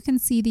seen, and you can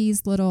see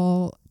these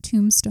little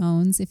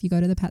tombstones if you go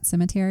to the pet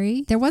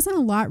cemetery. There wasn't a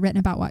lot written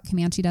about what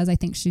Comanche does. I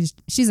think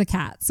she's a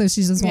cat, so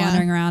she's just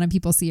wandering around and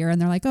people see her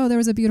and they're like, oh, there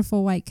was a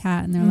beautiful white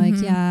cat, and they're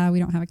like, yeah, we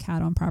don't have a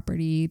cat on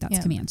property. That's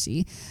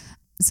Comanche.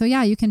 So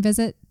yeah, you can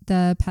visit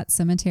the pet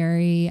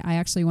cemetery. I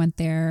actually went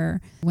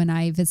there when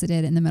I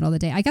visited in the middle of the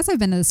day. I guess I've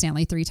been to the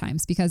Stanley 3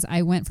 times, because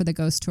I went for the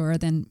ghost tour,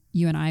 then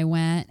you and I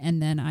went, and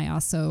then I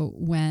also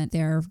went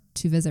there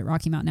to visit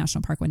Rocky Mountain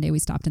National Park one day. We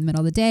stopped in the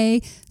middle of the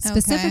day,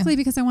 specifically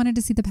because I wanted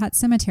to see the pet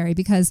cemetery,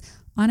 because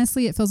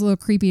honestly, it feels a little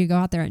creepy to go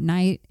out there at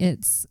night.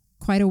 It's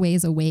quite a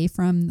ways away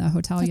from the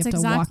hotel. That's you have to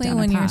exactly walk down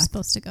when a path. You're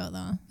supposed to go,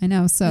 though. I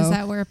know. So is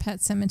that where Pet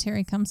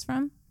Cemetery comes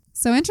from?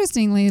 So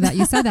interestingly that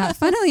you said that.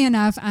 Funnily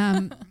enough,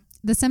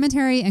 the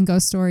cemetery and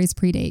ghost stories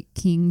predate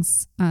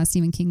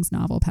Stephen King's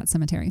novel Pet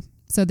Cemetery.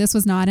 So this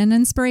was not an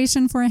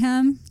inspiration for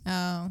him.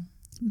 Oh.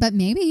 But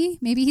maybe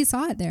he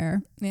saw it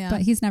there. Yeah.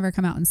 But he's never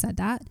come out and said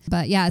that.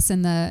 But yes,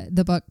 in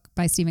the book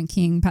by Stephen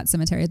King, Pet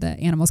Sematary, the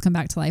animals come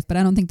back to life. But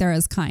I don't think they're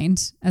as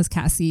kind as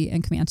Cassie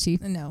and Comanche.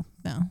 No,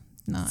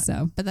 not.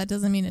 So, but that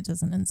doesn't mean it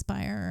doesn't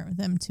inspire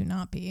them to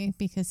not be,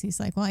 because he's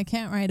like, well, I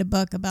can't write a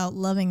book about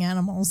loving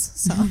animals.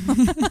 So,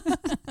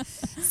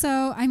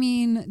 so I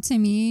mean, to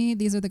me,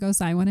 these are the ghosts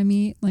I want to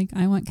meet. Like,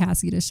 I want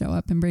Cassie to show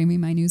up and bring me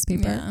my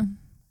newspaper. Yeah.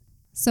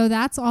 So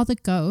that's all the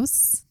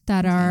ghosts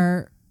that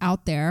are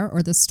out there,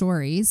 or the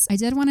stories. I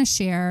did want to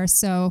share.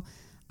 So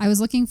I was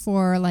looking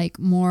for like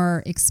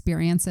more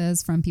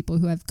experiences from people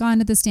who have gone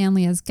to the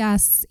Stanley as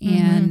guests,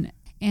 and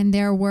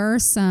there were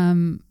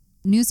some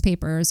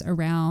newspapers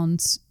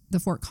around the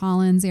Fort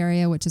Collins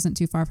area, which isn't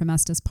too far from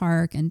Estes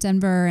Park, and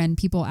Denver, and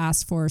people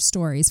asked for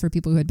stories for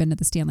people who had been to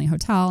the Stanley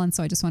Hotel. And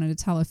so I just wanted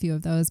to tell a few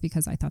of those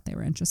because I thought they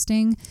were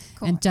interesting.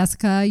 Cool. And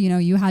Jessica,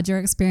 you had your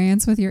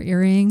experience with your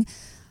earring.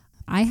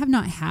 I have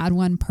not had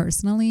one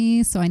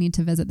personally, so I need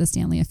to visit the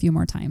Stanley a few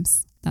more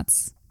times.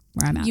 That's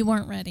where I'm at. You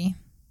weren't ready.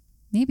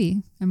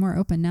 Maybe. I'm more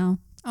open now.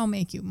 I'll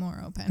make you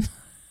more open.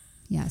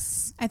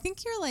 Yes. I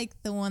think you're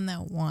like the one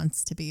that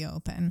wants to be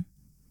open.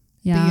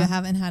 Yeah. But you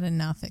haven't had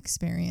enough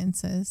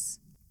experiences.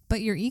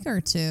 But you're eager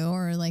to,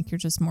 or like you're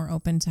just more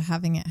open to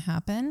having it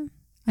happen.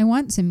 I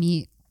want to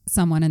meet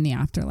someone in the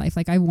afterlife.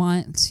 Like, I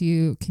want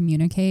to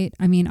communicate.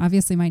 I mean,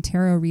 obviously my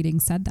tarot reading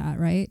said that,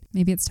 right?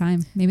 Maybe it's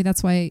time. Maybe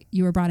that's why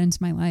you were brought into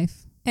my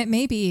life. It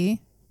may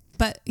be.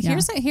 But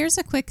here's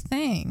a quick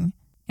thing.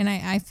 And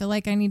I feel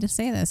like I need to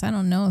say this. I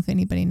don't know if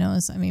anybody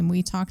knows. I mean,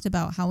 we talked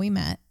about how we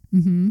met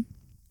and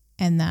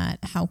that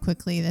how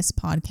quickly this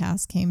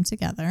podcast came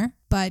together.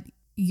 But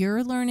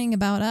you're learning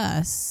about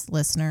us,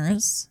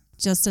 listeners,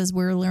 just as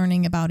we're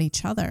learning about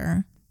each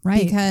other.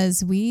 Right.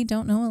 Because we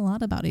don't know a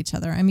lot about each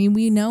other. I mean,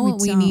 we know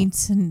what we need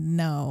to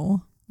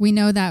know. We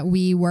know that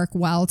we work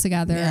well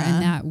together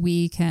and that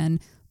we can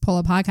pull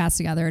a podcast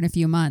together in a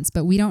few months,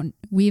 but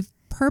we've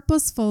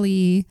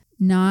purposefully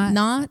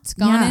not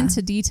gone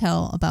into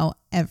detail about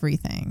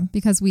everything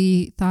because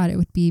we thought it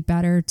would be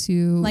better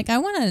to I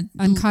want to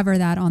uncover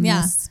that on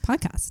this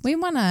podcast. We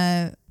want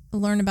to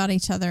learn about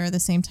each other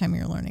the same time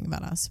you're learning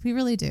about us. We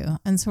really do.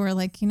 And so we're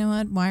like, you know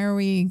what? Why are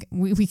we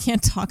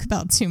can't talk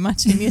about too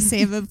much. Maybe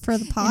save it for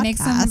the podcast. It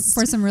makes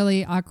for some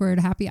really awkward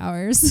happy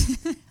hours.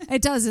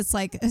 It does. It's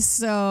like,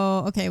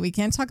 so, okay, we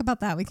can't talk about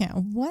that. We can't.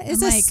 What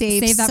is a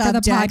safe save that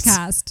subject? For the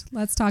podcast.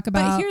 Let's talk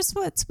about. But here's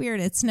what's weird.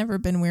 It's never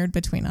been weird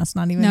between us.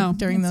 Not even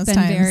during those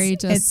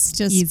times. It's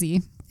just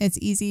easy. It's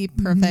easy.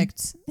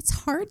 Perfect. It's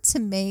hard to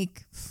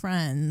make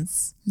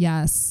friends.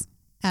 Yes.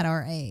 At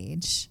our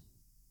age.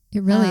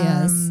 It really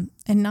is.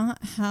 And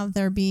not have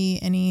there be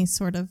any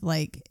sort of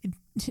like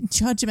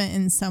judgment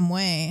in some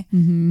way.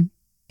 Mm-hmm.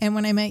 And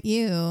when I met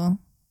you,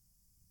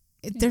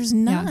 there's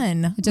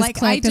none. Yeah. It just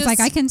clicked. It's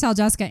like I can tell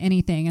Jessica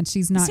anything and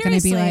she's not going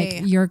to be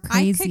like, you're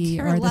crazy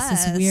or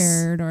this is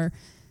weird or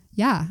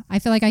I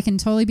feel like I can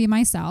totally be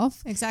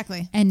myself.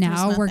 Exactly. And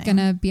now we're going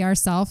to be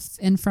ourselves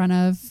in front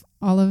of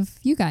all of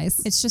you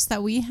guys. It's just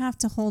that we have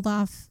to hold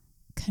off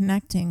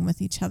connecting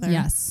with each other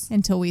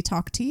until we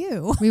talk to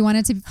you. We want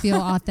it to feel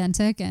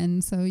authentic,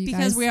 and so you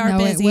because guys we are know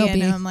busy, it will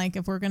and be. I'm like,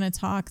 if we're going to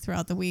talk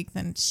throughout the week,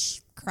 then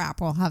crap,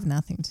 we'll have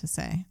nothing to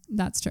say.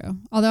 That's true.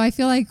 Although I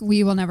feel like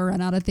we will never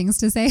run out of things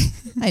to say.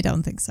 I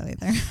don't think so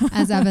either.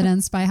 As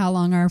evidenced by how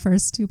long our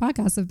first 2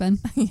 podcasts have been.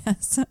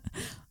 Yes.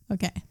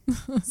 Okay.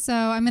 So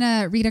I'm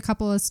going to read a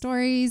couple of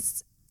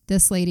stories.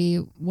 This lady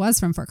was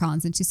from Fort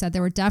Collins, and she said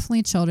there were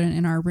definitely children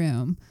in our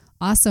room.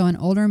 Also, an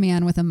older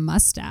man with a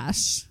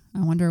mustache, I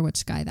wonder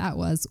which guy that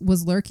was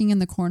lurking in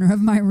the corner of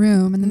my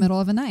room in the middle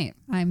of the night.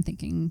 I'm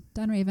thinking,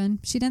 Dunraven.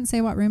 She didn't say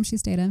what room she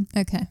stayed in.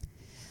 Okay.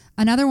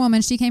 Another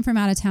woman, she came from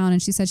out of town,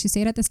 and she said she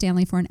stayed at the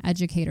Stanley for an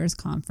educators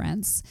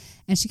conference,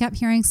 and she kept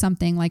hearing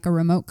something like a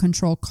remote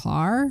control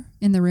car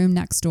in the room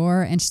next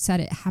door, and she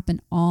said it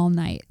happened all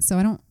night. So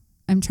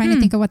I'm trying to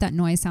think of what that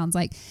noise sounds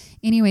like.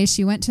 Anyway,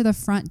 she went to the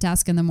front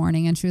desk in the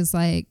morning, and she was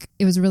like,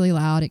 it was really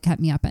loud. It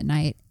kept me up at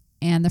night.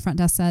 And the front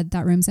desk said,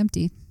 that room's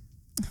empty.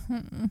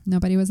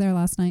 Nobody was there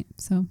last night.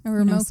 So a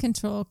remote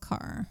control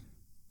car.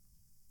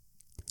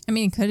 I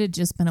mean, it could have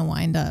just been a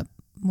wind up,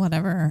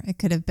 whatever. It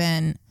could have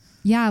been.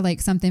 Yeah,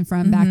 like something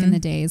from back in the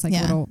days, like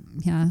a little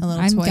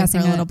I'm toy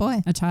guessing for a little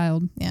boy. A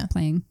child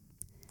playing.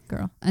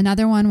 Girl.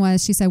 Another one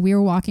was, she said, we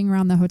were walking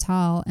around the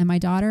hotel and my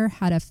daughter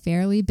had a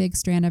fairly big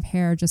strand of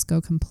hair just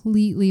go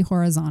completely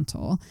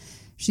horizontal.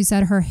 She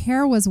said her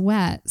hair was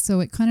wet, so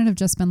it couldn't have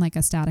just been like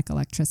a static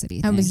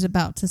electricity thing. I was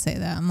about to say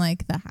that. I'm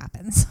like, that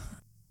happens.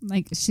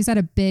 Like, she said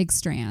a big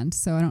strand,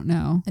 so I don't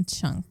know. A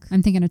chunk.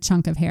 I'm thinking a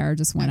chunk of hair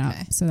just went up,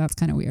 so that's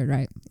kind of weird,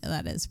 right? Yeah,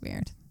 that is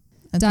weird.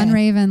 Okay.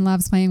 Dunraven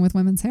loves playing with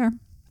women's hair.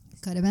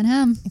 Could have been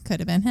him. It could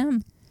have been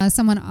him.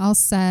 Someone else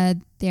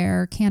said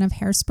their can of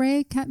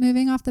hairspray kept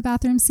moving off the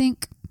bathroom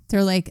sink.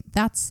 They're like,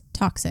 that's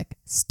toxic.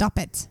 Stop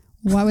it.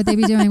 What would they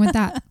be doing with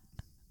that?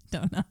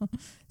 Don't know.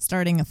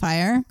 Starting a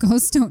fire.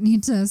 Ghosts don't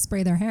need to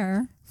spray their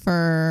hair.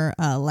 For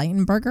a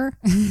Lightenberger.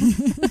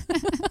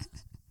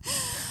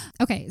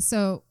 Okay,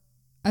 so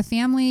a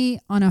family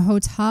on a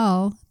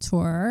hotel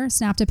tour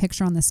snapped a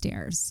picture on the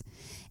stairs.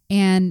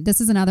 And this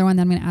is another one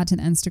that I'm going to add to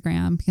the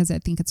Instagram because I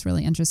think it's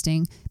really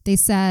interesting. They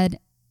said,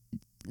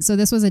 so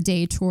this was a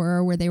day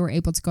tour where they were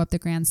able to go up the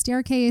grand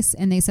staircase,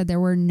 and they said there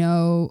were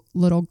no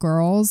little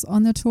girls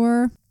on the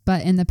tour,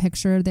 but in the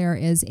picture there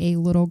is a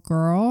little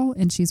girl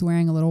and she's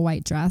wearing a little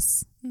white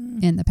dress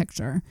in the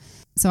picture.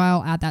 So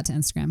I'll add that to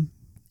Instagram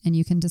and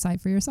you can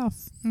decide for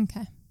yourself.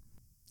 Okay.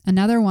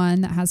 Another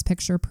one that has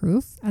picture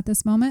proof at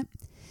this moment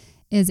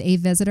is a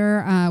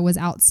visitor was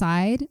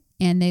outside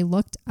and they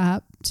looked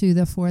up to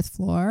the 4th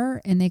floor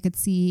and they could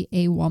see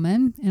a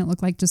woman, and it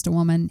looked like just a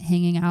woman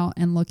hanging out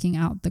and looking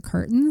out the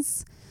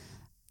curtains.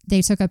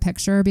 They took a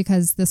picture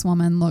because this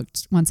woman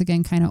looked, once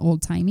again, kind of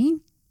old-timey,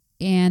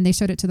 and they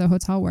showed it to the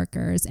hotel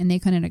workers, and they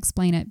couldn't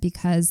explain it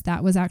because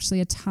that was actually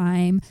a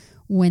time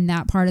when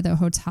that part of the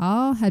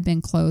hotel had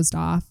been closed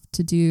off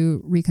to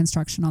do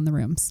reconstruction on the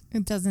rooms.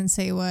 It doesn't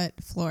say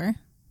what floor.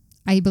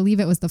 I believe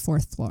it was the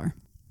 4th floor.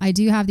 I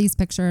do have these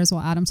pictures.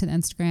 We'll add them to the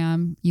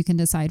Instagram. You can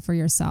decide for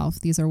yourself.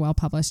 These are well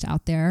published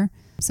out there.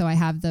 So I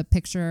have the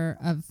picture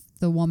of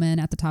the woman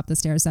at the top of the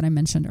stairs that I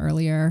mentioned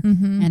earlier,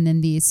 and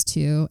then these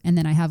two. And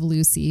then I have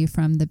Lucy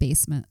from the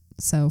basement.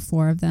 So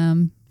 4 of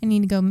them. I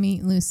need to go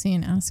meet Lucy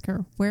and ask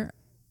her,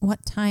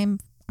 what time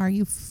are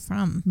you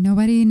from?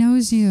 Nobody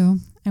knows you.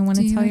 I want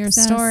to tell your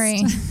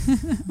story.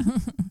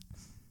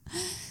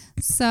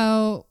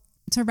 So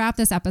to wrap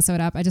this episode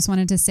up, I just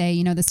wanted to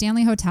say, the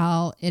Stanley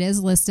Hotel, it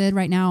is listed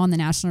right now on the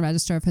National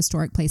Register of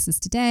Historic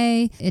Places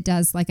today. It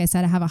does, like I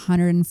said, have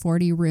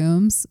 140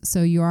 rooms,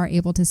 so you are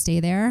able to stay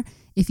there.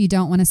 If you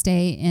don't want to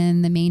stay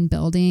in the main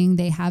building,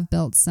 they have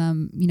built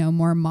some,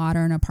 more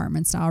modern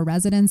apartment style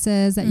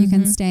residences that you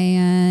can stay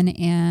in.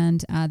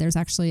 And there's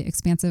actually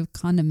expansive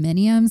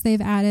condominiums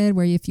they've added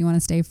where if you want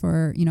to stay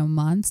for,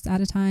 months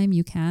at a time,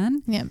 you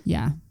can. Yep.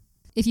 Yeah.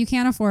 If you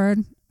can't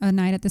afford a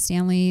night at the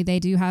Stanley, they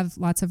do have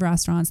lots of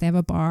restaurants. They have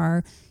a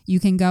bar. You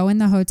can go in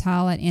the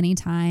hotel at any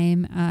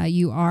time.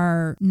 You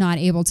are not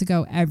able to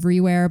go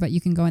everywhere, but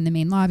you can go in the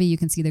main lobby. You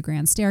can see the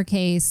grand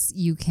staircase.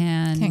 You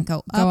can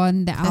go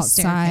on the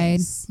outside.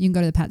 You can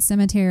go to the pet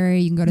cemetery.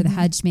 You can go to the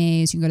hedge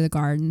maze. You can go to the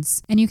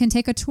gardens, and you can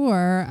take a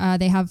tour.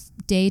 They have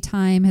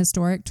daytime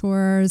historic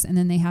tours, and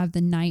then they have the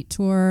night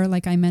tour,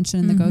 like I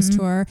mentioned in the ghost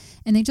tour.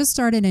 And they just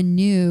started a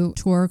new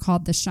tour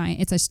called the Shine.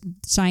 It's a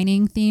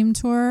Shining theme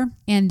tour,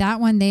 and that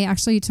one they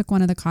actually took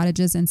one of the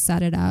cottages and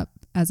set it up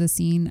as a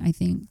scene, I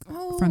think,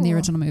 from the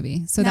original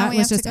movie. So that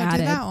was just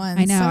added.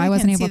 I know, I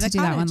wasn't able to do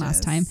that one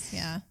last time.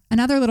 Yeah.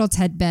 Another little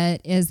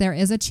tidbit is there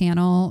is a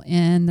channel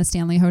in the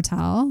Stanley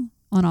Hotel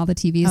on all the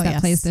TVs that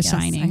plays The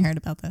Shining. I heard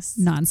about this.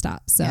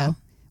 Nonstop. So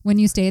when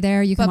you stay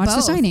there, you can watch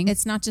The Shining.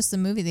 It's not just the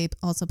movie. They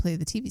also play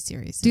the TV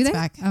series. Do they?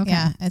 Back. Okay.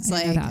 Yeah. It's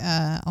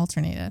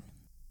alternated.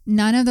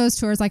 None of those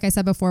tours, like I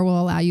said before,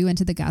 will allow you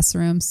into the guest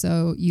room,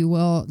 so you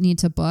will need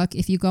to book.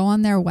 If you go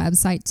on their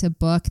website to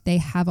book, they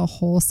have a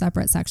whole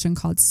separate section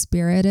called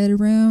Spirited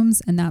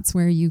Rooms, and that's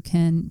where you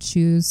can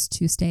choose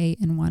to stay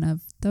in one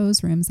of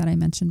those rooms that I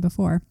mentioned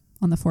before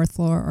on the 4th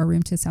floor or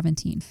room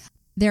 217.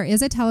 There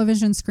is a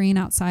television screen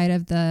outside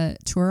of the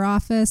tour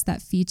office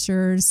that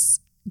features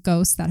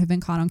ghosts that have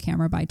been caught on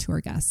camera by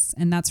tour guests,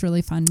 and that's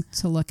really fun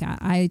to look at.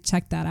 I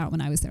checked that out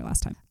when I was there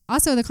last time.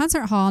 Also, the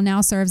concert hall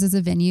now serves as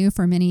a venue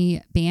for many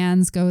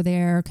bands go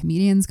there,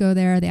 comedians go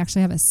there. They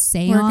actually have a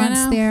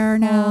seance there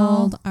now.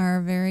 Hold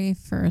our very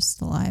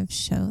first live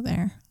show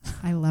there.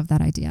 I love that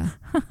idea.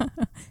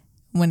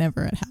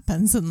 Whenever it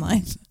happens in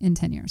life. In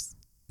 10 years.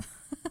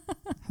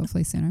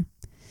 Hopefully sooner.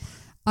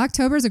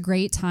 October is a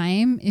great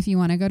time if you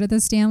want to go to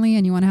the Stanley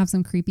and you want to have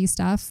some creepy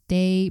stuff.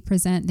 They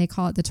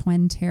call it the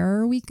Twin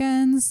Terror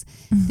Weekends.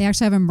 They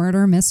actually have a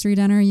murder mystery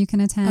dinner you can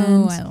attend.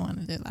 Oh, I don't want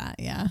to do that.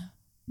 Yeah.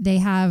 They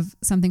have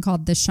something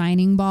called the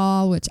Shining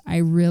Ball, which I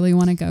really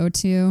want to go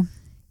to.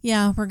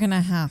 Yeah, we're going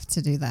to have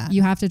to do that.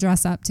 You have to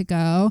dress up to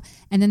go.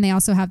 And then they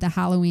also have the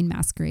Halloween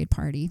masquerade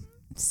party.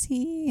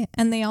 See,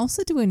 and they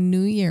also do a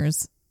New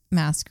Year's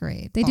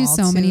masquerade. They do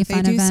so many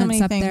fun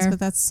events up there. But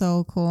that's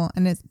so cool.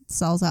 And it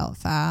sells out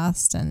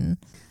fast. And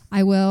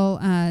I will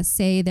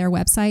say their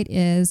website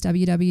is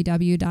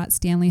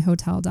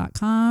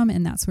www.stanleyhotel.com.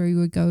 And that's where you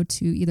would go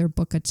to either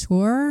book a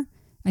tour.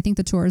 I think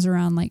the tours are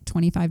around like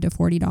 $25 to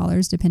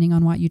 $40, depending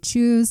on what you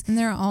choose. And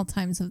they're all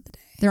times of the day.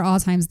 They're all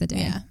times of the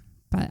day. Yeah.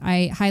 But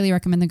I highly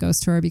recommend the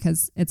ghost tour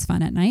because it's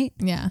fun at night.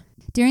 Yeah.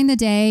 During the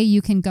day,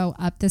 you can go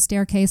up the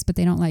staircase, but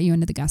they don't let you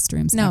into the guest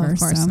rooms No, ever. of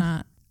course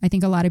not. I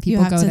think a lot of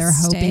people go there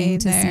hoping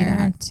to see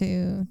that.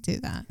 To do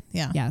that.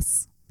 Yeah.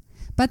 Yes.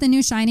 But the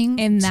new Shining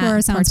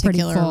tour sounds pretty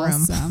cool. Room.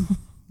 So.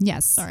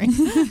 Yes. Sorry.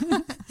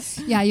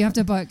 Yeah, you have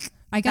to book.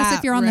 I guess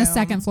if you're on the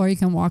second floor, you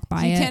can walk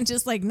by it. You can't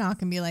just like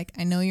knock and be like,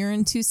 I know you're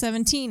in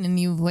 217 and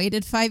you've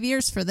waited 5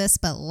 years for this,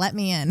 but let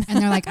me in. And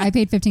they're like, I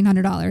paid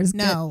 $1,500.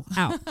 No. Get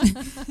out.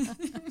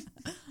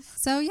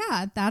 So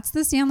yeah, that's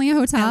the Stanley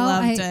Hotel.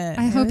 I loved it.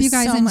 I hope you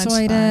guys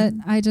enjoyed it.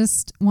 I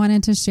just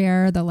wanted to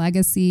share the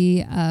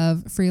legacy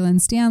of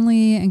Freeland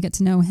Stanley and get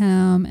to know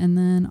him, and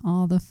then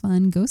all the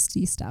fun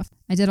ghosty stuff.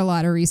 I did a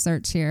lot of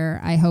research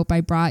here. I hope I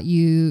brought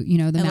you,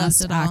 the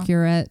most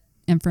accurate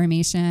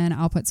information.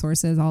 I'll put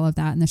sources, all of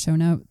that in the show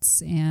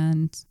notes.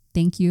 And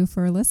thank you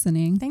for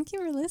listening. Thank you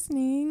for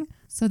listening.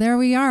 So there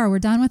we are. We're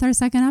done with our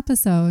second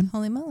episode.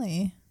 Holy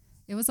moly.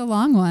 It was a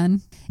long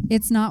one.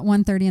 It's not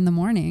 1:30 in the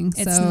morning.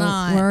 It's so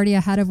not. We're already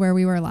ahead of where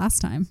we were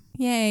last time.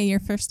 Yay,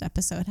 your first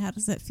episode. How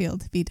does it feel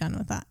to be done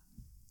with that?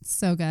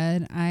 So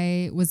good.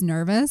 I was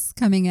nervous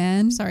coming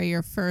in. Sorry,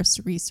 your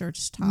first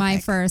research topic. My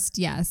first,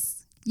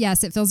 yes.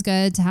 Yes, it feels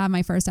good to have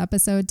my first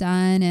episode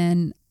done,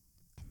 and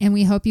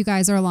we hope you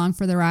guys are along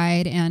for the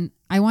ride. And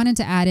I wanted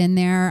to add in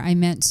there, I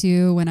meant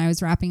to, when I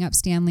was wrapping up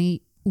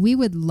Stanley, we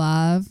would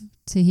love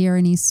to hear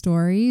any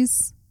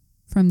stories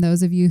from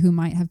those of you who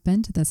might have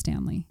been to the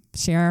Stanley.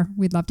 Share.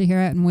 We'd love to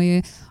hear it. And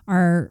we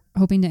are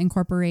hoping to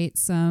incorporate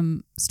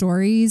some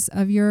stories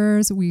of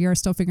yours. We are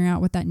still figuring out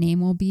what that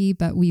name will be,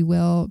 but we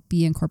will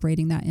be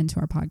incorporating that into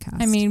our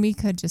podcast. I mean, we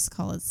could just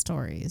call it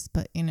stories,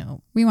 but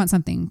we want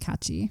something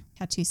catchy,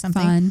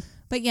 something fun.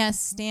 But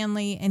yes,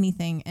 Stanley,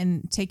 anything,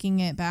 and taking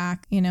it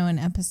back, an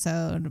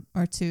episode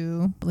or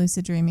two.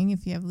 Lucid dreaming,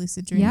 if you have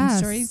lucid dreaming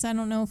stories. I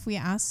don't know if we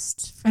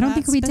asked for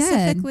that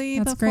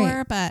specifically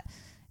before, but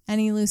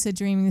any lucid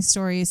dreaming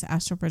stories,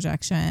 astral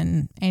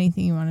projection,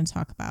 anything you want to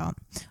talk about.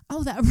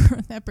 Oh,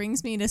 that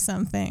brings me to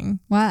something.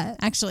 What?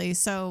 Actually,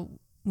 so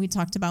we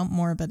talked about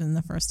Morbid in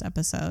the first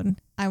episode.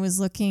 I was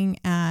looking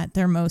at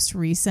their most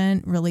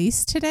recent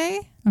release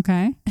today.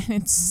 Okay. And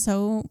it's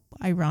so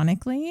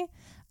ironically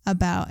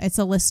it's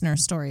a listener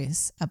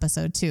stories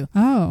episode too.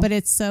 Oh. But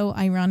it's so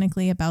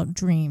ironically about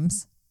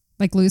dreams.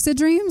 Like lucid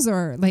dreams,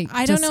 or like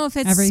I don't know if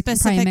it's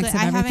specifically.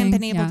 I haven't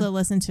been able to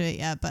listen to it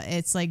yet, but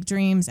it's like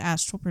dreams,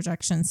 astral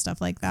projection,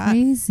 stuff like that.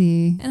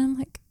 Crazy. And I'm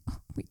like,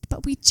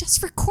 but we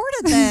just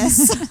recorded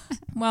this.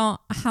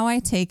 Well, how I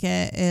take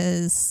it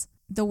is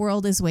the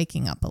world is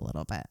waking up a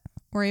little bit.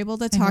 We're able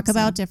to talk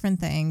about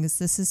different things.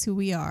 This is who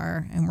we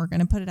are, and we're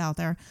going to put it out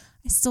there.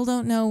 I still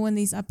don't know when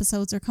these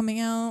episodes are coming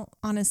out.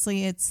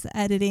 Honestly, it's the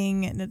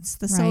editing and it's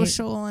the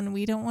social, and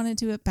we don't want to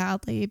do it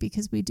badly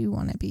because we do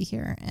want to be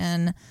here.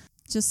 And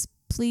just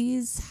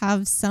please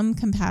have some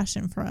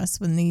compassion for us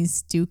when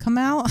these do come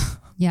out.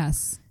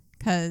 Yes.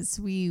 Because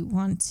we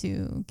want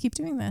to keep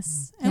doing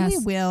this. And we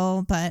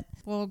will, but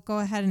we'll go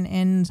ahead and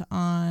end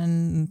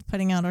on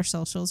putting out our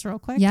socials real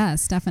quick.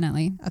 Yes,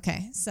 definitely.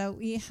 Okay. So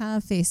we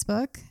have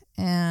Facebook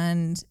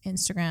and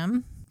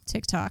Instagram,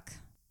 TikTok.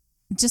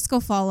 Just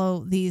go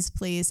follow these,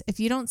 please. If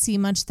you don't see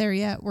much there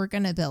yet, we're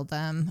going to build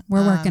them.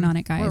 We're working on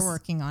it, guys. We're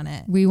working on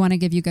it. We want to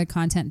give you good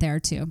content there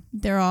too.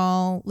 They're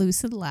all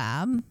Lucid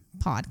Lab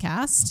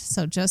podcast.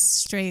 So just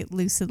straight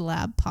Lucid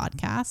Lab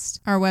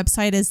podcast. Our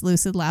website is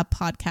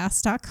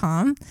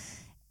lucidlabpodcast.com.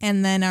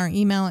 And then our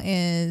email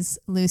is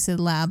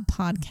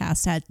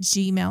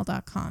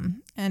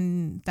lucidlabpodcast@gmail.com.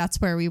 And that's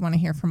where we want to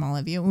hear from all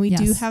of you. And we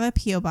do have a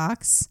P.O.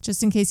 Box.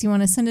 Just in case you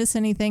want to send us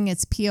anything,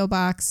 it's P.O.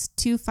 Box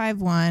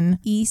 251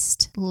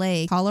 East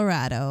Lake,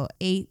 Colorado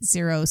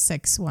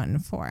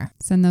 80614.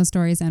 Send those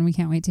stories in. We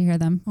can't wait to hear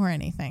them. Or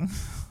anything.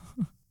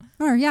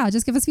 Or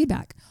just give us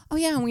feedback. Oh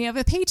yeah, and we have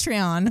a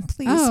Patreon.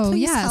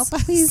 Please help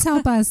us. Please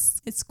help us.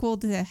 It's cool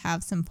to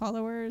have some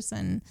followers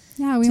and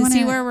we want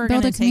see where we're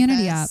build a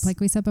community take up.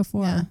 Like we said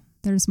before, Yeah.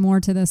 There's more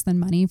to this than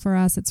money for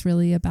us. It's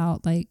really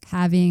about like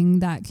having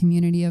that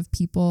community of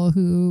people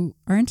who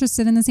are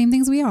interested in the same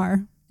things we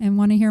are and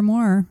want to hear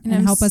more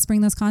and help us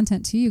bring this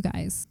content to you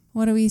guys.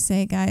 What do we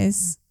say,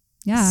 guys?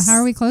 Yeah. How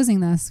are we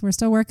closing this? We're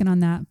still working on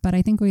that, but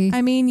I think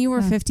you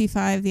were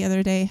 55 the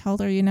other day. How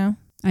old are you now?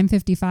 I'm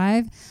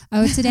 55.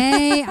 Oh,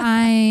 today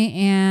I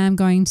am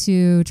going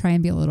to try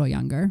and be a little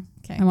younger.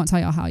 Okay. I won't tell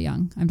y'all how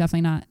young. I'm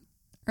definitely not.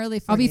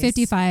 Early 40s. I'll be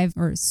 55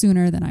 or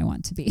sooner than I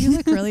want to be. You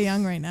look really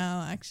young right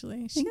now,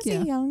 actually. She has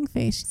a young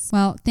face.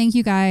 Well, thank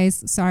you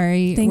guys.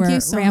 Sorry. Thank you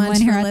so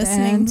much for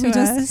listening to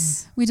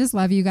us. We just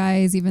love you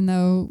guys, even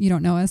though you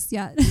don't know us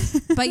yet.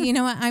 But you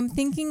know what? I'm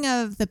thinking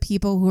of the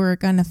people who are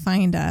going to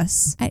find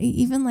us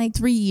even like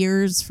 3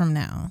 years from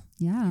now.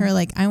 Yeah. Or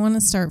like, I want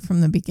to start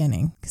from the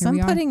beginning because I'm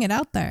putting it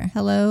out there.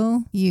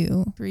 Hello,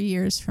 you, 3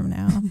 years from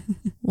now.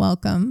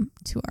 Welcome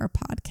to our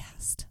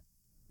podcast.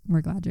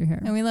 We're glad you're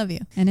here. And we love you.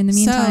 And in the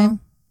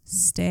meantime,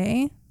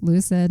 stay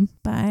lucid.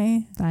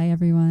 Bye. Bye,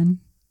 everyone.